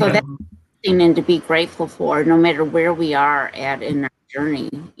 So that's something to be grateful for, no matter where we are at in our journey,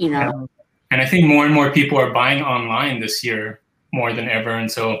 Yeah. And I think more and more people are buying online this year more than ever, and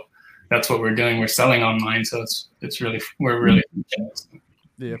so that's what we're doing. We're selling online, so we're really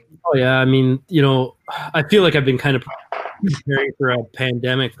yeah. Oh yeah, I mean, I feel like I've been kind of preparing for a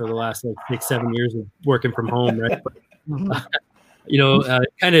pandemic for the last 6-7 years of working from home, right? But, it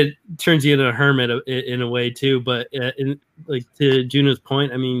kind of turns you into a hermit in a way too. But to Juna's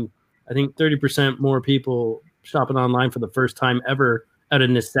point, I mean, I think 30% more people shopping online for the first time ever out of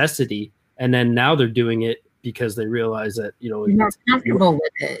necessity, and then now they're doing it because they realize that you're more comfortable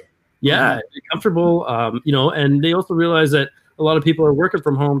with it. Yeah, comfortable. And they also realize that a lot of people are working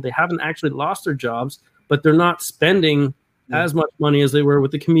from home. They haven't actually lost their jobs, but they're not spending as much money as they were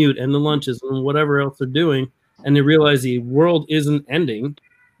with the commute and the lunches and whatever else they're doing. And they realize the world isn't ending,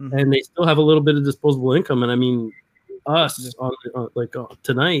 and they still have a little bit of disposable income. And I mean, us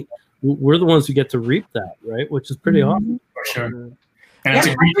tonight, we're the ones who get to reap that, right? Which is pretty awesome. For sure. And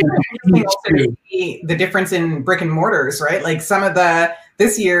it's the difference in brick and mortars, right? Like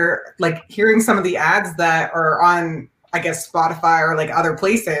this year, like hearing some of the ads that are on, I guess, Spotify or like other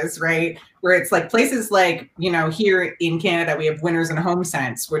places, right? Where it's like places like, here in Canada, we have Winners and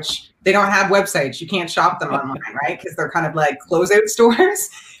HomeSense, which they don't have websites. You can't shop them online, right? Because they're kind of like closeout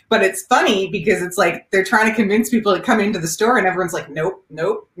stores. But it's funny because it's like they're trying to convince people to come into the store, and everyone's like, nope,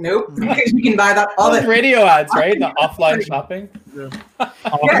 because you can buy that all the radio ads, right? The offline shopping. Yeah,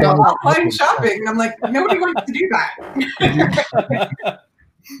 offline shopping. And I'm like, nobody wants to do that.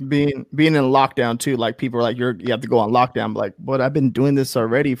 being in lockdown too. Like people are like, you have to go on lockdown. But like, but I've been doing this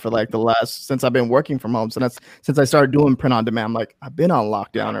already for like since I've been working from home. So since I started doing print on demand. I'm like, I've been on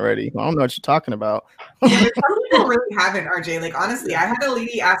lockdown already. I don't know what you're talking about. Yeah, but some people really haven't, RJ. Like honestly, I had a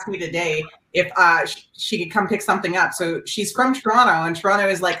lady ask me today if she could come pick something up. So she's from Toronto, and Toronto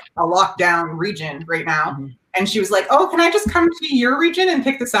is like a lockdown region right now. Mm-hmm. And she was like, "Oh, can I just come to your region and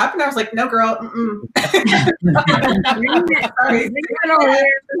pick this up?" And I was like, "No, girl.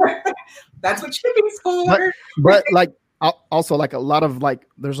 That's what shipping's for." But like also like a lot of like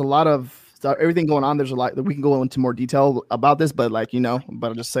there's a lot of stuff, everything going on. There's a lot that we can go into more detail about this, but like but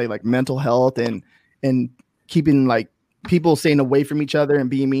I'll just say like mental health and keeping like people staying away from each other and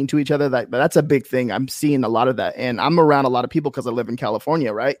being mean to each other. That's a big thing. I'm seeing a lot of that, and I'm around a lot of people because I live in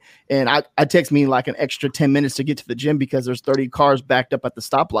California, right? And I takes me like an extra 10 minutes to get to the gym because there's 30 cars backed up at the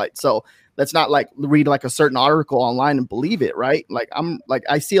stoplight. So that's not like read like a certain article online and believe it, right? Like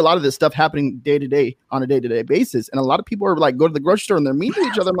I see a lot of this stuff happening day to day on a day-to-day basis, and a lot of people are like go to the grocery store and they're mean to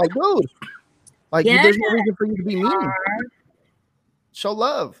each other. I'm like, dude, like there's no reason for you to be mean. Show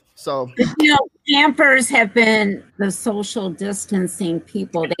love. So campers have been the social distancing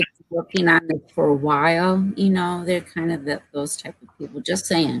people. They've been working on it for a while. They're kind of those type of people. Just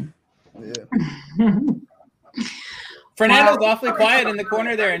saying. Yeah. Fernando's awfully quiet in the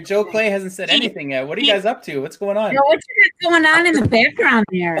corner there, and Joe Clay hasn't said anything yet. What are you guys up to? What's going on? What you got going on in the background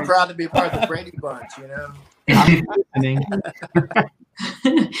there? I'm proud to be part of the Brady Bunch. I'm listening.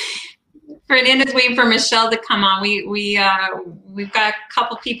 Fernando's waiting for Michelle to come on. We've got a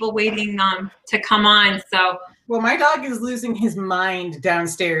couple people waiting to come on. So well, my dog is losing his mind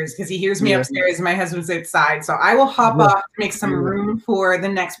downstairs because he hears me upstairs and my husband's outside. So I will hop off to make some room for the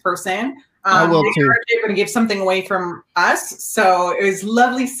next person. I will too. We're going to give something away from us. So it was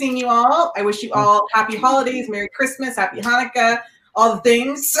lovely seeing you all. I wish you all happy holidays, Merry Christmas, Happy Hanukkah, all the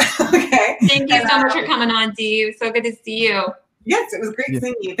things. Okay. Thank you so much for coming on, Dee. So good to see you. Yes, it was great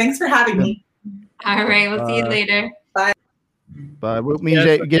seeing you. Thanks for having me. All right, we'll see you later. Bye. But me and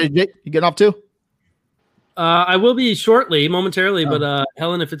Jay, you getting off too? I will be shortly, momentarily, but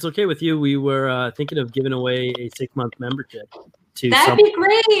Helen, if it's okay with you, we were thinking of giving away a 6-month membership to. That'd be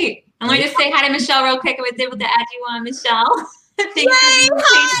great. And let me just say hi to Michelle real quick. I was able to add you on, Michelle. Thanks for being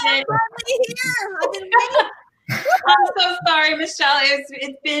patient. I'm so sorry, Michelle.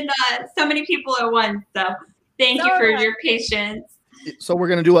 It's been so many people at once. So thank you for your patience. So we're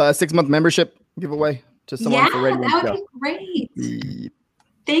gonna do a 6-month membership giveaway to someone for Radio that would be great.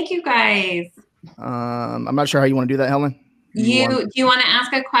 Thank you, guys. I'm not sure how you want to do that, Helen. Do you want to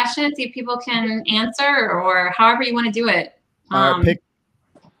ask a question, see if people can answer, or however you want to do it?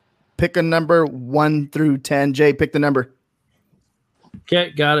 Pick a number 1 through 10. Jay, pick the number.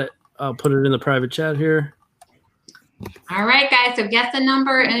 Okay, got it. I'll put it in the private chat here. All right, guys. So guess the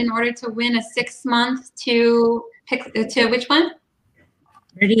number, and in order to win a 6-month to which one?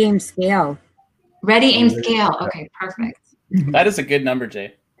 Ready, Aim, Scale. Ready, Aim, Scale. Okay, perfect. That is a good number,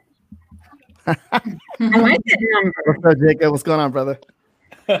 Jay. I like that number. What's up, Jacob? What's going on, brother?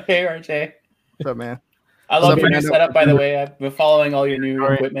 Hey, RJ. What's up, man? I love your new setup, by the way. I've been following all your new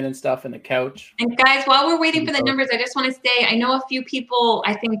equipment and stuff and the couch. And guys, while we're waiting for the numbers, I just want to say, I know a few people,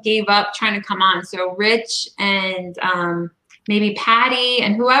 I think, gave up trying to come on. So Rich and maybe Patty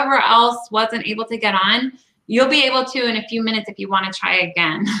and whoever else wasn't able to get on, you'll be able to in a few minutes if you want to try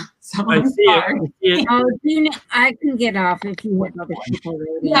again. So I'm sorry. I can get off if you have other people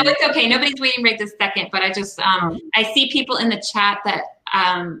waiting. No, it's okay. Nobody's waiting right this second, but I just, I see people in the chat that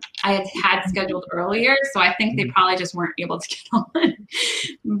I had scheduled earlier, so I think they probably just weren't able to get on.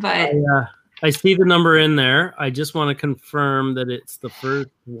 But I see the number in there. I just want to confirm that it's the first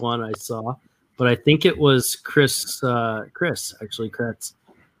one I saw, but I think it was Chris Kretz.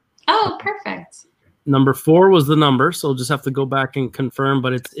 Oh, perfect. Number 4 was the number, so we'll just have to go back and confirm.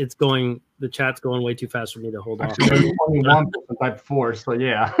 But it's going. The chat's going way too fast for me to hold on. Actually, 21 type 4, so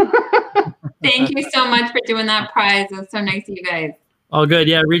yeah. Thank you so much for doing that prize. It was so nice of you guys. All good.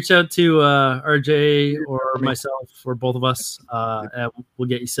 Yeah, reach out to RJ or myself or both of us, and we'll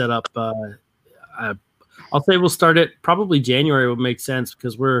get you set up. I'll say we'll start it probably January would make sense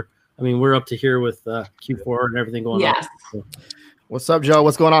because we're up to here with Q4 and everything going on. So. What's up, Joe?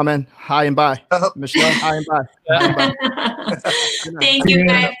 What's going on, man? Hi and bye. Michelle, hi and bye. Hi and bye. Thank you,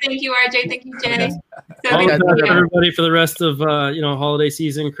 guys. Thank you, RJ. Thank you, Jay. So good to see everybody for the rest of holiday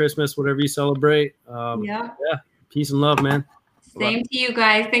season, Christmas, whatever you celebrate. Yeah. Peace and love, man. Same to you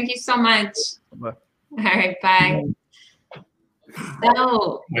guys. Thank you so much. Bye. All right, bye.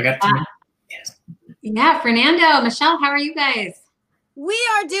 So, yeah, Fernando, Michelle, how are you guys? We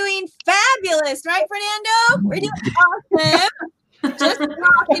are doing fabulous, right, Fernando? We're doing awesome. Just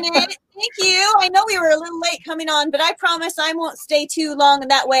rocking it. Thank you. I know we were a little late coming on, but I promise I won't stay too long, and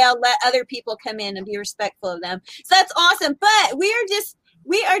that way I'll let other people come in and be respectful of them. So that's awesome. But we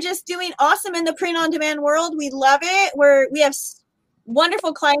are just doing awesome in the print on demand world. We love it. We have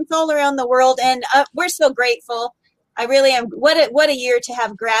wonderful clients all around the world, and we're so grateful. I really am. What a year to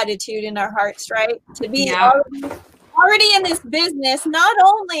have gratitude in our hearts, right? To be already in this business, not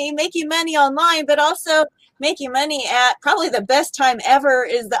only making money online, but also making money at probably the best time ever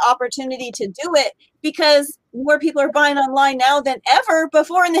is the opportunity to do it, because more people are buying online now than ever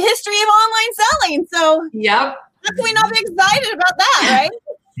before in the history of online selling. So yep. How can we not be excited about that,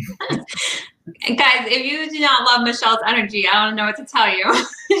 right? And guys, if you do not love Michelle's energy, I don't know what to tell you.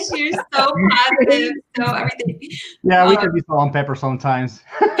 She's so positive, so everything. Yeah, we could be so on pepper sometimes.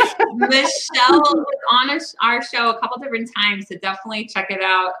 Michelle was on our show a couple different times, so definitely check it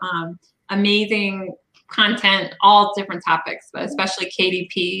out. Amazing content, all different topics, but especially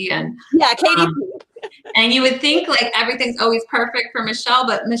KDP and KDP. And you would think like everything's always perfect for Michelle,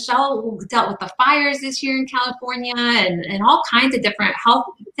 but Michelle dealt with the fires this year in California and all kinds of different health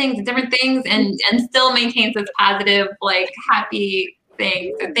things and different things, and still maintains this positive, like happy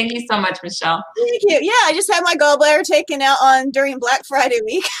thing. So thank you so much, Michelle. Thank you. Yeah, I just had my gallbladder taken out during Black Friday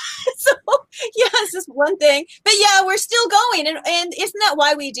week. So yeah, it's just one thing. But yeah, we're still going. And isn't that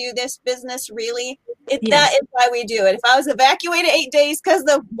why we do this business, really? That is why we do it. If I was evacuated 8 days because of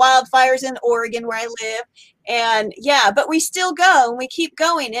the wildfires in Oregon where I live, and but we still go and we keep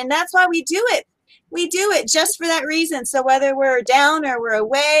going. And that's why we do it. We do it just for that reason. So whether we're down or we're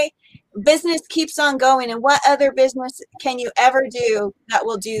away, business keeps on going. And what other business can you ever do that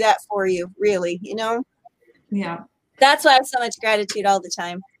will do that for you, really, you know? Yeah. That's why I have so much gratitude all the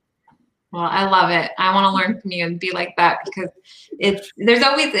time. Well, I love it. I want to learn from you and be like that, because there's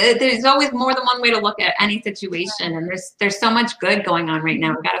always more than one way to look at any situation, and there's so much good going on right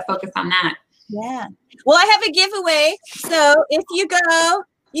now. We got to focus on that. Yeah. Well, I have a giveaway. So if you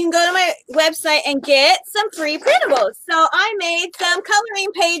can go to my website and get some free printables. So I made some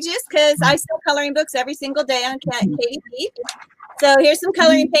coloring pages because I sell coloring books every single day on KDP. So here's some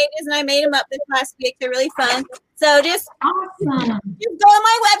coloring pages, and I made them up this last week. They're really fun. So just go on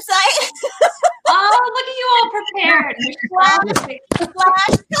my website. Oh, look at you all prepared.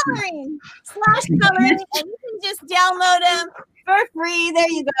 /coloring, and you can just download them for free. There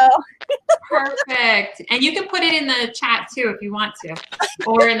you go. Perfect. And you can put it in the chat too if you want to,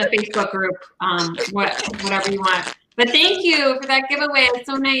 or in the Facebook group, whatever you want. But thank you for that giveaway. It's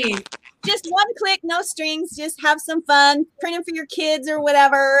so nice. Just one click, no strings. Just have some fun, print them for your kids or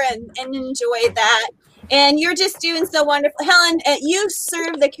whatever, and enjoy that. And you're just doing so wonderful. Helen, you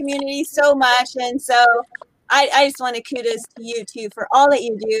serve the community so much. And so I just want to kudos to you, too, for all that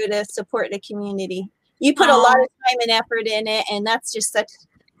you do to support the community. You put a lot of time and effort in it. And that's just such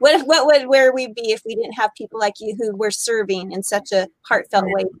 – where we'd be if we didn't have people like you who were serving in such a heartfelt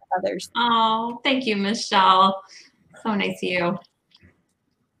way to others. Oh, thank you, Michelle. So nice of you.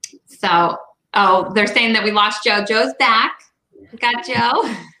 So, they're saying that we lost Joe. Joe's back. We got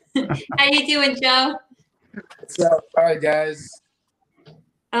Joe. How you doing, Joe? So, all right, guys.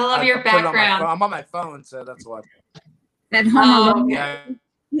 I love your background. I'm on my phone, so that's why. At home. Yeah.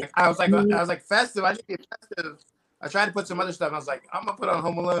 I was like festive. I should be festive. I tried to put some other stuff. And I was like, I'm gonna put on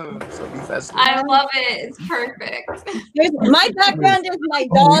Home Alone, so be festive. I love it. It's perfect. My background is my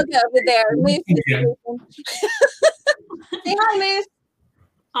dog over there. Moose is sleeping. Say hi, Moose.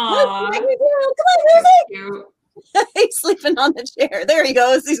 Aww. Come on, Moose. He's sleeping on the chair. There he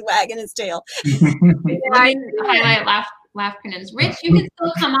goes. He's wagging his tail. I highlight Laugh Cannons. Rich, you can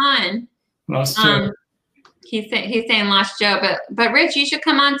still come on. Lost Joe. He's saying Lost Joe, but Rich, you should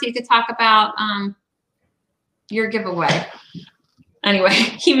come on so you could talk about your giveaway. Anyway,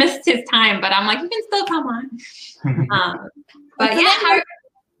 he missed his time, but I'm like, you can still come on. But yeah.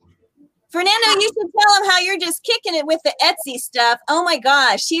 Fernando, you should tell him how you're just kicking it with the Etsy stuff. Oh my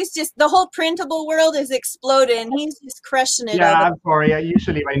gosh, the whole printable world is exploding. He's just crushing it. Yeah, I'm sorry.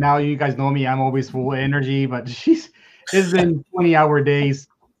 Usually right now, you guys know me. I'm always full of energy, but it's been 20-hour days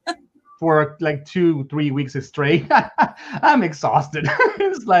for like 2-3 weeks straight. I'm exhausted.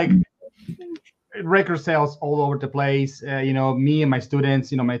 It's like record sales all over the place. Me and my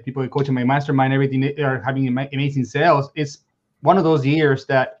students, my people coaching my mastermind, everything are having amazing sales. It's one of those years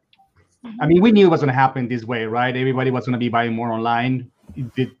that, I mean, we knew it was going to happen this way, right? Everybody was going to be buying more online.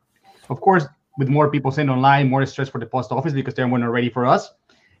 Of course, with more people sending online, more stress for the post office because they weren't ready for us.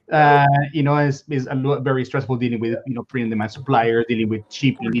 It's very stressful dealing with, printing demand suppliers, dealing with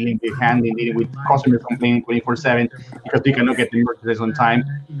shipping, dealing with handling, dealing with customers complaining 24/7 because they cannot get the merchandise on time.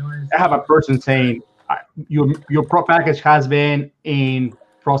 I have a person saying, your pro package has been in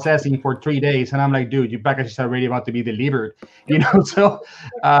processing for 3 days, and I'm like, dude, your package is already about to be delivered, so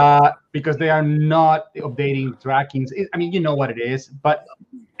because they are not updating trackings. I mean, you know what it is, but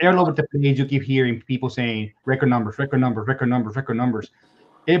all over the page you keep hearing people saying record numbers.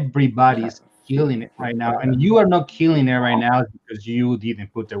 Everybody's killing it right now, and you are not killing it right now because you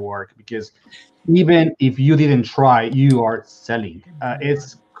didn't put the work, because even if you didn't try, you are selling.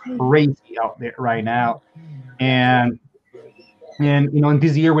 It's crazy out there right now, and in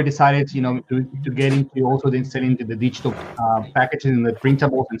this year we decided to get into also then selling the digital packages and the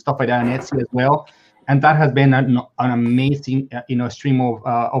printables and stuff like that on Etsy as well, and that has been an amazing stream of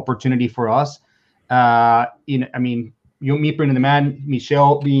opportunity for us. Me, Print on Demand,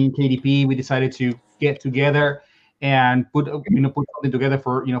 Michelle being KDP, we decided to get together and put something together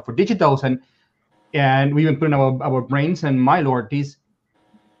for digitals, and we've been putting our brains, and my lord,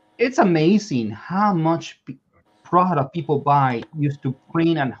 it's amazing how much product people buy used to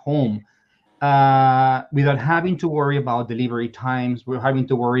print at home without having to worry about delivery times. We're having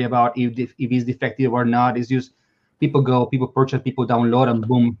to worry about if it's defective or not. It's just people purchase, people download, and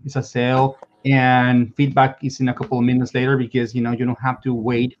boom, it's a sale. And feedback is in a couple of minutes later, because you don't have to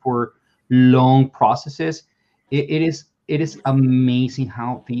wait for long processes. It is amazing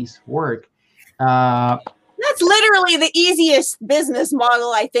how these work. That's literally the easiest business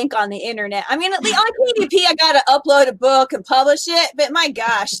model, I think, on the internet. I mean, on KDP, I got to upload a book and publish it. But my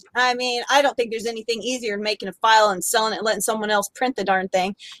gosh, I mean, I don't think there's anything easier than making a file and selling it and letting someone else print the darn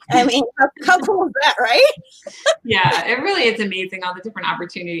thing. I mean, how cool is that, right? Yeah, it really is amazing, all the different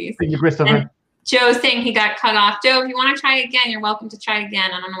opportunities. Thank you, Christopher. And Joe's saying he got cut off. Joe, if you want to try again, you're welcome to try again.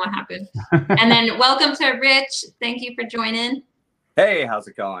 I don't know what happened. And then welcome to Rich. Thank you for joining. Hey, how's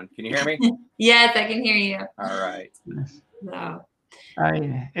it going? Can you hear me? Yes, I can hear you. All right. So.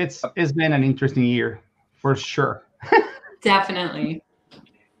 It's been an interesting year for sure. Definitely.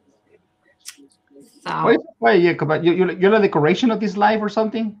 So. Why you're the decoration of this live or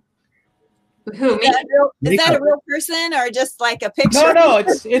something? Who, me? Is that a real person or just like a picture? No,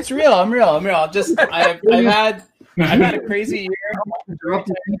 it's real. I'm real. I've had a crazy year.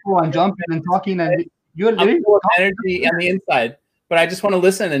 Interrupting people and jumping and talking, and you're full of energy on the inside. But I just want to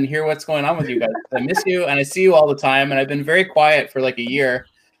listen and hear what's going on with you guys. I miss you, and I see you all the time. And I've been very quiet for like a year.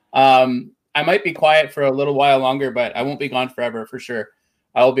 I might be quiet for a little while longer, but I won't be gone forever for sure.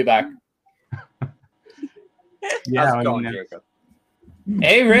 I will be back. How's it going, Jacob?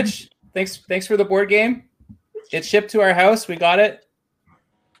 Hey, Rich. Thanks for the board game. It's shipped to our house. We got it.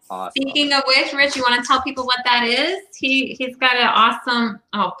 Awesome. Speaking of which, Rich, you want to tell people what that is? He's got an awesome.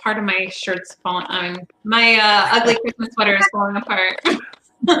 Oh, part of my shirt's falling. My ugly Christmas sweater is falling apart.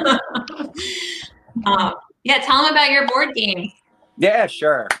 Yeah, tell them about your board game. Yeah,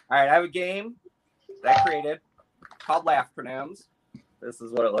 sure. All right, I have a game that I created called Laughcronyms. This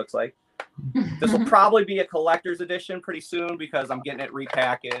is what it looks like. This will probably be a collector's edition pretty soon because I'm getting it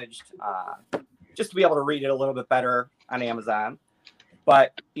repackaged just to be able to read it a little bit better on Amazon.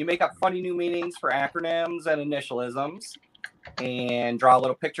 But you make up funny new meanings for acronyms and initialisms and draw a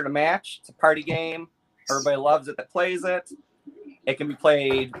little picture to match. It's a party game. Everybody loves it that plays it. It can be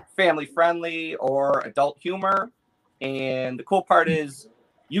played family friendly or adult humor. And the cool part is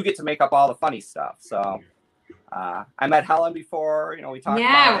you get to make up all the funny stuff. So I met Helen before, we talked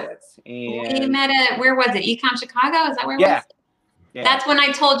about it. And we met at, where was it? Ecom Chicago? Is that where it was? Yeah. That's when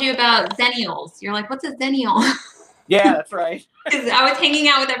I told you about Zennials. You're like, what's a Zennial? Yeah, that's right. Because I was hanging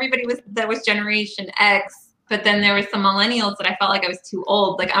out with everybody that was Generation X, but then there were some millennials that I felt like I was too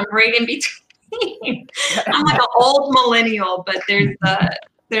old. Like I'm right in between. I'm like an old millennial, but there's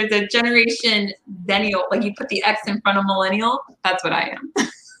a Generation Zennial. Like you put the X in front of millennial. That's what I am.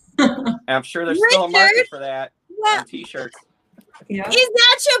 And I'm sure there's still a market for that on T-shirts. Yeah. Is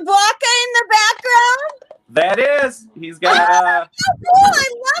that Chewbacca in the background? That is. He's got oh, cool. I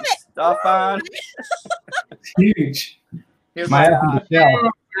love it. Stuff on. Huge. Here's Wow,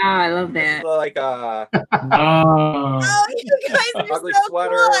 I love that. Like oh, you guys are ugly so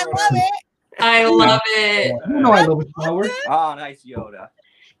sweater. cool. I love it. I love it. You know I love a flower. Oh, nice Yoda.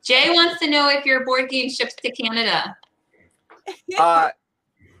 Jay wants to know if your board game ships to Canada.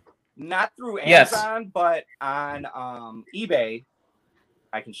 Not through Yes. Amazon, but on eBay,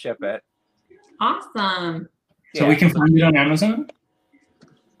 I can ship it. Awesome. So we can find it on Amazon?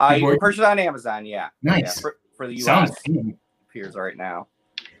 You can purchase it on Amazon, yeah. Nice. Yeah, for the Sounds US cool. appears right now.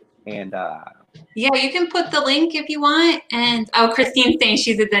 And Yeah, you can put the link if you want. And Christine's saying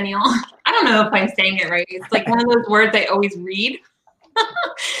she's a Zennial. I don't know if I'm saying it right. It's like one of those words I always read,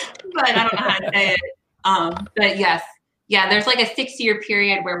 but I don't know how to say it. But yes, yeah, there's like a 6-year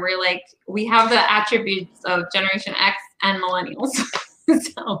period where we're like, we have the attributes of Generation X and millennials.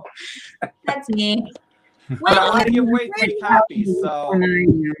 So that's me. But I want to give away 3 copies. So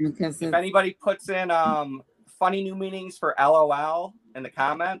if anybody puts in funny new meanings for LOL in the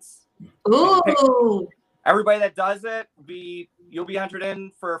comments, ooh, everybody that does it, you'll be entered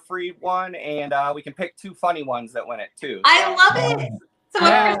in for a free one, and we can pick 2 funny ones that win it too. I love it. So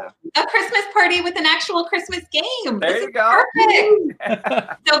a Christmas party with an actual Christmas game. There this you is go.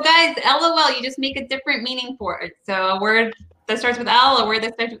 Perfect. So guys, LOL, you just make a different meaning for it. So a word that starts with L, a word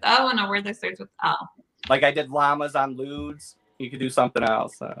that starts with O, and a word that starts with L. Like I did llamas on lewds. You could do something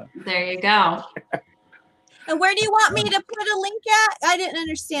else. There you go. And where do you want me to put a link at? I didn't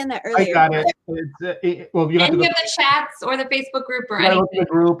understand that earlier. I got it. Well, you have to Any go of the chats or the Facebook group or to anything. the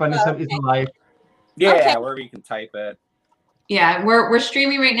group, and it's live. Yeah, Okay. wherever you can type it. Yeah, we're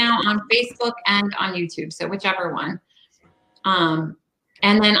streaming right now on Facebook and on YouTube, so whichever one. And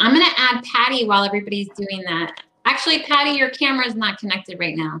then I'm gonna add Patty while everybody's doing that. Actually, Patty, your camera is not connected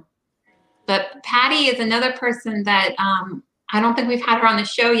right now. But Patty is another person that I don't think we've had her on the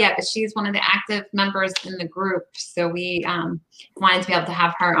show yet, but she's one of the active members in the group. So we wanted to be able to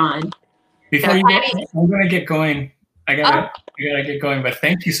have her on. Before So you go, Patty- I'm gonna get going. I gotta get going. But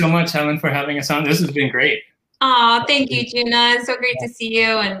thank you so much, Helen, for having us on. This has been great. Aw, thank you, Juna. It's so great to see you,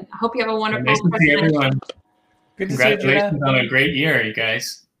 and I hope you have a wonderful Nice to see Christmas. everyone. Good to see you, Congratulations Gina. on a great year, you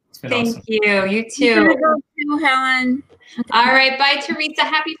guys. It's been Thank awesome. you. You You're too. gonna go too, Helen. All right. Bye, Teresa.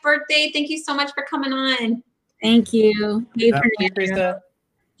 Happy birthday. Thank you so much for coming on. Thank you. Hey, Yeah. Fernando.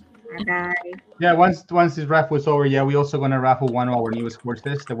 Bye. Yeah, once this raffle is over, we also gonna raffle one of our newest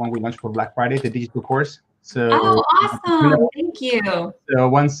courses, the one we launched for Black Friday, the digital course. So Oh, awesome. Thank you. So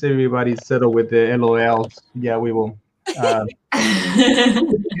once everybody's settled with the LOLs, we will. Just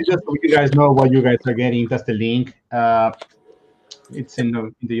so you guys know what you guys are getting, that's the link. It's in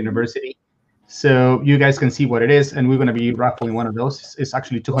the university, so you guys can see what it is, and we're gonna be raffling one of those. It's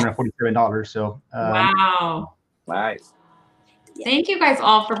actually $247. So Wow. Nice. Thank you guys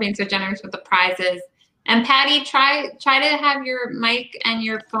all for being so generous with the prizes. And Patty, try to have your mic and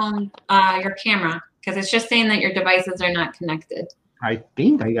your phone, your camera, because it's just saying that your devices are not connected. I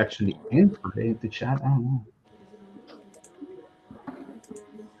think I actually entered it in the chat. I don't know.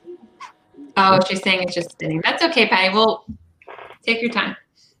 Oh, she's saying it's just spinning. That's okay, Patty. We'll take your time.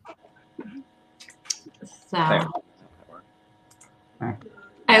 So I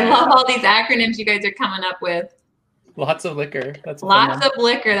love all these acronyms you guys are coming up with. Lots of liquor. That's a fun Lots one. of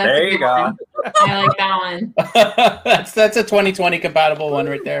liquor. That's There a you good go. one. I like that one. that's a 2020 compatible one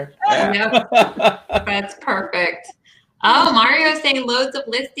right there. Yep. That's perfect. Oh, Mario's saying loads of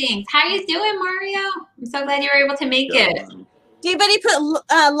listings. How you doing, Mario? I'm so glad you were able to make it. Anybody put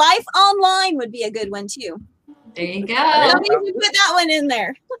life online would be a good one too. There you go. Somebody should put that one in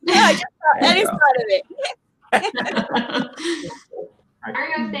there. Yeah, I just thought of it.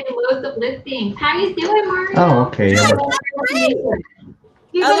 Mario saying loads of listings. How you doing, Mario? Oh, okay. There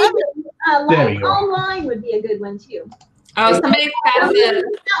There we go. online would be a good one too. Oh, somebody's got Put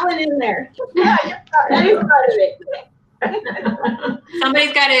the that one in there. Yeah, I just thought of it.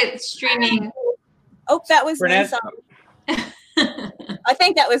 somebody's got it streaming. Oh, that was me. Burnett? Sorry. I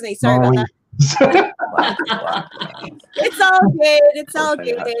think that was me. Sorry about that. It's all good. It's all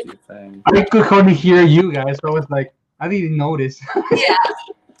good. I could hardly hear you guys, so I was like, I didn't notice. Yeah.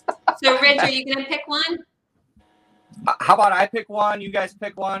 So, Rich, are you gonna pick one? How about I pick one, you guys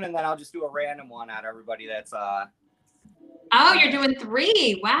pick one, and then I'll just do a random one out of everybody that's Oh, you're doing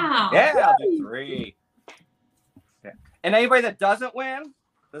 3. Wow. yeah, I'll do 3. Yeah. And anybody that doesn't win,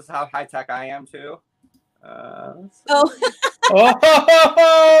 this is how high tech I am too. Oh,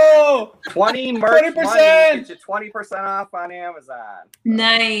 20 merch 20%. money, get you 20% off on Amazon.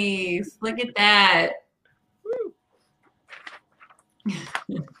 Nice. Look at that.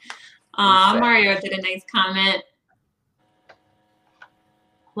 Aw, Mario did a nice comment.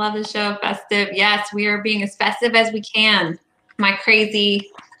 Love the show, festive. Yes, we are being as festive as we can. My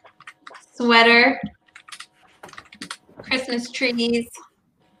crazy sweater, Christmas trees.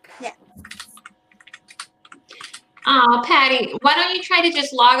 Yeah. Oh, Patty, why don't you try to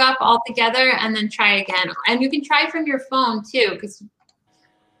just log off altogether and then try again? And you can try from your phone too, because it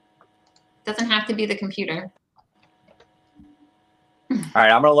doesn't have to be the computer. All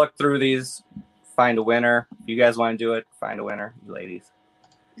right, I'm gonna look through these, find a winner. If you guys want to do it, find a winner, you ladies.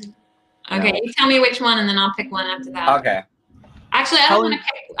 Okay, you tell me which one, and then I'll pick one after that. Okay. Actually, I don't want to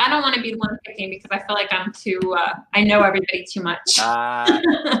pick. I don't want to be the one picking because I feel like I'm too. I know everybody too much.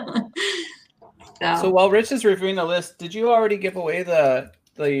 So while Rich is reviewing the list, did you already give away the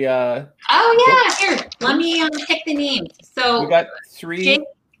Oh yeah, here. Let me pick the names. So we got 3.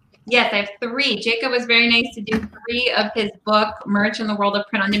 Yes, I have 3. Jacob was very nice to do 3 of his book, Merch in the World of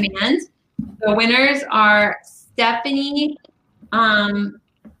Print on Demand. The winners are Stephanie,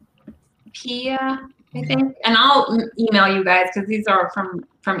 Pia, I think, and I'll email you guys because these are from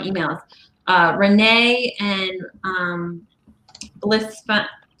emails. Renee and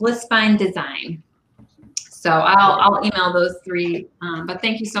Blissfine Design. So I'll email those 3. But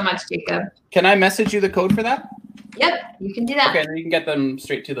thank you so much, Jacob. Can I message you the code for that? Yep, you can do that. Okay, then you can get them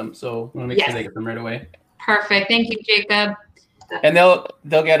straight to them. So I want to make sure they get them right away. Perfect. Thank you, Jacob. And they'll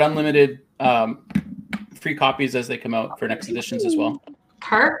get unlimited free copies as they come out for next editions as well.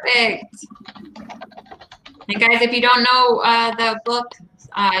 Perfect. And guys, if you don't know the book,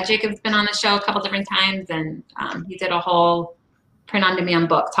 Jacob's been on the show a couple different times, and he did a whole print-on-demand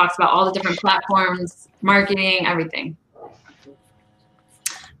book. Talks about all the different platforms, marketing, everything.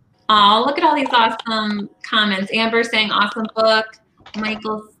 Oh, look at all these awesome comments. Amber saying awesome book.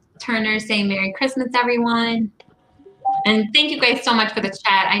 Michael Turner saying Merry Christmas, everyone. And thank you guys so much for the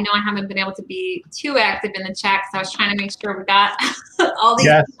chat. I know I haven't been able to be too active in the chat because I was trying to make sure we got all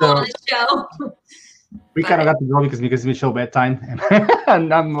these people on the show. We kind of got to go because it's Michelle bedtime,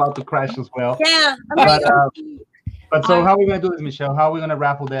 and I'm about to crash as well. Yeah. But so how are we going to do this, Michelle? How are we going to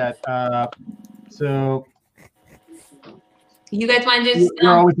raffle that? So you guys want to just you're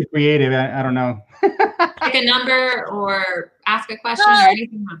always creative. I don't know. pick a number or ask a question or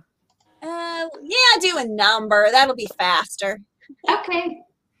anything? Yeah, do a number. That'll be faster. Okay.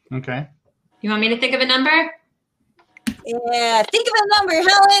 Okay. You want me to think of a number? Yeah, think of a number,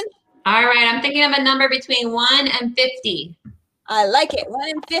 Helen. All right, I'm thinking of a number between 1 and 50. I like it. 1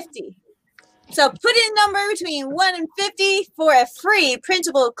 and 50. So put in a number between 1 and 50 for a free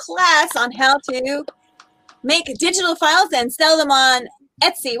printable class on how to make digital files and sell them on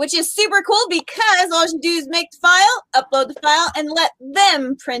Etsy, which is super cool because all you do is make the file, upload the file, and let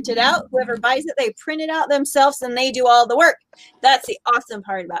them print it out. Whoever buys it, they print it out themselves and they do all the work. That's the awesome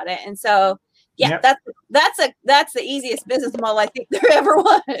part about it. And so, yeah, that's the easiest business model I think there ever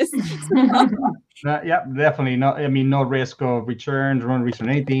was. Yeah, definitely. No risk of returns, no risk on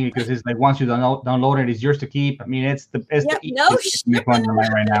anything because it's like once you download it, it's yours to keep. I mean, it's the easiest to make money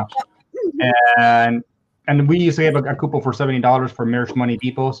online right now. And we usually have a coupon for $70 for Merch Money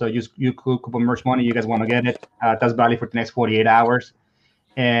people. So use coupon Merch Money. You guys want to get it. That's valid for the next 48 hours.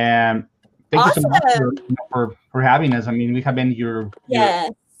 And thank you so much for having us. I mean, we have been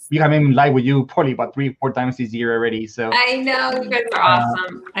we have been live with you probably about 3-4 times this year already. So I know you guys are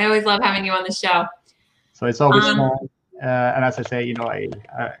awesome. I always love having you on the show. So it's always fun. And as I say,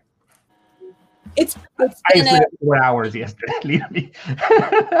 it's I slept 4 hours yesterday, literally.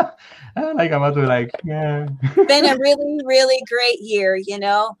 I'm about to been a really, really great year,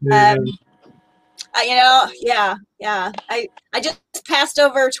 I just passed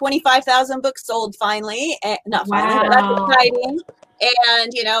over 25,000 books sold finally. Not finally, but that's exciting.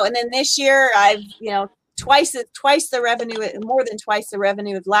 And and then this year I've twice the revenue, more than twice the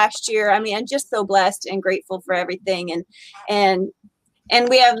revenue of last year. I mean, I'm just so blessed and grateful for everything, and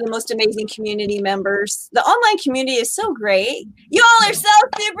we have the most amazing community members. The online community is so great. You all are so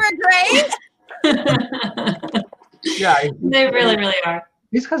super great. Yeah, they really, really are.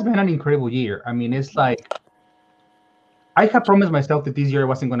 This has been an incredible year. I mean, it's like I have promised myself that this year I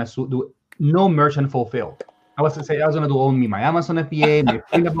wasn't going to do no merchant fulfilled. I was going to do only my Amazon FBA, my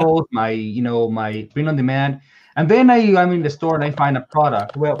printables, my print on demand, and then I'm in the store and I find a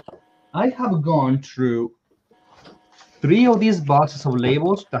product. Well, I have gone through 3 of these boxes of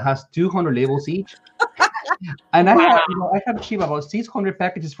labels that has 200 labels each. And I have shipped about 600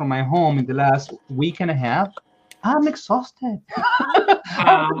 packages from my home in the last week and a half. I'm exhausted.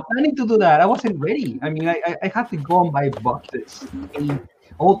 I was planning to do that. I wasn't ready. I mean, I had to go and buy boxes and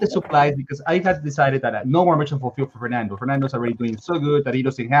all the supplies because I had decided that no more merchant fulfilled for Fernando. Fernando's already doing so good that he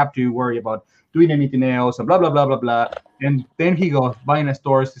doesn't have to worry about doing anything else and blah, blah, blah, blah, blah. And then he goes buying a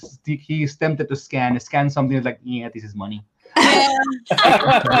store. He's tempted to scan something like, yeah, this is money. I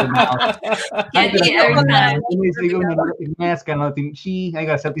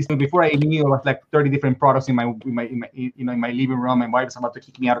got set this before I knew it was like 30 different products in my living room. My wife's about to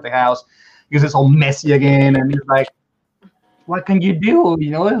kick me out of the house because it's all messy again. And it's like, what can you do?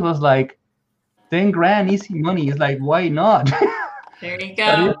 It was like 10 grand, easy money. It's like, why not? There you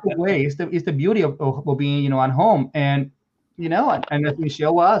go. It's the way. It's the beauty of being at home. And and as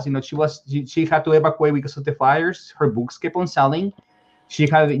Michelle was, she had to evacuate because of the fires. Her books kept on selling. She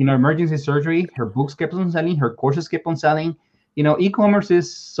had, emergency surgery. Her books kept on selling. Her courses kept on selling. E-commerce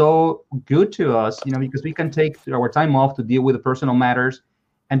is so good to us, because we can take our time off to deal with the personal matters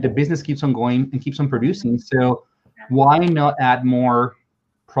and the business keeps on going and keeps on producing. So why not add more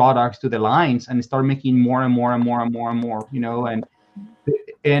products to the lines and start making more and more and more and more and more, you know? And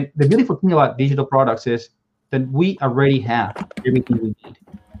the beautiful thing about digital products is that we already have everything we need.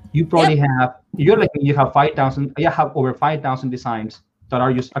 You probably have, you have 5,000, you have over 5,000 designs that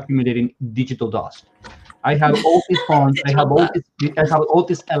are just accumulating digital dust. I have all these fonts, I have all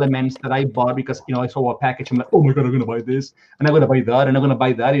these elements that I bought because, you know, I saw a package. I'm like, oh my God, I'm going to buy this, and I'm going to buy that, and I'm going to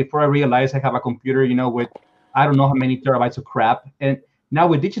buy that. Before I realize I have a computer, you know, with I don't know how many terabytes of crap. And now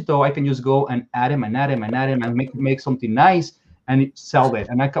with digital, I can just go and add them and make something nice and sell it.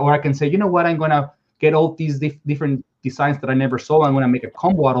 And I can say, you know what, I'm going to get all these different designs that I never sold. I'm going to make a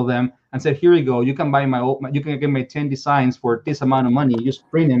combo out of them and say, here you go. You can buy you can get my 10 designs for this amount of money. You just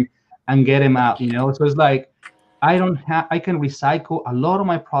print them and get them out, you know? So it's like, I can recycle a lot of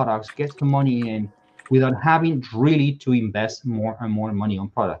my products, get the money in without having really to invest more and more money on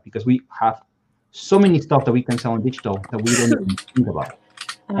product, because we have so many stuff that we can sell on digital that we don't even think about.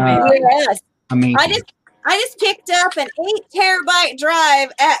 Yes. Amazing. I just picked up an 8 terabyte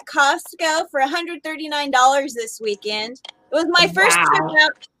drive at Costco for $139 this weekend. It was my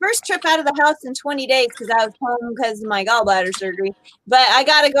first trip out of the house in 20 days because I was home because of my gallbladder surgery. But I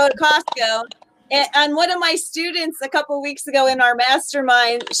got to go to Costco. And one of my students a couple of weeks ago in our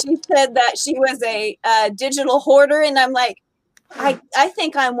mastermind, she said that she was a digital hoarder, and I'm like, I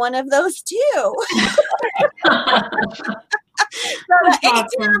think I'm one of those too. So the 8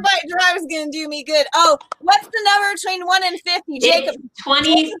 terabyte drive is going to do me good. Oh, what's the number between 1 and 50? Jacob.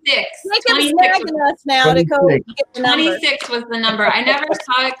 26. Jacob's nagging us now to go get the number. 26 was the number. I never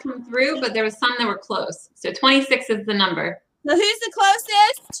saw it come through, but there was some that were close. So 26 is the number. So who's the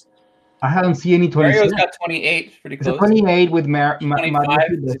closest? I haven't seen any 26. Mario's got 28, pretty close. It's 28 with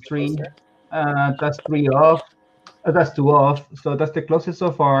that's 3. That's 3 off. That's 2 off. So that's the closest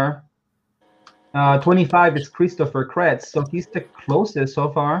so far. 25 is Christopher Kretz, so he's the closest so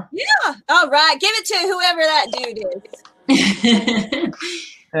far. Yeah. All right. Give it to whoever that dude is.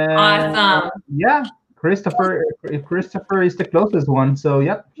 Awesome. Yeah. Christopher is the closest one. So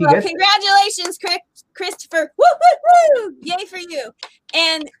yep. Well, congratulations, Christopher. Woo, woo, woo. Yay for you.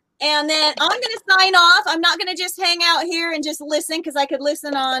 And then I'm going to sign off. I'm not going to just hang out here and just listen, because I could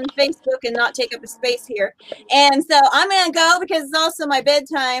listen on Facebook and not take up a space here. And so I'm going to go because it's also my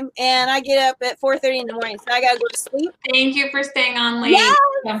bedtime, and I get up at 4:30 in the morning, so I got to go to sleep. Thank you for staying on late. Yes,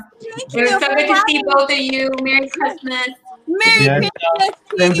 it was so good to see both of you. Merry Christmas. Merry Christmas.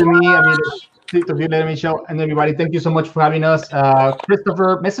 Same to me. I mean, to you, let me show, and everybody, thank you so much for having us.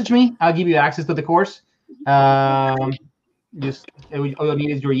 Christopher, message me. I'll give you access to the course. Just all you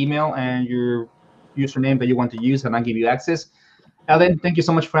need is your email and your username that you want to use, and I'll give you access. Ellen, thank you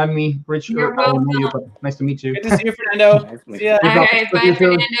so much for having me. Rich, you're welcome. Nice to meet you. Good to see you, Fernando. See ya. All right, bye,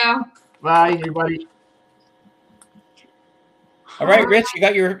 Fernando. Bye, everybody. All right, Rich, you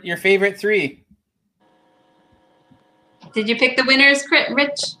got your favorite 3. Did you pick the winners,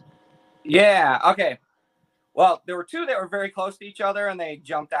 Rich? Yeah. Okay. Well, there were 2 that were very close to each other, and they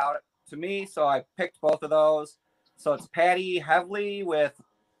jumped out to me, so I picked both of those. So it's Patty Hevley with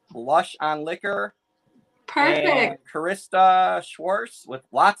Lush on Liquor. Perfect. And Karista Schwartz with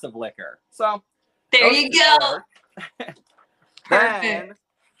Lots of Liquor. So there you go. Then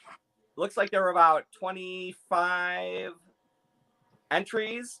looks like there were about 25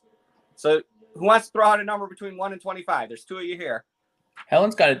 entries. So who wants to throw out a number between 1 and 25? There's 2 of you here.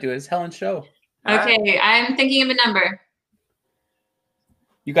 Helen's got to do it. It's Helen's show. Okay, I'm thinking of a number.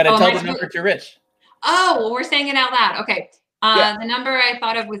 You got to tell the number to Rich. Oh, well, we're saying it out loud. Okay. The number I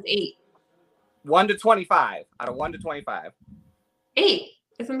thought of was 8. 1 to 25. Out of 1 to 25. 8.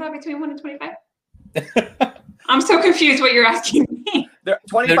 Isn't that between 1 and 25? I'm so confused what you're asking me. There,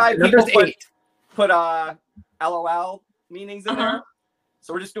 25 people put LOL meanings in there.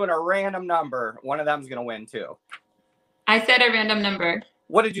 So we're just doing a random number. One of them is going to win too. I said a random number.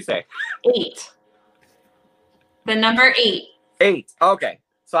 What did you say? 8. The number 8. 8. Okay.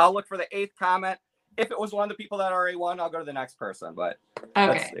 So I'll look for the 8th comment. If it was one of the people that already won, I'll go to the next person. But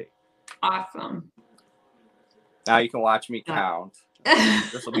let's see. Awesome. Now you can watch me count.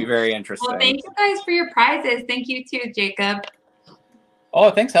 This will be very interesting. Well, thank you guys for your prizes. Thank you too, Jacob.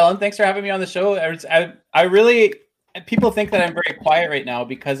 Oh, thanks, Helen. Thanks for having me on the show. I really, people think that I'm very quiet right now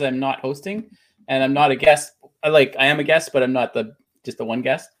because I'm not hosting and I'm not a guest. I am a guest, but I'm not just the one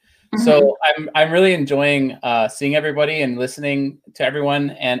guest. Mm-hmm. So I'm really enjoying seeing everybody and listening to everyone,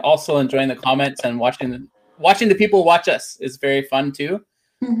 and also enjoying the comments and watching the people watch us is very fun too.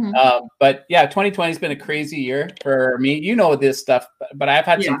 Mm-hmm. But yeah, 2020 has been a crazy year for me. You know this stuff, but I've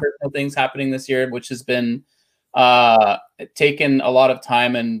had some personal things happening this year, which has been taken a lot of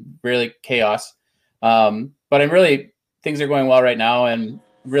time and really chaos. But things are going well right now, and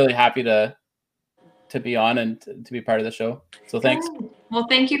really happy to be on and to be part of the show. So thanks. Well,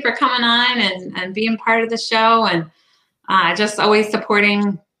 thank you for coming on and being part of the show, and just always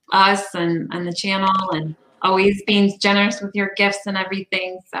supporting us and the channel, and always being generous with your gifts and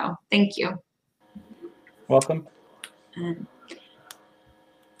everything. So thank you. Welcome.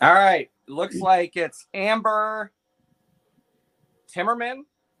 All right. Looks like it's Amber Timmerman.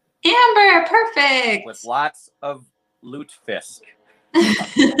 Amber, perfect. With lots of loot fisk.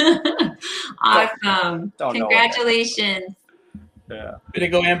 Awesome. Don't know what that Congratulations. Yeah. Way to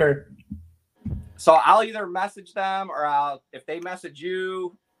go, Amber. So I'll either message them, or if they message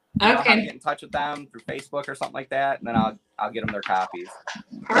you, I'll have to get in touch with them through Facebook or something like that, and then I'll get them their copies.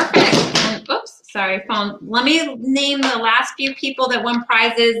 Perfect. Oops, sorry, phone. Let me name the last few people that won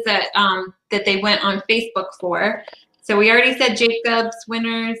prizes that that they went on Facebook for. So we already said Jacob's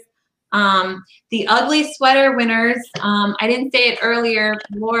winners. The ugly sweater winners, I didn't say it earlier.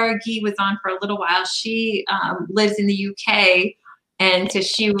 Laura Gee was on for a little while. She lives in the UK, and so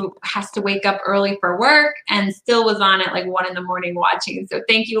she has to wake up early for work, and still was on at like 1 in the morning watching. So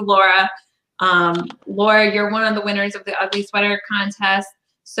thank you, Laura. Laura, you're one of the winners of the ugly sweater contest.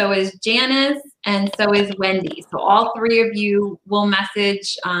 So is Janice, and so is Wendy. So all three of you will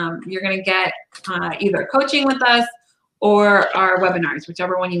message. You're going to get either coaching with us or our webinars,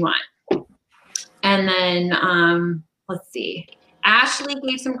 whichever one you want. And then let's see. Ashley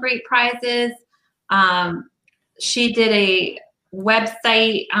gave some great prizes. She did a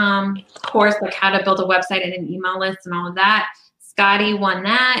website course, like how to build a website and an email list and all of that. Scotty won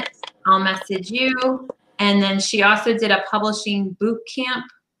that. I'll message you. And then she also did a publishing boot camp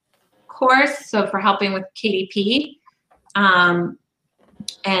course, so for helping with KDP. And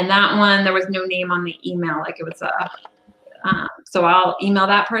that one, there was no name on the email, like it was so I'll email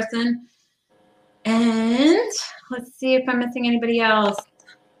that person. And let's see if I'm missing anybody else.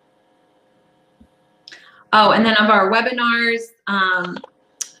 Oh, and then of our webinars,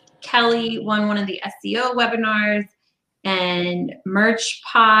 Kelly won one of the SEO webinars, and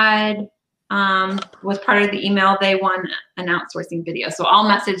MerchPod was part of the email. They won an outsourcing video. So I'll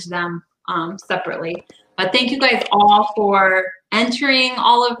message them separately. But thank you guys all for entering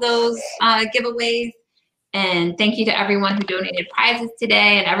all of those giveaways. And thank you to everyone who donated prizes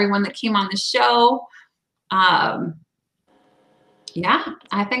today and everyone that came on the show. Yeah,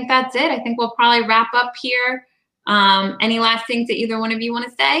 I think that's it. I think we'll probably wrap up here. Any last things that either one of you want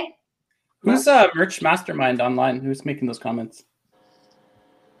to say? Who's Merch Mastermind online? Who's making those comments?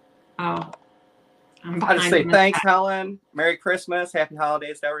 Oh, I'll just say thanks, Helen. Merry Christmas. Happy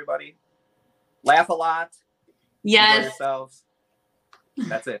holidays to everybody. Laugh a lot. Yes. Enjoy yourselves.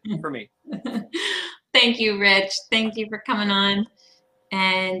 That's it for me. Thank you, Rich. Thank you for coming on.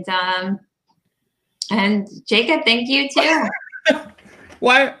 And Jacob, thank you too.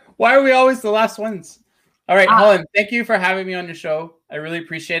 Why are we always the last ones? All right, Helen, thank you for having me on your show. I really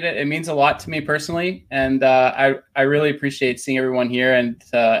appreciate it. It means a lot to me personally, and I really appreciate seeing everyone here, and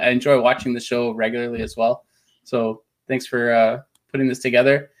I enjoy watching the show regularly as well. So thanks for putting this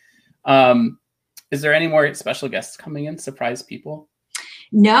together. Is there any more special guests coming in? Surprise people?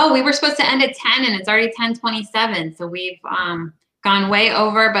 No, we were supposed to end at 10, and it's already 10:27. So we've gone way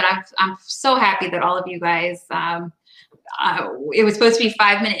over, but I'm so happy that all of you guys. It was supposed to be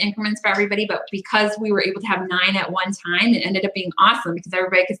 5-minute increments for everybody, but because we were able to have 9 at one time, it ended up being awesome because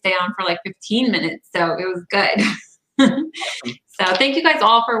everybody could stay on for like 15 minutes. So it was good. So thank you guys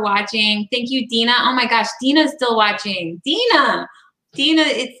all for watching. Thank you, Dina. Oh my gosh, Dina's still watching. Dina,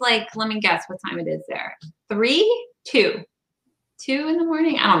 it's like, let me guess what time it is there. 2 in the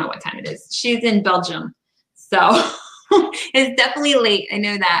morning. I don't know what time it is. She's in Belgium. So it's definitely late. I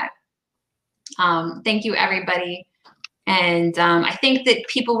know that. Thank you, everybody. And I think that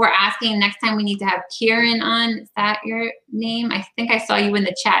people were asking next time we need to have Kieran on. Is that your name? I think I saw you in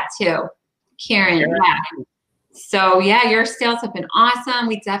the chat too. Kieran. Yeah. So yeah, your sales have been awesome.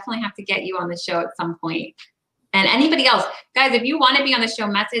 We definitely have to get you on the show at some point. And anybody else, guys, if you want to be on the show,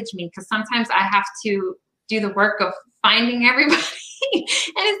 message me, because sometimes I have to do the work of finding everybody. And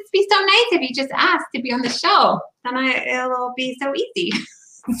it'd be so nice if you just ask to be on the show. Then it'll be so easy.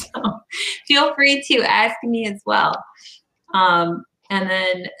 So feel free to ask me as well. And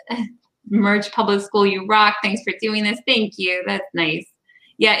then Merge Public School, you rock. Thanks for doing this. Thank you. That's nice.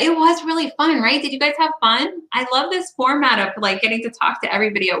 Yeah, it was really fun, right? Did you guys have fun? I love this format of like getting to talk to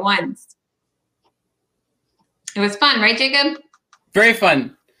everybody at once. It was fun, right, Jacob? Very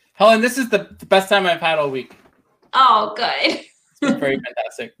fun. Helen, this is the best time I've had all week. Oh, good. It's been very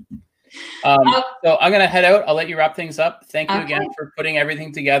fantastic. So I'm gonna head out. I'll let you wrap things up. Thank you Okay. again for putting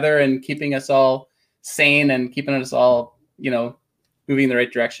everything together and keeping us all sane and keeping us all, moving in the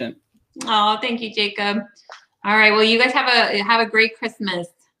right direction. Oh, thank you, Jacob. All right. Well, you guys have a great Christmas,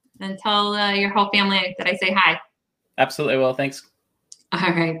 and tell your whole family that I say hi. Absolutely. Well, thanks. All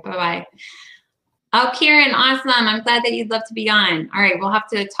right. Bye-bye. Oh, Kieran, awesome. I'm glad that you'd love to be on. All right. We'll have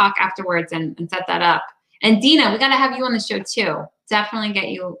to talk afterwards and set that up. And Dina, we got to have you on the show too. Definitely get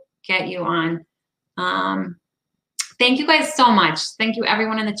you on. Thank you guys so much. Thank you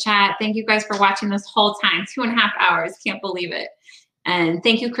everyone in the chat. Thank you guys for watching this whole time, 2.5 hours. Can't believe it. And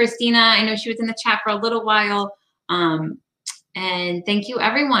thank you, Christina. I know she was in the chat for a little while. And thank you,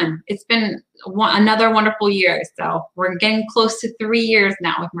 everyone. It's been another wonderful year. So we're getting close to 3 years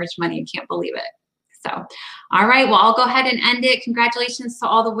now with Merch Money. Can't believe it. So, all right. Well, I'll go ahead and end it. Congratulations to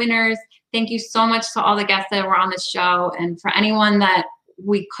all the winners. Thank you so much to all the guests that were on the show. And for anyone that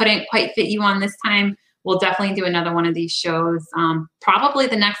we couldn't quite fit you on this time, we'll definitely do another one of these shows. Probably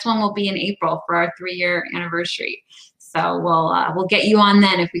the next one will be in April for our 3-year anniversary. So we'll get you on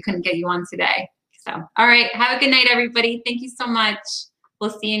then if we couldn't get you on today. So, all right. Have a good night, everybody. Thank you so much. We'll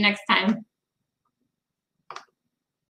see you next time.